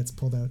as he gets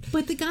pulled out.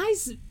 But the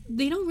guys,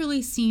 they don't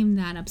really seem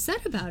that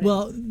upset about it.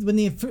 Well, when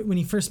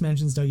he first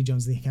mentions Dougie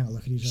Jones, they kind of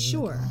look at each other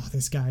sure. like, oh,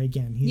 this guy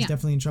again. He's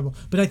definitely in trouble.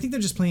 But I think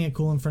they're just playing it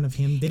cool in front of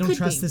him. They don't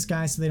trust this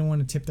guy, so they don't want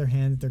to tip their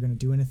hand that they're going to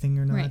do anything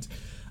or not. Right.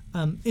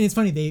 And it's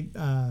funny,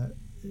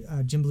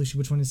 Jim Belushi,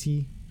 which one is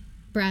he?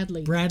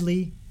 Bradley.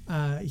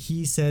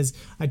 He says,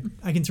 I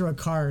can throw a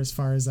car as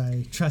far as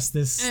I trust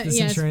this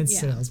insurance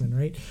salesman,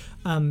 right?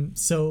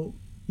 So,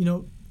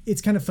 it's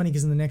kind of funny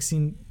because in the next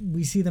scene,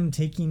 we see them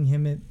taking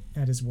him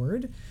at his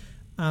word.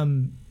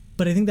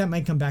 But I think that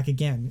might come back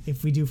again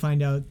if we do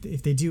find out,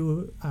 if they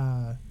do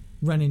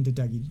run into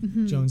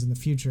Dougie Jones in the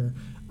future.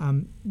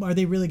 Are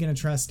they really going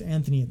to trust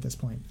Anthony at this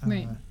point?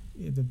 Right.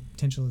 The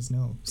potential is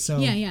no. So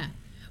Yeah.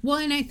 Well,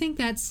 and I think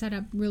that's set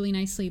up really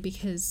nicely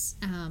because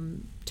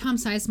Tom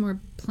Sizemore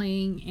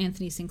playing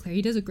Anthony Sinclair,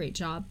 he does a great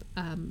job.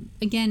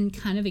 Again,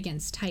 kind of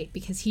against type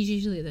because he's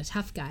usually the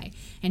tough guy.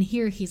 And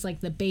here he's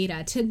like the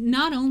beta to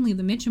not only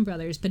the Mitchum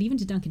brothers, but even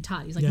to Duncan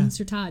Todd. He's like,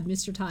 Mr. Todd.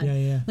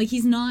 Yeah. Like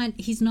he's not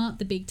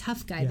the big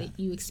tough guy that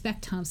you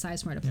expect Tom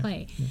Sizemore to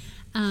play. Yeah.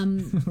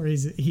 Or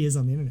he is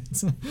on the internet.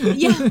 So.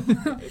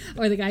 Yeah.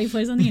 Or the guy who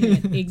plays on the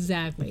internet.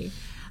 Exactly.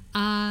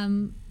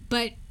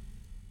 But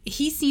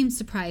he seems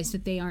surprised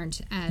that they aren't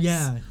as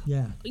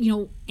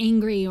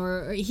angry,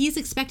 or he's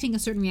expecting a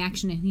certain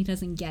reaction and he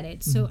doesn't get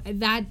it. So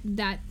that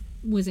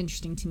was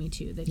interesting to me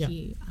too, that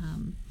he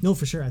no,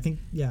 for sure. I think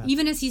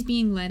even as he's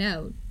being let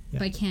out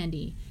by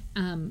Candy,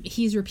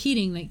 he's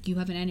repeating like, you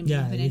have an enemy, you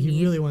have an enemy.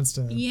 He really wants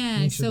to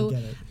make sure to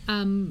get it.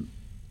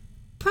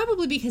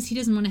 Probably because he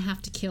doesn't want to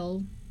have to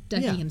kill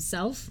Dougie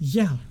himself.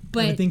 Yeah,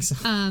 but I think so.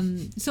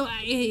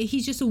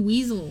 He's just a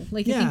weasel.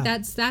 Like I think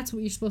that's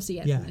what you're supposed to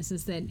get from this,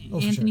 is that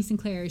Anthony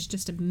Sinclair is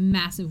just a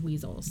massive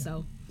weasel.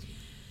 Yeah.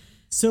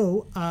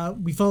 So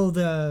we follow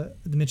the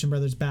Mitchum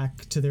brothers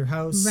back to their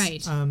house.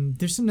 Right.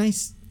 There's some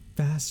nice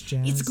fast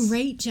jazz. It's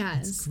great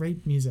jazz. It's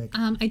great music.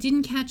 I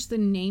didn't catch the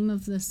name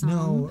of the song.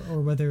 No,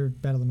 or whether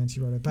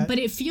Badalamenti wrote it. But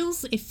it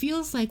feels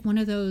like one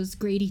of those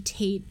Grady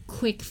Tate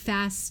quick,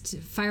 fast,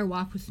 Fire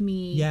Walk With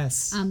Me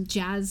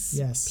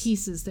jazz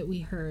pieces that we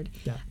heard.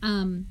 Yeah.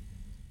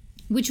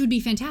 Which would be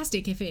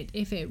fantastic if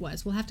it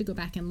was. We'll have to go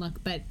back and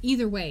look. But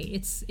either way,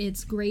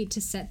 it's great to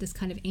set this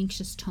kind of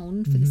anxious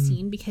tone for the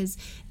scene, because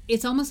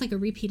it's almost like a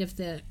repeat of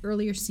the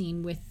earlier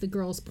scene with the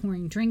girls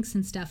pouring drinks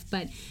and stuff.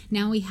 But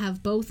now we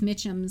have both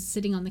Mitchums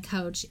sitting on the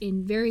couch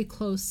in very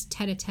close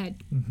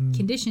tete-a-tete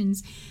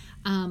conditions,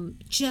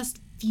 just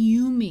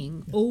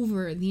fuming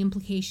over the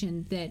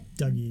implication that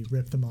Dougie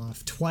ripped them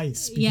off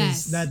twice.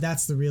 Because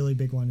that's the really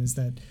big one, is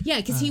that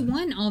because he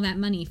won all that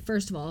money,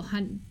 first of all,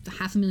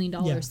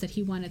 $500,000 that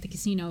he won at the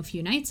casino a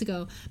few nights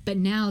ago, but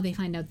now they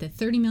find out that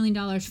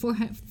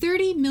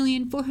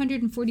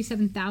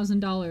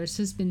 $30,447,000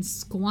 has been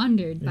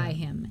squandered by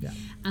him.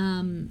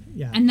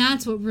 And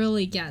that's what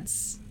really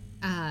gets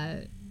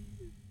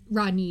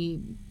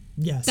Rodney.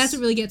 Yes, that's what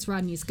really gets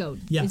Rodney's goat.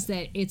 Is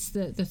that it's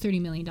the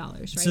 $30 million,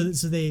 right? So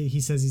he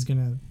says he's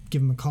gonna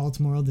give him a call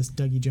tomorrow, this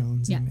Dougie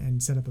Jones,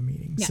 and set up a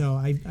meeting. So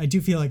I do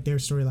feel like their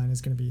storyline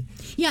is gonna be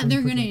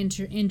they're gonna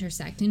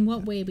intersect. In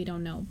what way we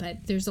don't know,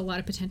 but there's a lot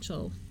of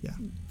potential.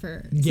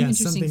 For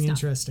something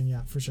interesting.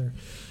 For sure.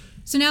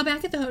 So now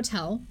back at the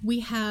hotel,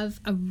 we have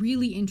a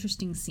really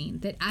interesting scene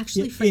that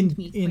actually frightened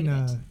me quite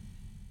a bit.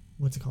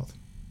 What's it called?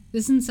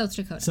 This is in South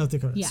Dakota.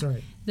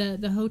 Sorry.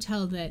 The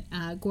hotel that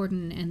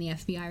Gordon and the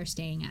FBI are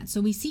staying at.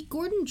 So we see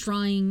Gordon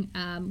drawing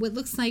what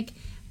looks like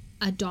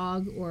a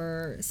dog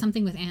or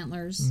something with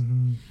antlers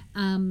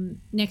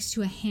next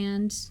to a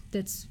hand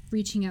that's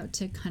reaching out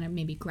to kind of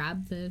maybe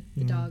grab the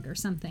dog or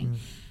something.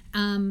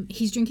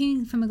 He's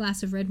drinking from a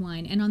glass of red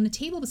wine, and on the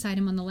table beside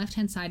him on the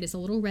left-hand side is a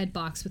little red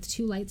box with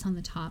two lights on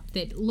the top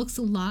that looks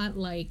a lot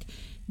like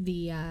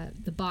the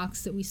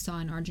box that we saw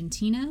in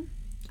Argentina.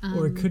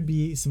 Or it could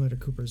be similar to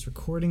Cooper's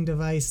recording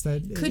device.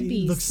 That could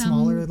be looks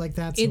smaller like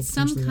that. So it's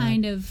some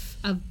kind of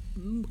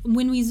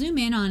when we zoom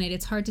in on it,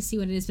 it's hard to see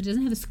what it is, but it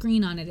doesn't have a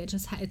screen on it.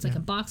 It's like a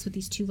box with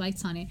these two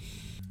lights on it.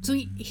 So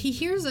he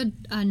hears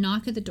a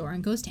knock at the door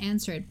and goes to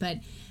answer it, but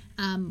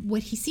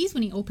what he sees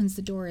when he opens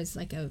the door is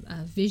like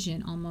a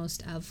vision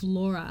almost of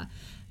Laura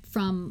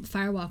from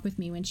Fire Walk with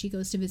Me when she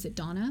goes to visit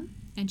Donna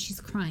and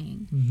she's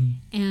crying.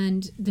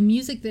 And the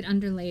music that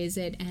underlays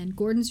it and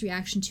Gordon's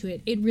reaction to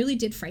it, it really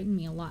did frighten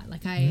me a lot.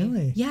 Like I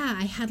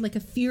had like a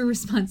fear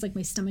response, like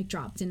my stomach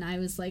dropped and I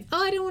was like,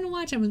 oh, I don't want to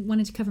watch. I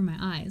wanted to cover my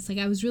eyes. Like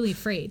I was really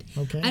afraid.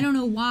 Okay. I don't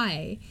know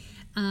why.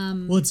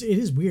 Well, it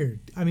is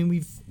weird. I mean,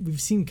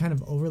 we've seen kind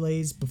of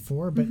overlays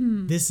before, but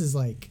this is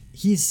like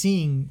he's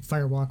seeing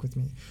Fire Walk with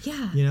Me.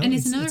 Yeah, you know? And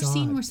it's another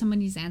scene where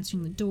somebody's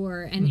answering the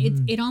door, and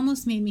it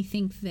almost made me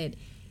think that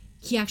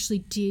he actually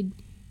did,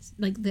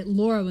 like that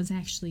Laura was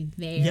actually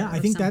there. Yeah, I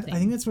think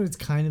that's what it's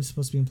kind of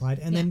supposed to be implied.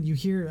 And then you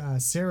hear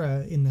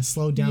Sarah in the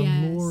slowed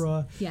down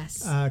Laura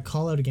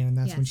call out again, and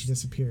that's when she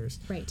disappears.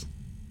 Right.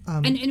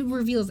 And it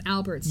reveals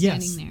Albert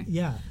standing there.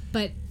 Yeah.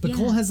 But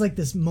Cole has like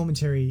this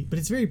momentary, but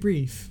it's very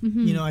brief.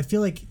 You know, I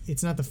feel like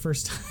it's not the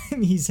first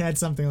time he's had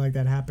something like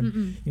that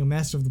happen. You know,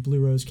 Master of the Blue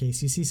Rose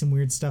case, you see some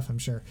weird stuff, I'm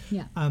sure.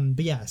 Yeah.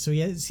 But yeah, so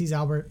he sees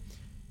Albert,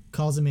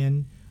 calls him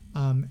in,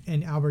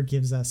 and Albert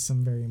gives us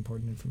some very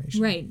important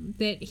information. Right.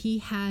 That he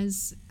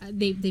has,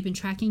 they've been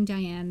tracking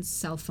Diane's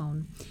cell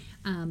phone,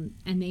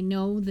 and they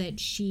know that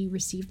she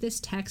received this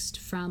text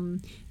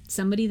from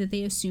somebody that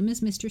they assume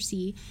is Mr.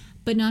 C.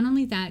 But not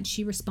only that,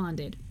 she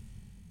responded.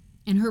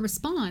 And her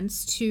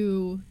response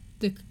to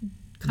the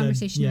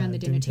conversation around the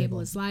dinner table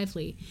is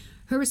lively.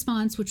 Her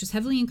response, which was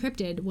heavily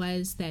encrypted,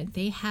 was that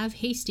they have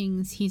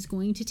Hastings. He's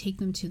going to take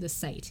them to the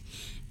site.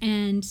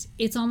 And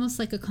it's almost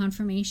like a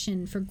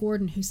confirmation for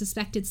Gordon, who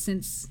suspected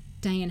since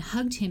Diane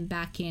hugged him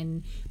back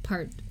in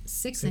part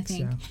 6 I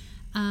think,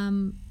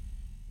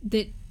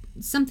 that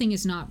something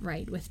is not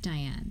right with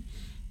Diane.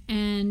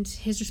 And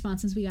his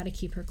response is, we got to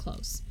keep her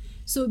close.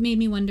 So it made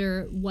me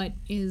wonder what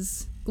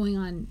is going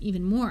on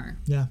even more.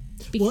 Yeah.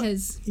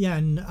 Because... Well, yeah,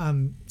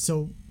 and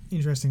so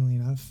interestingly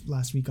enough,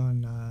 last week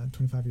on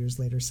 25 Years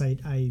Later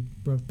site, I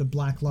wrote the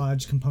Black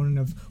Lodge component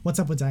of What's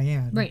Up with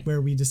Diane, right, where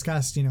we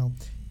discussed, you know,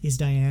 is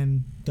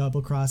Diane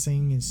double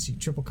crossing? Is she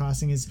triple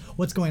crossing? Is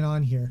what's going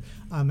on here?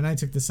 And I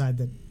took the side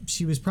that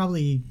she was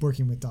probably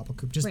working with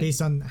Doppelkoop, just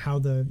based on how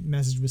the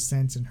message was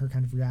sent and her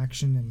kind of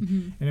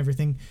reaction and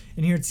everything.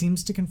 And here it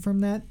seems to confirm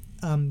that.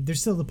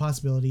 There's still the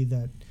possibility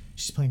that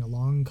she's playing a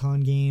long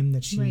con game,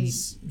 that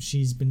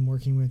she's been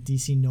working with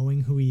DC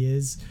knowing who he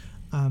is,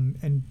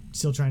 and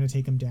still trying to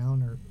take him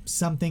down or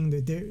something.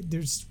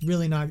 There's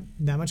really not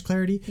that much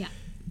clarity. Yeah.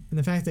 And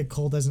the fact that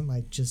Cole doesn't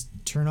like just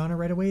turn on her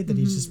right away, that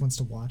he just wants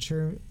to watch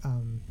her,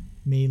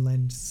 may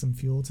lend some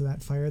fuel to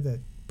that fire,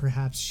 that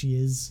perhaps she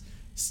is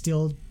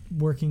still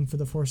working for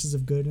the forces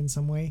of good in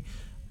some way.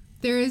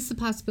 There is the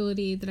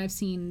possibility that I've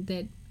seen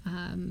that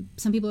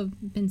some people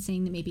have been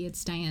saying that maybe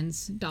it's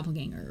Diane's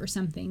doppelganger or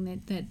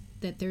something,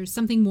 that there's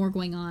something more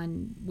going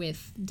on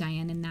with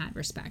Diane in that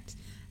respect.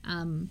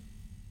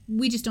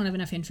 We just don't have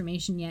enough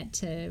information yet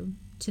to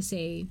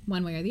say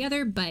one way or the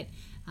other, but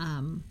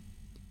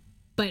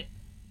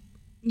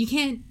you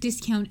can't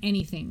discount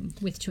anything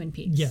with Twin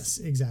Peaks. Yes,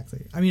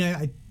 exactly. I mean,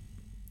 I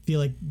feel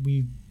like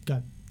we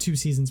got 2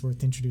 seasons worth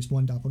to introduce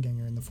one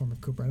doppelganger in the form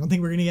of Cooper. I don't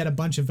think we're going to get a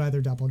bunch of other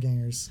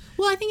doppelgangers.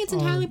 Well, I think it's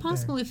entirely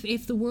possible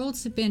if the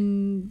worlds have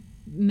been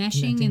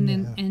meshing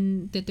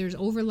and that there's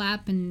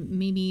overlap and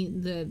maybe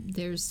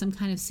there's some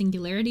kind of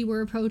singularity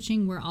we're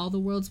approaching where all the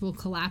worlds will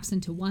collapse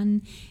into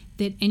one,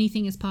 that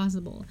anything is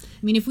possible.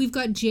 I mean, if we've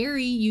got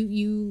Jerry,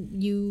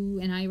 you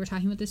and I were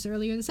talking about this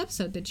earlier this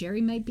episode, that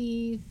Jerry might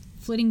be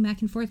flitting back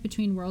and forth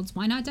between worlds.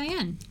 Why not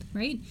Diane,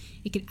 right?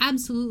 It could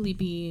absolutely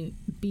be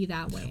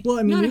that way. Well,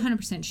 I mean, not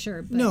 100%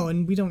 sure. But no,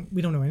 and we don't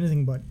know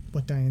anything about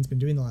what Diane's been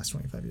doing the last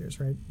 25 years,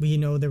 right? We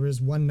know there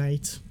was one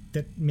night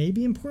that may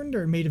be important,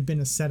 or it may have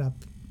been a setup.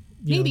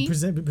 Maybe.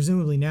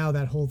 Presumably now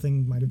that whole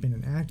thing might have been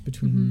an act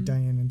between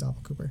Diane and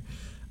Doppelcooper.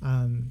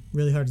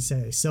 Really hard to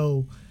say.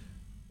 So,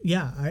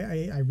 yeah,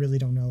 I really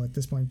don't know at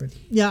this point. But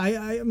yeah,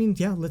 I mean,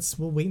 yeah,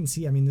 we'll wait and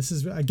see. I mean, this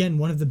is, again,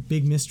 one of the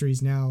big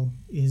mysteries now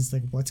is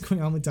like what's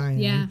going on with Diane.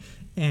 Yeah.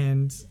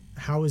 And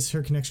how is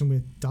her connection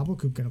with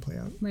Doppelkoop going to play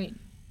out? Right.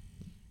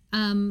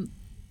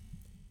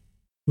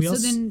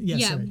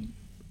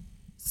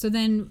 So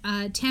then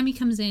Tammy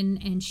comes in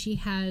and she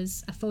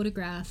has a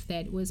photograph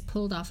that was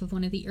pulled off of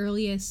one of the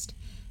earliest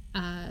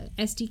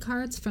SD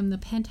cards from the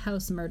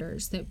Penthouse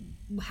murders that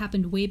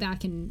happened way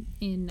back in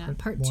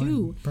part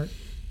 2. Part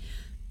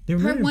 2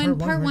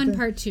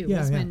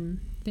 was when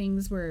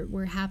things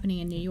were happening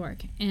in New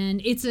York.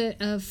 And it's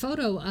a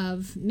photo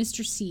of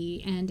Mr.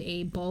 C and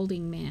a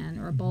balding man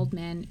or a bald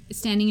man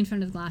standing in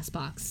front of the glass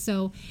box.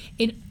 So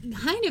it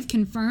kind of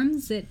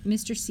confirms that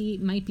Mr. C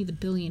might be the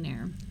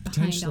billionaire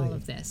behind all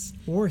of this.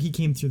 Or he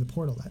came through the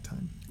portal that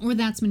time. Or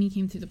that's when he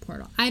came through the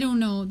portal. I don't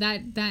know.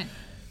 That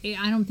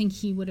I don't think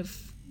he would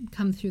have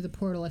come through the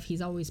portal if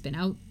he's always been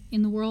out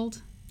in the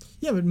world.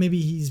 Yeah, but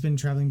maybe he's been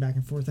traveling back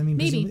and forth. I mean,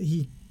 maybe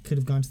he could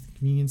have gone to the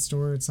convenience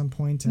store at some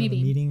point to have a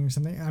meeting or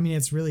something. I mean,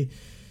 it's really...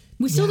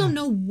 We still don't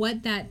know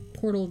what that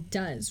portal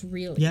does,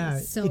 really. Yeah,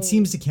 so it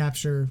seems to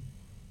capture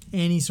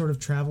any sort of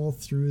travel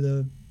through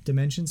the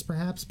dimensions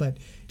perhaps, but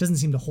it doesn't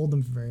seem to hold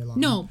them for very long.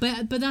 No,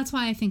 but that's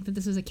why I think that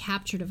this is a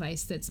capture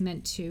device that's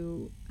meant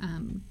to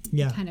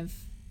kind of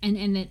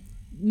and that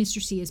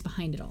Mr. C is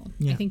behind it all.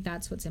 Yeah. I think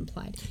that's what's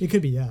implied. It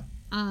could be, yeah.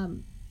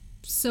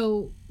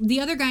 So the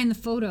other guy in the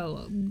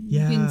photo,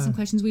 in some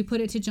questions, we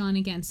put it to John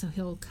again, so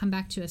he'll come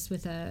back to us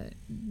with a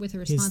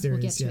response we'll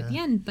get to at the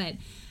end. But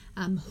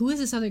who is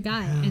this other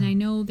guy? Yeah. And I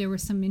know there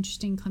was some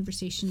interesting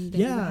conversation that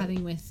we were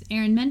having with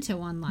Aaron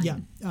Mento online.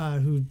 Yeah,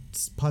 who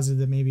posited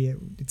that maybe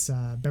it's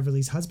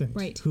Beverly's husband,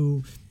 right?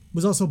 Who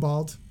was also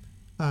bald,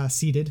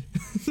 seated.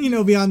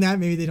 Beyond that,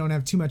 maybe they don't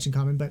have too much in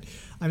common. But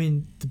I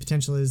mean, the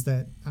potential is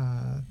that.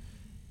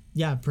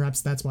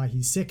 Perhaps that's why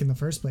he's sick in the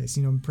first place.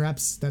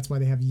 Perhaps that's why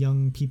they have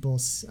young people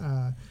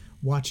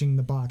watching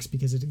the box,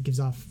 because it gives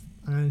off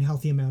an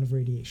unhealthy amount of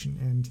radiation.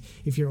 And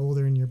if you're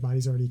older and your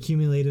body's already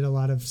accumulated a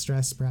lot of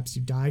stress, perhaps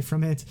you die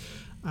from it,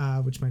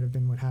 which might have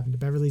been what happened to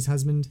Beverly's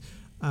husband.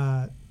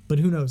 But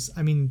who knows?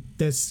 I mean,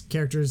 this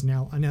character is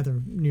now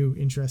another new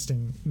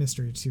interesting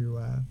mystery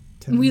to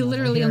we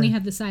literally only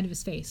have the side of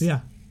his face. Yeah,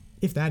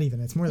 if that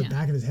even. It's more the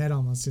back of his head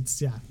almost.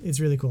 It's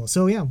really cool.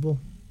 So yeah,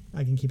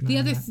 I can keep an eye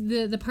on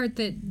that. The part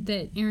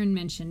that Aaron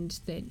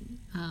mentioned that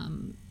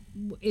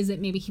is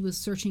that maybe he was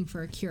searching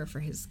for a cure for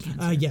his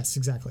cancer. Yes,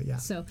 exactly. Yeah.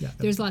 So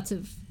there's lots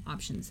of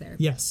options there.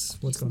 Yes.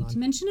 What's going on? To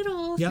mention it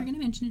all, if you're going to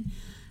mention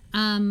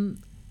it.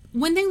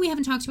 One thing we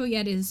haven't talked about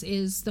yet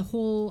is the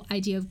whole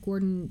idea of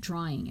Gordon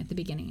drawing at the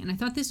beginning, and I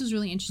thought this was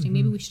really interesting. Mm-hmm.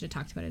 Maybe we should have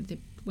talked about it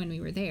when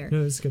we were there.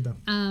 No, it's good though.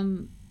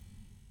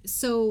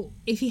 So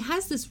if he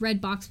has this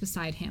red box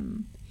beside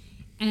him,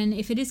 and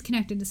if it is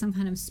connected to some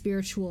kind of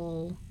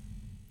spiritual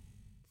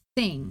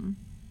thing,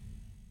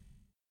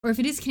 or if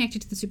it is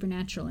connected to the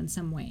supernatural in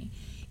some way,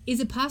 is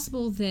it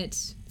possible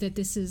that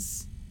this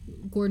is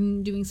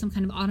Gordon doing some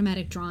kind of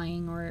automatic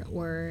drawing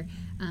or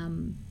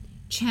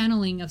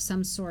channeling of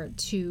some sort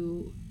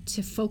to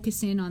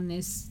focus in on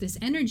this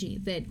energy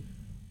that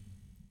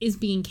is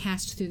being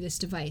cast through this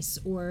device,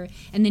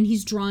 and then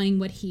he's drawing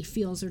what he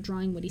feels or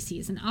drawing what he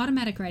sees? And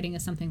automatic writing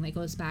is something that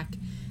goes back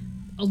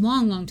a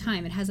long, long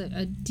time. It has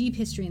a deep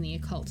history in the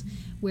occult,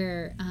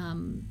 where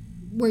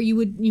you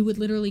would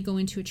literally go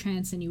into a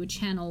trance and you would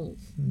channel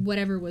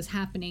whatever was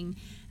happening,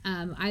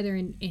 either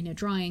in a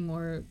drawing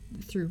or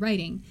through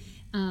writing.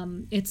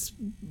 It's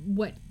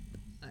what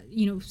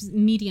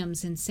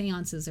mediums and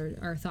seances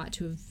are thought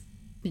to have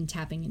been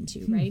tapping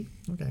into, right?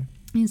 Okay.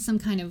 In some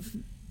kind of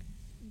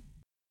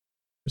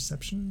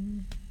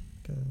reception,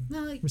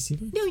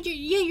 receiver. No,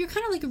 you're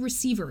kind of like a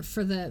receiver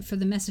for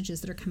the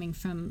messages that are coming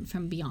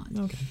from beyond.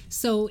 Okay.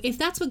 So if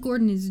that's what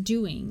Gordon is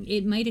doing,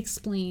 it might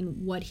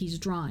explain what he's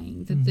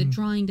drawing. That the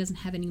drawing doesn't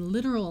have any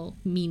literal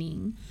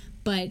meaning,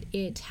 but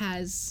it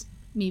has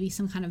maybe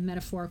some kind of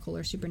metaphorical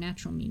or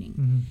supernatural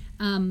meaning.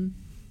 Mm-hmm.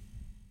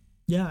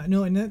 Yeah,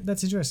 no, and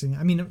that's interesting.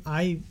 I mean,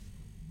 I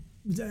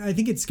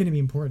think it's going to be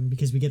important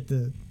because we get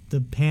the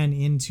pan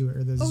into it,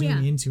 or the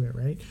zoom into it,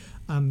 right?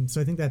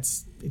 So I think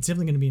it's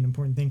definitely going to be an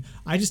important thing.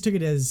 I just took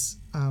it as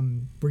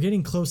we're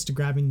getting close to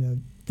grabbing the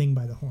thing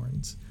by the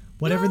horns.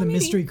 Whatever the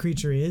mystery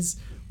creature is,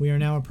 we are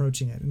now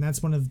approaching it, and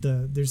that's one of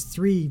there's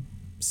three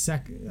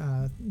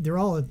they're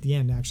all at the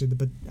end actually,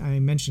 but I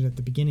mentioned at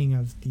the beginning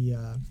of the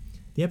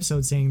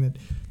episode saying that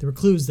there were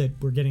clues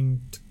that we're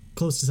getting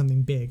close to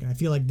something big, and I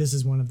feel like this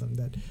is one of them,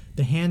 that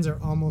the hands are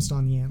almost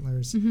on the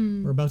antlers.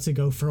 Mm-hmm. We're about to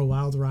go for a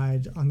wild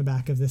ride on the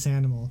back of this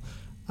animal.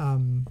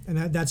 And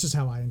that's just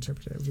how I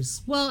interpret it. It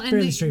was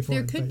fairly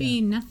straightforward. There could be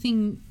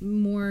nothing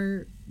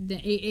more than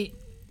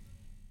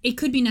it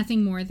could be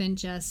nothing more than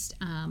just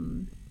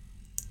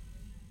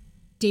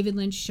David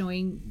Lynch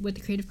showing what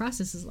the creative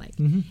process is like.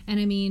 Mm-hmm. And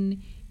I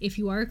mean, if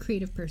you are a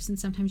creative person,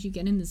 sometimes you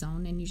get in the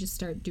zone and you just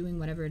start doing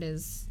whatever it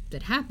is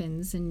that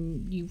happens,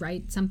 and you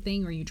write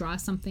something, or you draw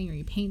something, or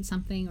you paint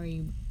something, or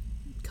you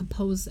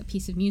compose a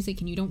piece of music,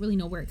 and you don't really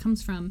know where it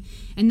comes from.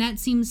 And that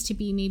seems to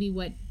be maybe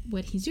what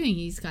he's doing.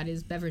 He's got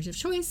his beverage of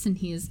choice, and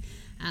he has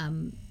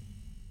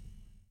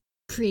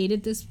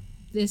created this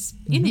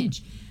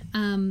image.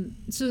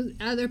 So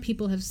other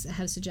people have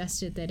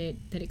suggested that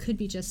it could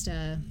be just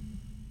a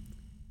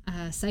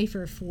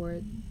cipher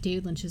for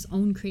David Lynch's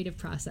own creative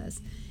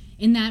process.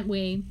 In that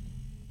way,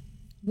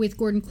 with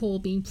Gordon Cole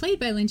being played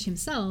by Lynch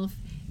himself,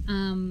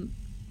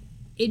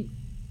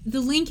 the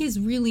link is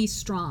really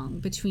strong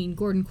between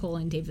Gordon Cole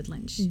and David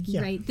Lynch,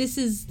 right? This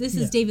is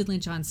David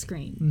Lynch on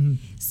screen. Mm-hmm.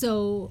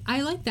 So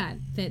I like that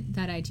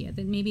idea,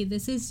 that maybe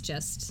this is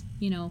just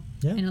an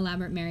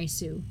elaborate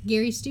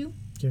Gary Stew,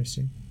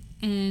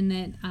 and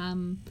that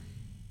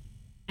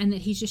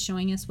he's just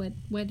showing us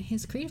what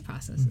his creative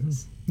process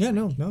is. Yeah,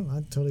 no,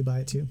 I'd totally buy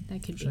it too.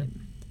 That could be it.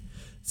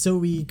 So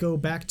we go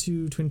back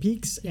to Twin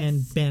Peaks,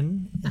 and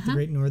Ben at the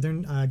Great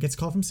Northern gets a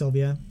call from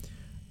Sylvia.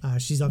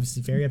 She's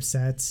obviously very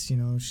upset.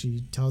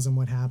 She tells him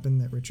what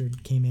happened, that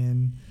Richard came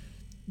in,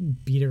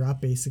 beat her up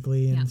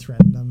basically, and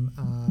threatened them.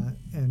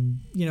 And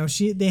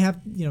they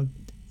have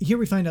here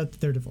we find out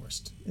that they're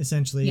divorced.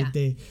 Essentially,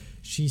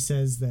 she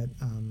says that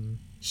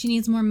she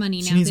needs more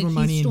money now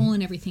that he's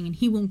stolen everything, and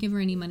he won't give her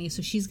any money,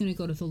 so she's going to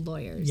go to the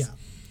lawyers. Yeah.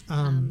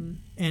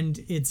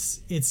 And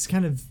it's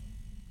kind of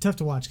tough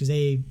to watch because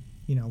we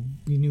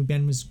knew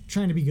Ben was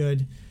trying to be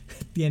good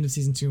at the end of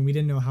season 2, and we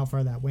didn't know how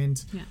far that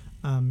went. Yeah.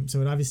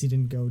 So it obviously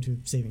didn't go to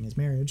saving his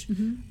marriage,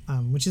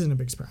 which isn't a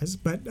big surprise.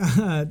 But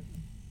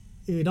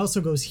it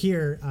also goes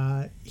here.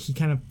 He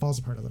kind of falls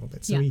apart a little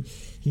bit. So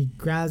he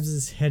grabs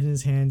his head in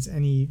his hands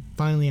and he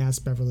finally asks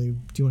Beverly, "Do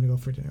you want to go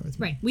for dinner with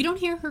me?" Right. We don't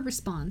hear her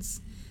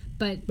response,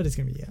 but it's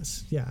gonna be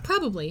yes. Yeah.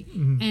 Probably.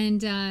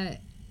 And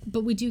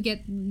but we do get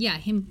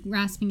him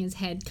grasping his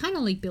head, kind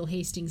of like Bill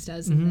Hastings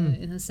does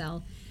in the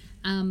cell.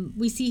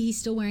 We see he's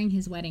still wearing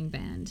his wedding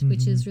band,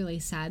 which is really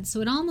sad.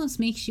 So it almost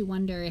makes you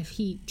wonder if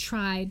he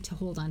tried to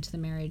hold on to the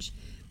marriage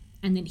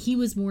and that he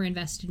was more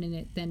invested in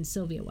it than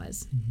Sylvia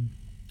was,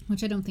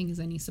 which I don't think is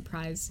any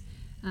surprise,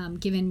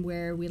 given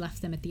where we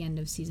left them at the end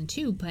of season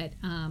 2. But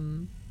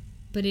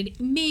it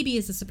maybe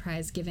is a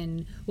surprise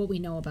given what we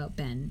know about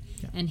Ben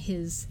and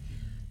his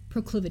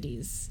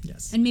proclivities.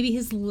 Yes. And maybe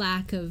his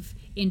lack of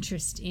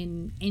interest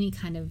in any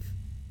kind of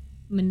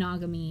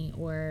monogamy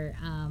or...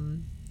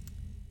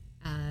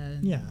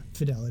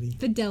 fidelity.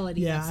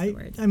 Fidelity, that's the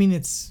word. I mean,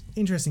 it's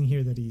interesting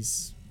here that he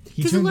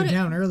turned it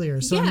down earlier.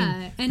 So I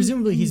mean,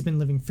 presumably he's been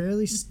living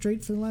fairly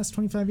straight for the last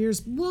 25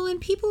 years. Well, and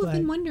people have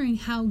been wondering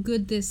how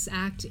good this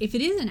act, if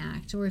it is an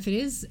act or if it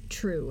is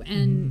true.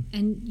 And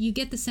you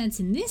get the sense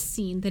in this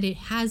scene that it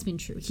has been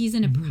true. He's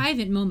in a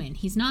private moment.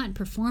 He's not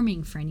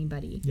performing for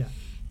anybody. Yeah.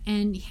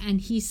 And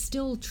he's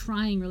still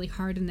trying really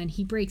hard, and then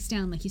he breaks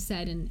down, like you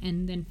said,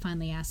 and then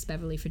finally asks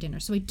Beverly for dinner.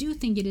 So I do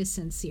think it is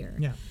sincere.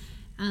 Yeah.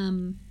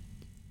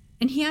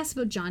 And he asks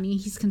about Johnny.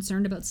 He's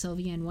concerned about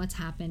Sylvia and what's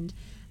happened.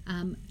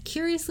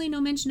 Curiously, no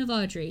mention of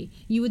Audrey.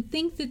 You would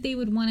think that they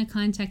would want to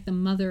contact the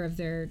mother of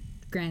their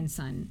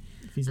grandson.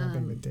 If he's that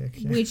big of a dick.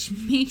 Yeah. Which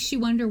makes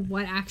you wonder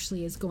what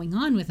actually is going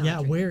on with Audrey.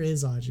 Yeah, where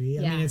is Audrey?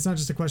 I mean, it's not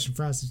just a question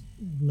for us,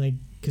 like,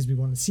 because we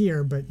want to see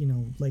her, but,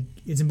 like,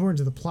 it's important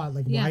to the plot.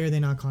 Like, why are they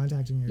not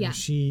contacting her? Yeah. Is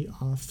she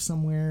off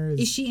somewhere?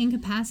 Is she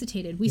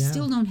incapacitated? We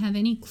still don't have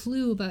any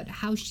clue about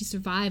how she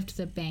survived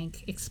the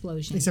bank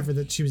explosion. Except for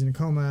that she was in a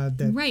coma.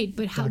 Right,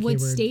 but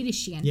what state is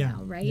she in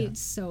now, right? Yeah.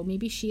 So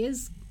maybe she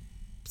is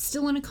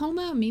still in a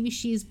coma. Maybe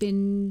she's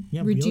been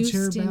reduced.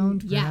 Wheelchair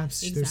bound, perhaps. Yeah,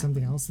 exactly. There's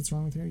something else that's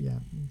wrong with her. Yeah,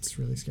 it's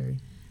really scary.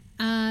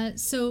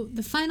 So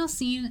the final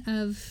scene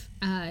of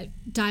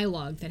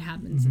dialogue that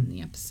happens in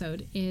the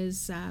episode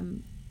is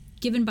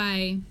given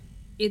by...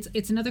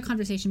 It's another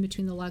conversation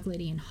between the log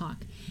lady and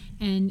Hawk.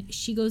 And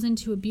she goes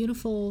into a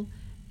beautiful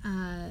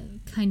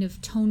kind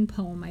of tone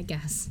poem, I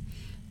guess.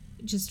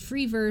 Just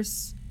free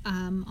verse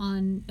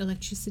on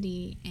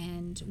electricity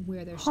and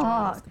where their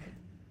story is going.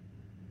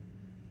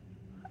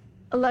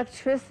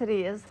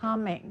 Electricity is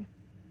humming.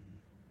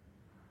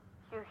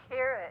 You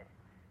hear it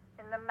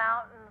in the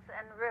mountains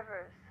and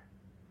rivers.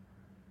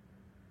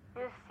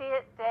 You see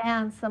it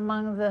dance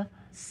among the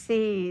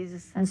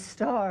seas and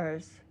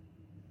stars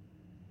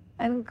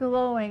and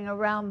glowing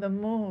around the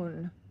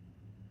moon.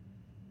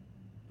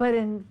 But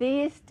in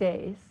these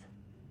days,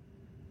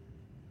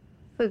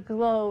 the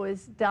glow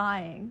is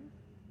dying.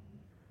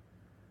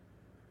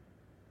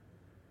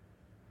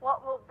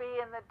 What will be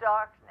in the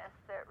darkness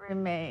that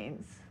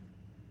remains?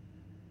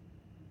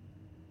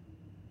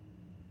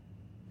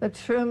 The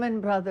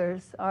Truman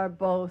brothers are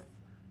both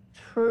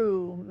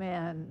true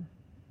men.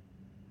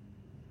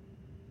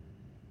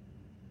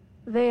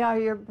 They are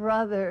your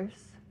brothers.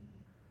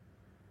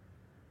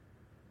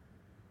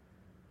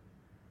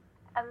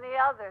 And the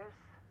others,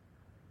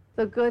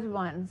 the good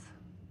ones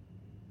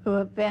who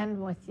have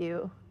been with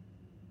you.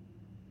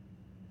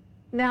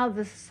 Now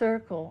the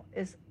circle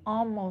is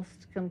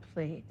almost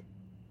complete.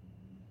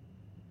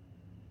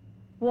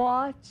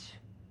 Watch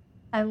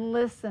and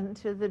listen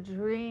to the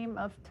dream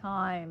of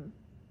time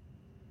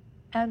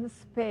and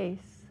space.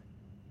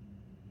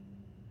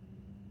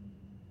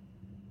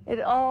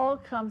 It all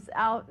comes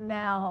out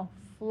now,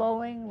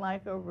 flowing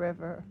like a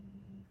river.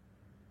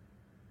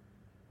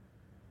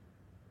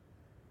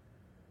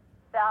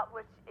 That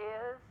which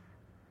is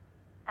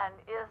and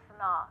is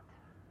not.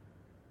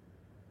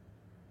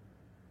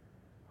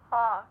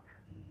 Hawk,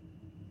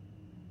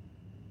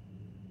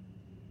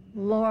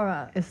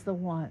 Laura is the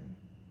one.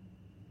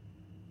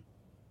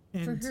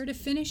 And for her to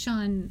finish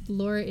on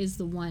Laura is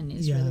the one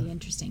is really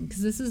interesting,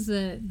 because this is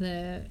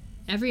the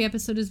every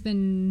episode has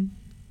been,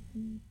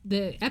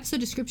 the episode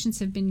descriptions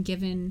have been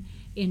given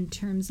in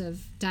terms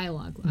of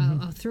dialogue,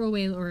 a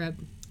throwaway or a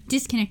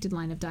disconnected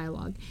line of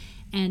dialogue,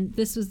 and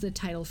this was the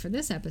title for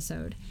this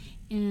episode.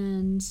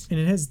 And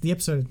it has, the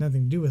episode has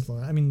nothing to do with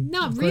Laura. I mean,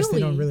 not of course really.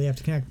 They don't really have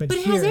to connect, but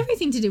it has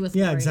everything to do with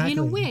Laura exactly. in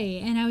a way.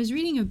 And I was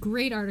reading a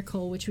great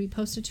article which we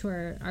posted to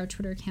our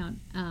Twitter account,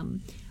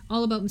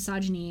 all about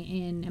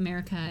misogyny in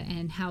America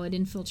and how it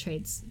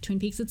infiltrates Twin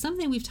Peaks. It's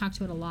something we've talked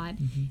about a lot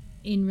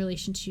in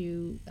relation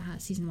to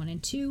season 1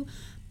 and 2.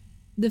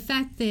 The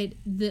fact that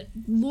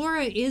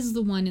Laura is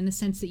the one, in the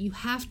sense that you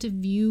have to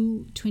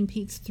view Twin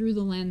Peaks through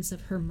the lens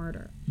of her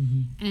murder.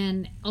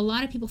 And a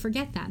lot of people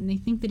forget that, and they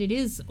think that it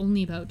is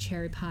only about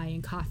cherry pie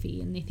and coffee,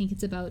 and they think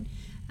it's about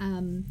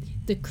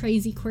the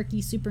crazy,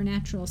 quirky,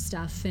 supernatural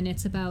stuff, and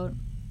it's about,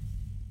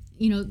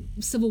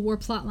 Civil War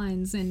plot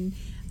lines and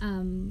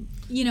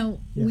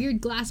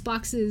weird glass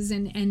boxes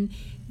and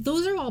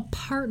those are all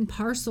part and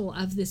parcel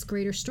of this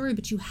greater story,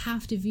 but you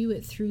have to view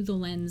it through the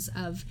lens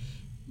of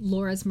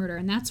Laura's murder.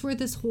 And that's where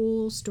this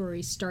whole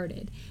story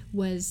started,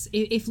 was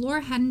if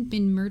Laura hadn't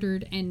been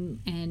murdered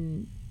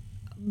and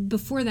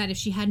before that, if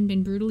she hadn't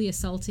been brutally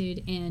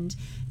assaulted and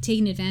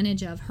taken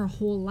advantage of her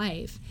whole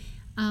life,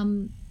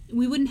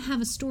 we wouldn't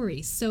have a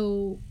story.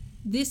 So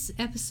this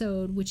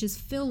episode, which is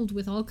filled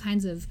with all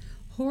kinds of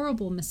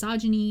horrible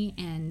misogyny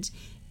and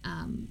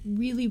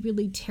really,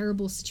 really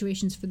terrible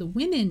situations for the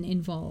women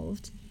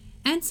involved,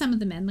 and some of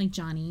the men, like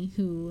Johnny,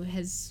 who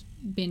has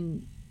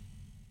been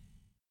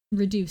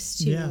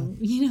reduced to,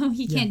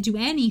 he can't do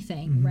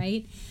anything,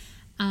 right?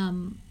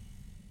 I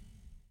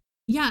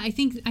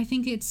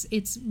think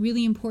it's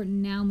really important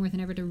now more than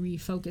ever to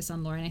refocus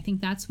on Laura, and I think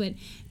that's what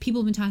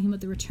people have been talking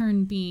about, the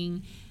return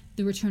being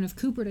the return of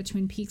Cooper to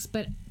Twin Peaks,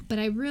 but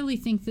I really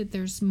think that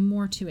there's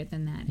more to it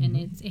than that, and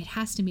it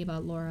has to be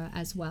about Laura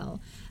as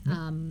well.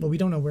 But we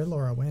don't know where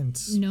Laura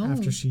went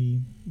after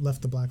she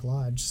left the Black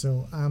Lodge.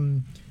 So,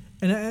 and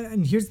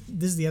this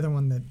is the other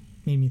one that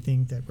made me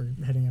think that we're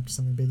heading up to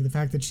something big. The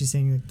fact that she's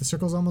saying that the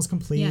circle's almost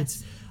complete.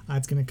 Yes.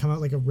 It's going to come out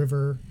like a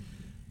river,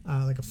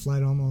 like a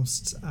flood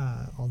almost.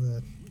 All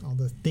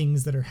the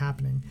things that are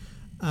happening.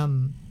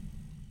 I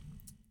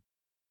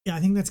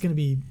think that's going to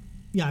be.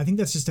 I think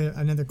that's just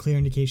another clear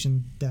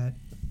indication that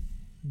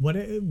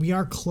we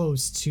are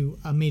close to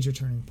a major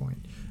turning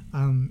point.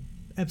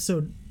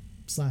 Episode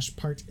 /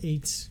 part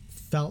 8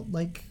 felt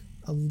like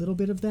a little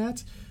bit of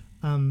that,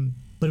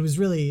 but it was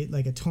really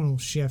like a tonal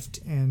shift,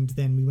 and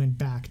then we went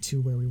back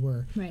to where we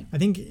were. Right. I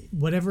think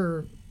if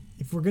we're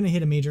going to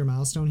hit a major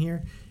milestone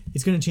here,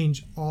 it's going to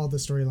change all the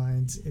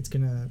storylines. It's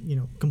going to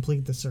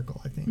complete the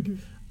circle, I think.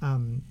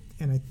 And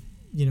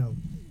you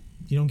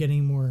don't get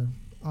any more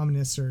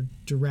ominous or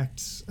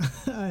direct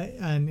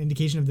an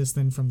indication of this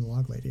than from the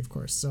log lady, of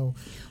course. So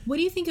what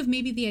do you think of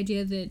maybe the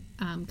idea that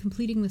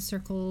completing the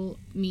circle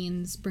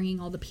means bringing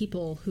all the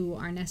people who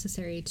are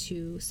necessary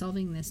to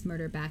solving this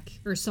murder back,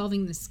 or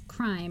solving this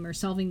crime, or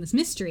solving this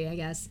mystery, I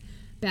guess,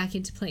 back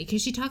into play?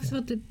 Because she talks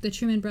about the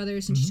Truman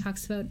brothers, and she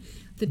talks about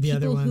the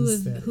people who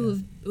have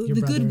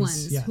the good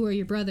ones, who are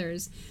your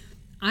brothers.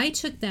 I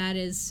took that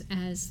as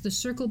the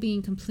circle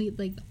being complete.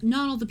 Like,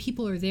 not all the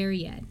people are there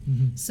yet.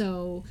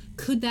 So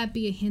could that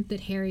be a hint that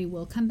Harry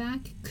will come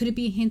back? Could it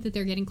be a hint that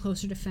they're getting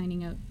closer to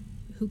finding out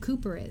who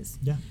Cooper is?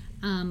 Yeah.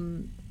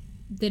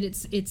 That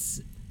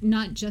it's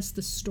not just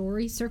the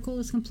story circle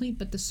is complete,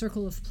 but the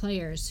circle of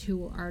players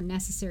who are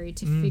necessary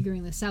to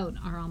figuring this out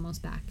are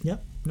almost back.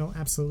 Yep. No,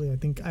 absolutely. I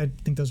think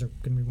those are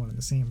going to be one and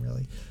the same,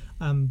 really.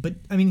 But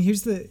I mean,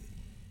 here's the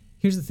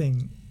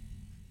thing.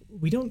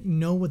 We don't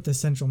know what the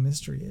central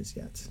mystery is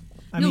yet.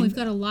 We've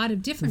got a lot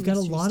of different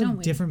mysteries. We've got a lot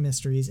of different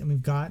mysteries, and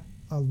we've got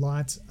a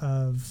lot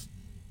of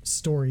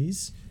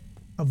stories,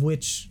 of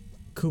which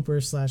Cooper /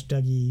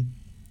 Dougie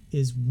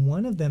is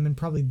one of them, and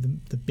probably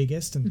the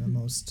biggest and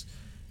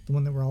the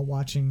one that we're all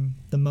watching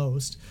the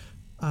most.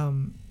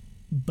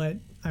 But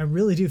I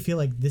really do feel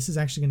like this is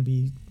actually going to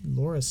be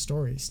Laura's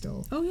story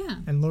still. Oh, yeah.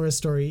 And Laura's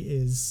story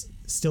is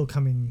still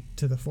coming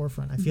to the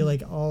forefront. I feel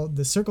like all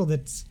the circle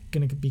that's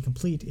going to be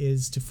complete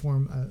is to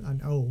form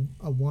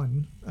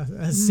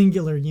a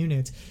singular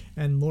unit,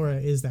 and Laura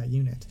is that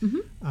unit.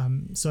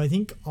 So I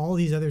think all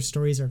these other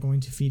stories are going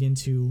to feed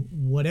into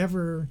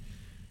whatever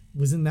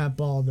was in that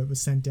ball that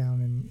was sent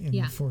down in the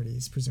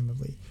 40s,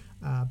 presumably,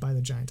 by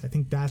the Giant. I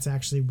think that's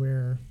actually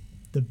where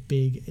the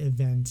big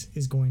event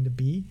is going to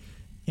be,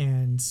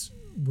 and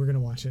we're going to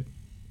watch it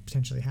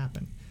potentially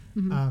happen.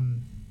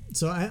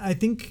 So I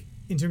think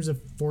in terms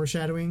of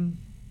foreshadowing,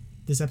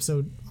 this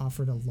episode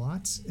offered a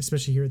lot,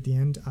 especially here at the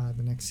end,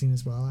 the next scene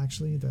as well,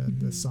 actually,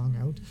 the song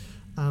out.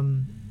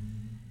 And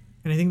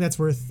I think that's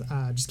worth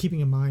just keeping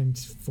in mind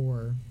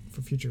for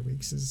future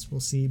weeks. Is we'll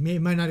see.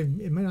 It might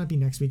not be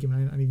next week. It might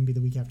not even be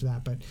the week after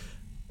that. But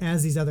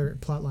as these other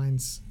plot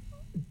lines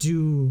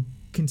do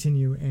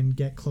continue and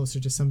get closer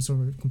to some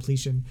sort of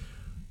completion,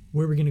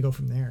 where are we going to go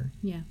from there?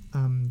 Yeah.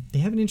 They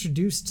haven't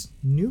introduced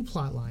new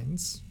plot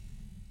lines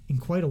in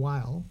quite a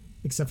while,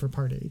 except for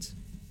part 8,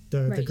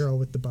 the girl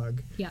with the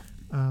bug. Yeah.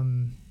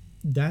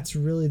 That's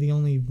really the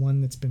only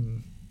one that's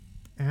been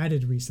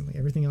added recently.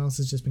 Everything else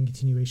has just been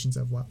continuations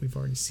of what we've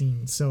already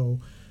seen. So,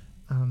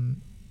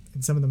 and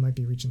some of them might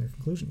be reaching their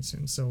conclusion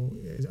soon. So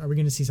are we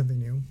going to see something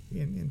new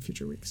in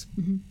future weeks?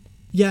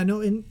 Yeah,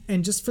 no,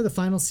 and just for the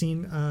final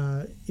scene,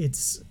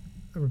 it's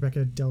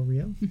Rebecca Del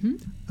Rio,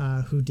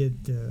 who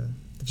did the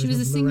she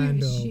was a singer.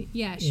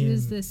 She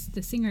was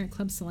the singer at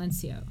Club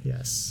Silencio.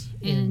 Yes,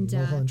 and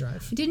Mulholland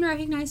Drive. I didn't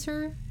recognize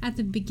her at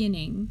the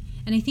beginning,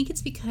 and I think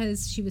it's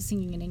because she was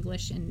singing in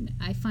English. And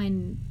I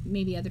find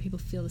maybe other people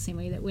feel the same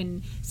way, that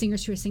when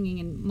singers who are singing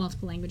in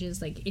multiple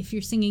languages, like if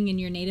you're singing in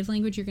your native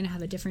language, you're going to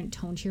have a different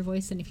tone to your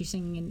voice than if you're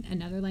singing in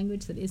another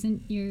language that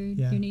isn't your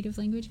native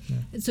language. Yeah.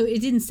 So it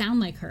didn't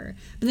sound like her.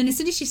 But then as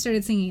soon as she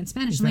started singing in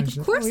Spanish, I'm like,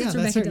 of course it's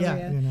Rebecca Del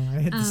Rio.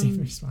 I had the same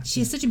response. She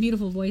has such a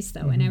beautiful voice,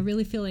 though, and I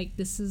really feel like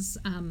this is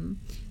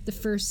the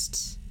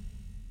first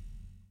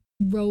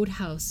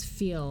Roadhouse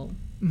feel.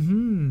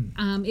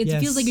 It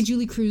Yes. feels like a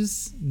Julie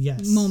Cruz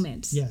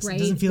moment. Yes, right? It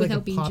doesn't feel Without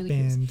like a being pop Julie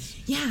Cruz. band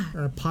Yeah.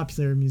 or a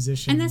popular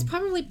musician. And that's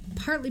probably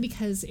partly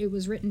because it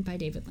was written by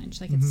David Lynch.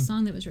 Like, it's a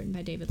song that was written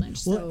by David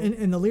Lynch. Well, So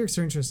and the lyrics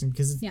are interesting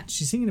because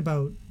she's singing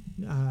about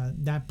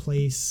that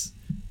place,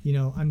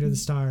 under the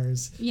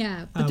stars.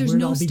 Yeah, but there's where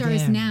it no all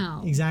stars began.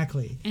 now.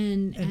 Exactly.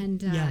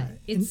 And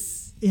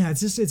it's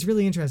it's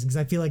really interesting because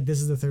I feel like this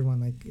is the third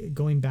one, like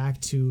going back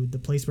to the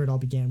place where it all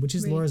began, which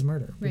is Right. Laura's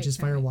murder, which Right, is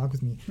Fire right. Walk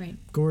With Me. Right.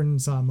 Gordon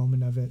saw a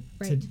moment of it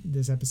to Right.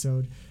 this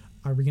episode.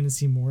 Are we going to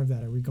see more of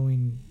that? Are we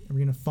going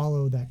to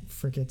follow that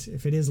fricate,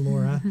 if it is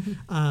Laura,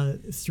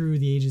 through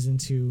the ages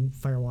into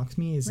Fire Walk With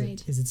Me? Is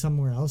it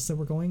somewhere else that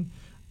we're going?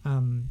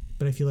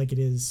 But I feel like it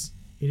is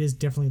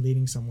definitely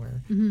leading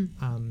somewhere.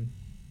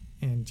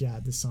 And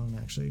this song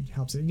actually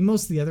helps it.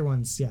 Most of the other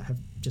ones, have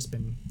just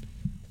been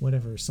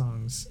whatever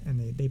songs,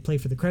 and they play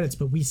for the credits,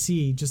 but we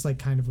see, just like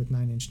kind of with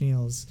Nine Inch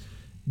Nails,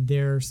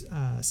 their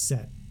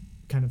set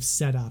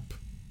up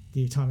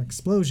the atomic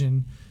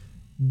explosion.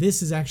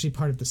 This is actually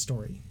part of the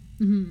story.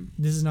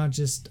 This is not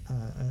just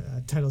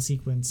a title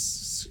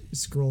sequence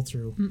scroll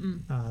through.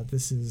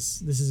 This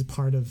is a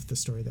part of the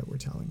story that we're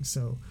telling.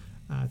 So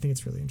I think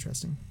it's really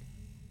interesting.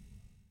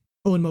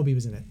 Oh, and Moby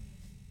was in it.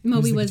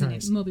 Moby was in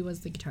it. Moby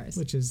was the guitarist.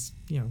 Which is,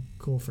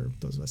 cool for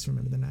those of us who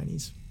remember the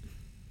 90s.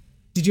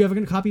 Did you ever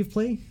get a copy of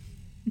Play,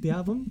 the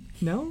album?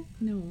 No?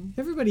 No.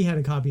 Everybody had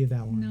a copy of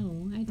that one.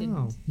 No, I didn't.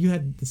 Oh, you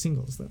had the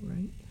singles though,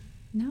 right?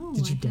 No.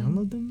 Did you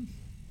download them?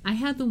 I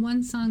had the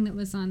one song that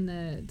was on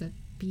the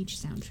beach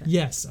soundtrack.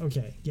 Yes,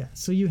 okay. Yeah.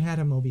 So you had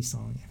a Moby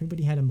song.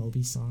 Everybody had a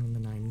Moby song in the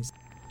 90s.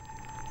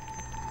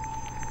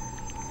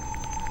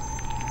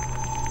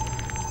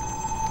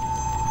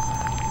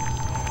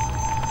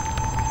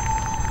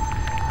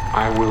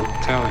 I will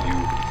tell you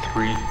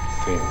 3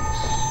 things.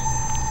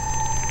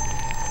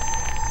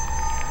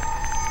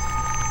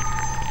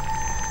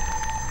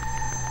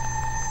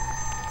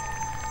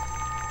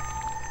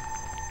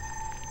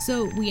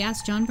 So we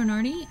asked John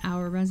Bernardi,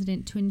 our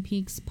resident Twin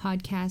Peaks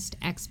podcast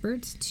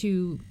expert,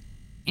 to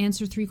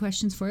answer 3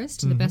 questions for us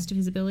to the best of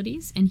his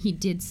abilities, and he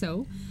did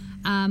so.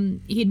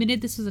 He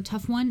admitted this was a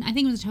tough one. I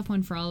think it was a tough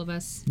one for all of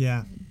us.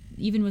 Yeah.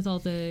 Even with all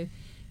the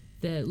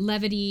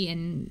levity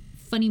and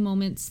funny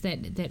moments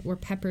that were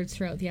peppered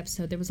throughout the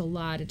episode, there was a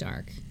lot of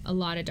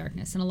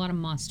darkness, and a lot of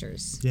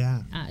monsters.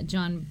 Yeah.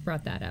 John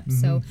brought that up.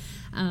 So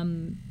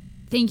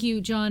thank you,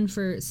 John,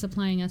 for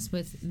supplying us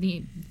with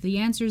the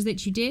answers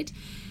that you did.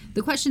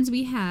 The questions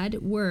we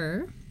had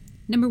were,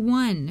 number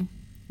 1,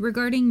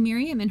 regarding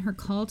Miriam and her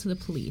call to the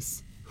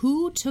police.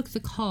 Who took the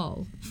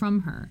call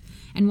from her,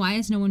 and why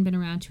has no one been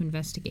around to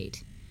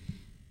investigate?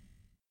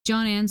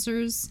 John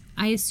answers,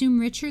 I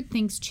assume Richard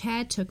thinks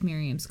Chad took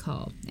Miriam's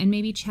call, and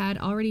maybe Chad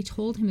already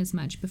told him as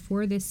much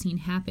before this scene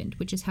happened,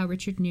 which is how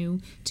Richard knew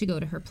to go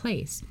to her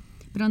place.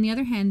 But on the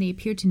other hand, they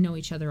appeared to know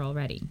each other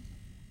already.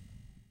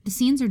 The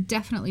scenes are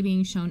definitely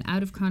being shown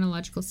out of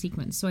chronological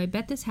sequence, so I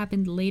bet this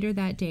happened later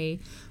that day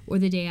or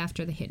the day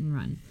after the hit and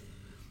run.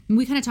 And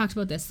we kind of talked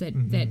about this,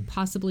 that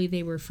possibly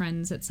they were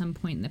friends at some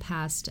point in the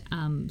past.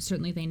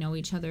 Certainly they know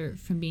each other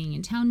from being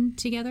in town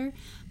together.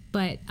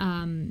 But,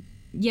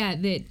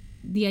 that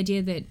the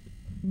idea that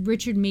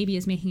Richard maybe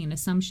is making an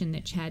assumption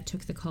that Chad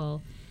took the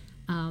call.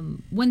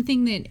 One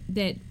thing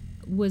that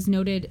was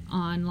noted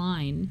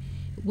online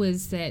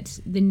was that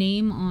the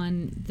name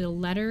on the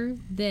letter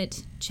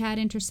that Chad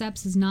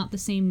intercepts is not the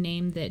same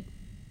name that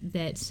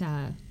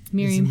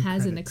Miriam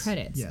has in the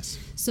credits. Yes.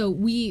 So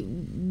we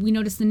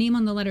noticed the name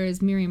on the letter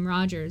is Miriam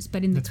Rogers,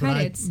 but in the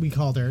credits we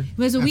called her.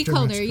 That's what we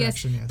called her.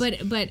 Yes. Yes.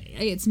 But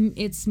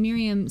it's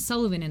Miriam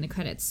Sullivan in the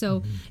credits.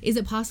 So is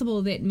it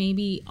possible that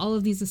maybe all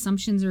of these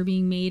assumptions are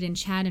being made and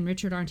Chad and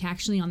Richard aren't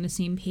actually on the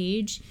same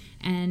page,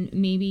 and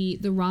maybe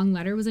the wrong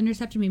letter was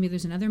intercepted? Maybe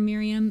there's another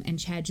Miriam and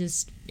Chad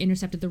just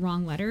intercepted the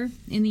wrong letter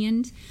in the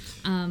end.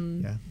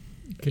 Yeah.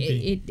 Could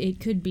be. It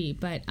could be,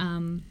 but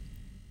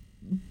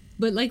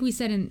like we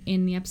said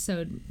in the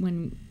episode,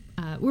 when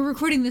we're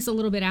recording this a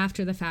little bit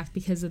after the fact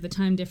because of the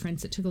time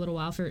difference, it took a little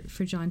while for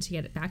John to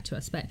get it back to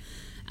us. But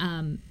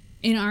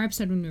in our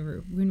episode when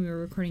we were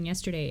recording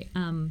yesterday,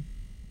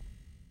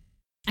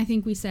 I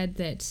think we said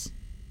that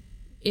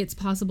it's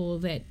possible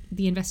that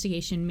the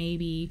investigation may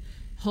be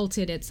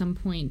halted at some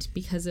point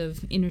because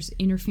of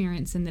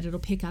interference, and that it'll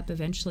pick up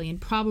eventually, and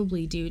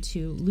probably due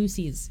to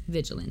Lucy's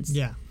vigilance.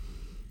 Yeah.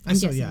 I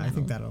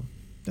think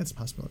that's a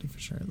possibility for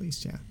sure, at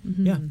least. Yeah.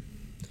 Yeah.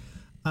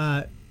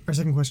 Our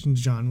second question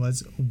to John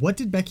was, what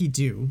did Becky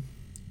do,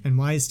 and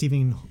why is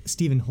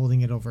Stephen holding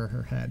it over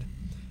her head?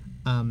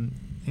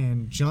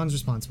 And John's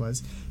response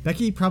was,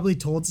 Becky probably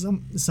told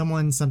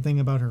someone something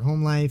about her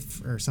home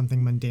life or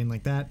something mundane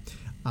like that.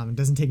 It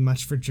doesn't take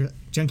much for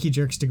junkie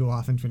jerks to go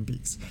off in Twin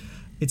Peaks.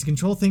 It's a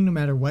control thing no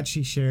matter what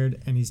she shared,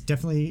 and he's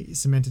definitely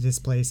cemented his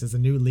place as the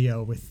new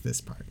Leo with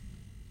this part.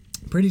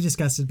 Pretty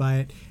disgusted by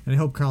it, and I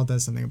hope Carl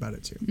does something about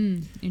it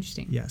too.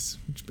 Interesting. Yes.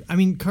 I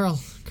mean,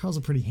 Carl's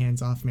a pretty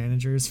hands-off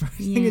manager as far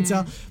as I can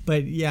tell.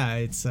 But yeah,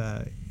 it's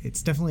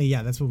definitely,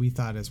 that's what we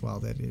thought as well,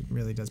 that it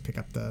really does pick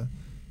up the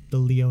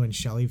Leo and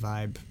Shelley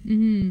vibe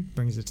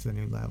brings it to the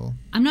new level.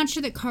 I'm not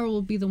sure that Carl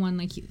will be the one,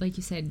 like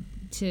you said,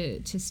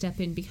 to step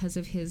in because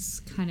of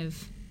his kind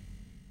of...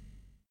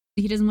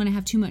 He doesn't want to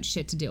have too much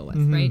shit to deal with,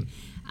 right?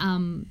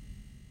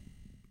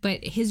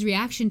 But his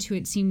reaction to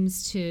it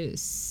seems to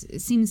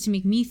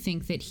make me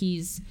think that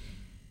he's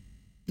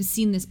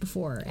seen this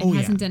before and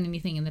hasn't done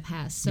anything in the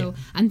past. So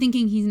I'm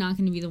thinking he's not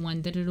going to be the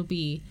one, that it'll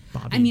be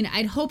Bobby. I mean,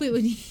 I'd hope it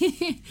would.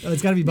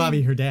 It's got to be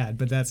Bobby, her dad,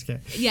 but that's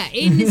okay. Yeah,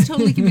 Aiden is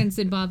totally convinced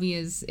that Bobby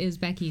is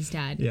Becky's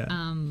dad.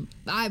 Yeah.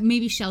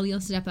 Maybe Shelley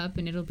will step up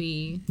and it'll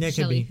be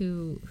Shelley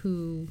be.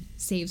 who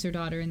saves her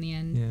daughter in the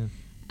end.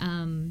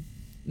 Yeah.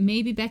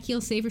 Maybe Becky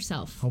will save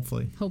herself.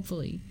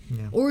 Hopefully.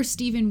 Yeah. Or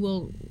Steven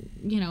will,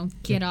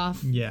 get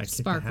off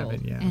Sparkle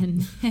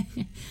and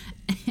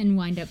and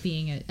wind up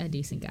being a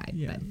decent guy.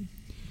 Yeah. But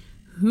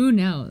who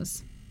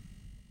knows?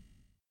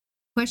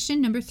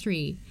 Question number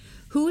 3.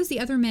 Who was the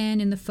other man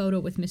in the photo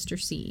with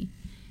Mr. C?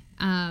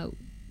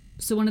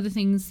 So one of the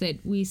things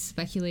that we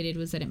speculated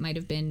was that it might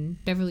have been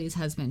Beverly's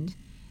husband.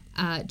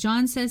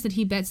 John says that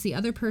he bets the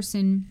other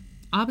person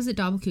opposite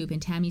Doppelkoop in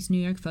Tammy's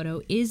New York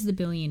photo is the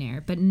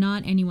billionaire, but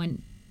not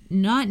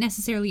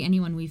necessarily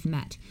anyone we've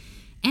met.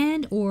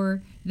 And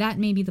or that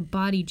maybe the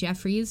body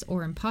Jeffries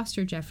or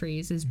imposter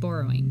Jeffries is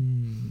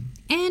borrowing.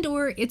 And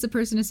or it's a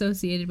person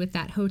associated with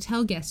that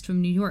hotel guest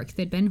from New York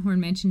that Ben Horn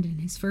mentioned in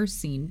his first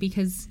scene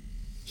because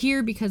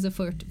of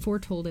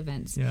foretold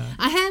events. Yeah.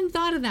 I hadn't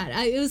thought of that.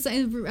 It was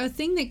a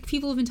thing that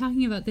people have been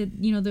talking about,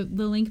 that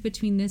the link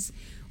between this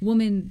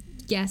woman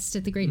guest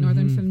at the Great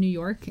Northern from New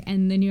York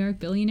and the New York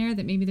billionaire,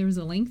 that maybe there was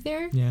a link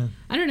there. Yeah.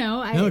 I don't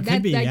know. It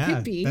could be. That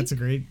could be. That's a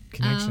great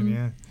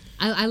connection,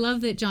 I love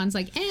that John's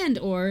like, and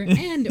or,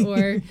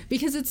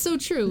 because it's so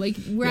true. Like,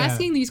 we're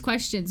asking these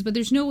questions, but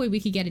there's no way we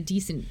could get a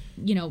decent,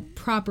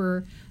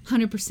 proper,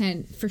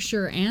 100% for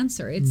sure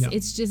answer.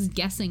 It's just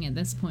guessing at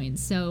this point.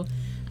 So,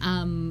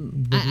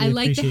 I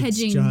like the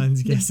hedging.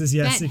 John's guesses,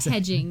 yes, bet exactly.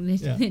 hedging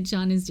that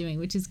John is doing,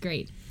 which is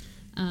great.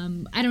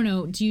 I don't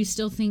know. Do you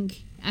still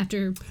think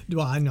after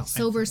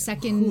sober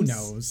seconds? Who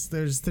knows?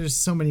 There's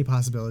so many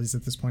possibilities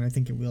at this point. I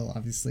think it will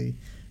obviously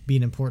be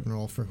an important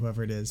role for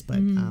whoever it is, but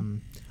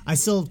I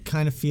still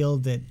kind of feel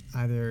that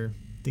either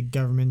the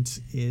government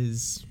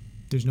there's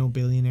no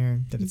billionaire,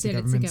 that it's a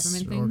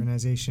government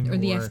organization, or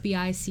the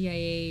FBI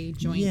CIA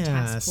joint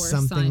task force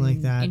something on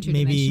like that, interdimensional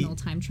maybe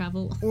time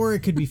travel, or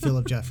it could be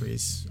Philip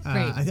Jeffries.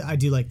 Right. I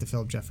do like the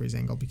Philip Jeffries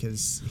angle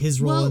because his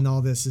role in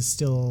all this is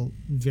still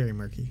very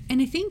murky.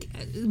 And I think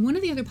one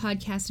of the other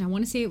podcasts, and I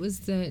want to say it was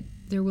the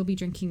There Will Be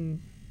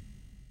Drinking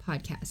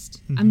podcast.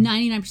 I'm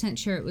 99%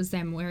 sure it was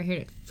them where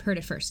I heard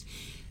it first.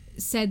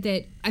 Said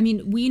that,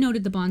 we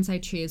noted the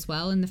bonsai tree as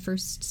well in the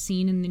first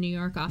scene in the New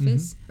York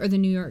office or the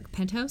New York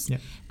penthouse. Yeah.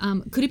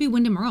 Could it be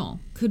Wyndham Earle?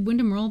 Could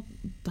Wyndham Earle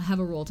have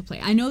a role to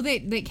play? I know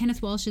that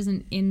Kenneth Welsh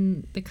isn't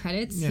in the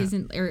credits,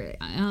 isn't or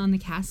on the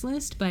cast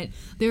list, but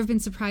there have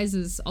been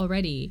surprises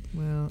already.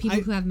 Well,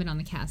 people who haven't been on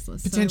the cast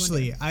list.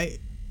 Potentially, so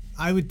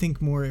I would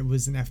think more it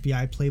was an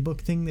FBI playbook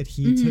thing that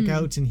he took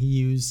out and he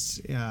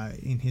used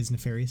in his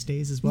nefarious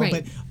days as well.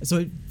 Right. But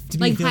so to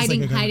me, like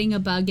hiding a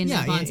bug in a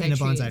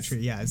bonsai tree.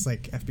 Yeah, it's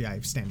like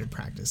FBI standard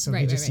practice. So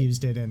he just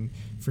used it, and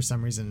for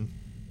some reason,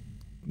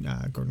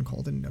 Gordon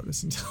Cole didn't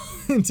notice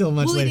until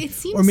much later. It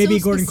seems or maybe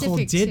so Gordon Cole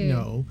did to,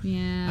 know.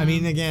 Yeah.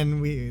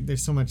 Again,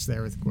 there's so much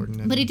there with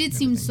Gordon. But it did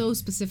seem so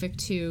specific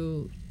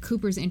to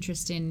Cooper's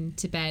interest in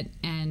Tibet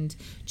and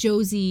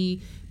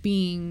Josie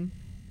being.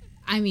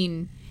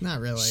 Not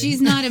really.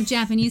 She's not of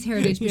Japanese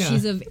heritage, but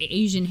she's of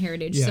Asian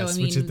heritage. Yes,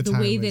 so, the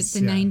way that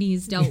the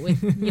 90s dealt with,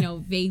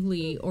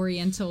 vaguely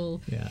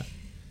Oriental,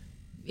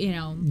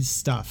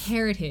 stuff.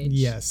 Heritage.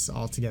 Yes,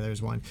 all together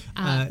as one.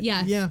 But...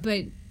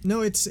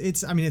 No, it's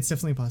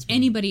definitely possible.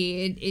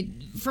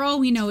 Anybody, for all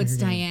we know, it's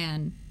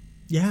Diane.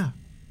 Yeah.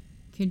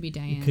 Could be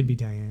Diane. It could be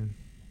Diane.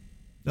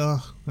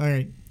 Oh, all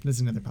right. That's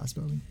another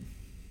possibility.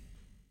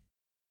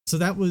 So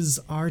that was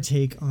our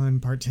take on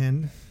part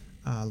 10.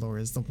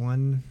 Laura's the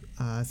one.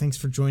 Thanks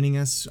for joining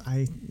us.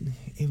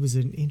 It was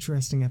an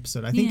interesting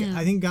episode. I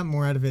think got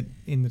more out of it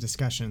in the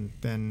discussion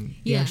than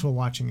the actual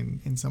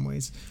watching in some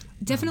ways.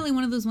 Definitely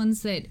one of those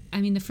ones that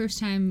the first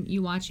time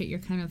you watch it, you're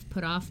kind of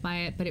put off by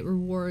it, but it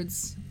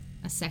rewards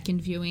a second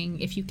viewing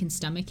if you can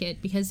stomach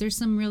it, because there's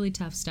some really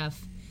tough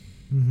stuff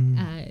in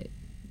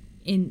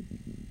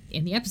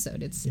the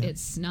episode.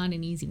 It's not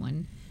an easy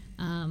one.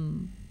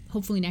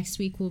 Hopefully next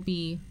week will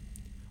be.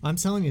 I'm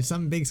telling you,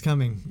 something big's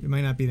coming. It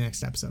might not be the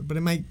next episode, but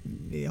it might.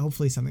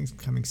 Hopefully, something's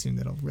coming soon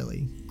that'll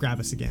really grab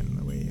us again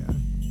the way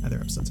other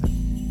episodes have.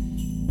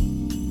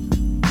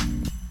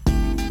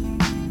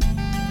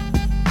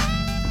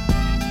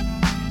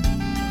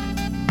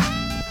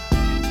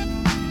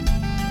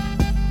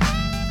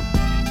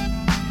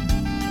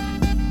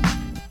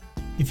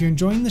 If you're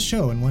enjoying the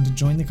show and want to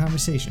join the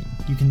conversation,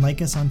 you can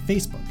like us on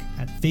Facebook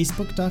at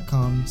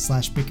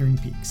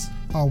facebook.com/bickeringpeaks,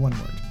 all one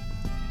word.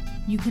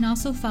 You can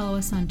also follow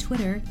us on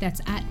Twitter,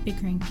 that's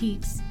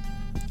 @BickeringPeaks.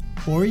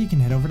 Or you can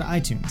head over to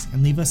iTunes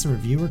and leave us a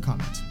review or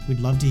comment. We'd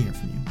love to hear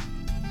from you.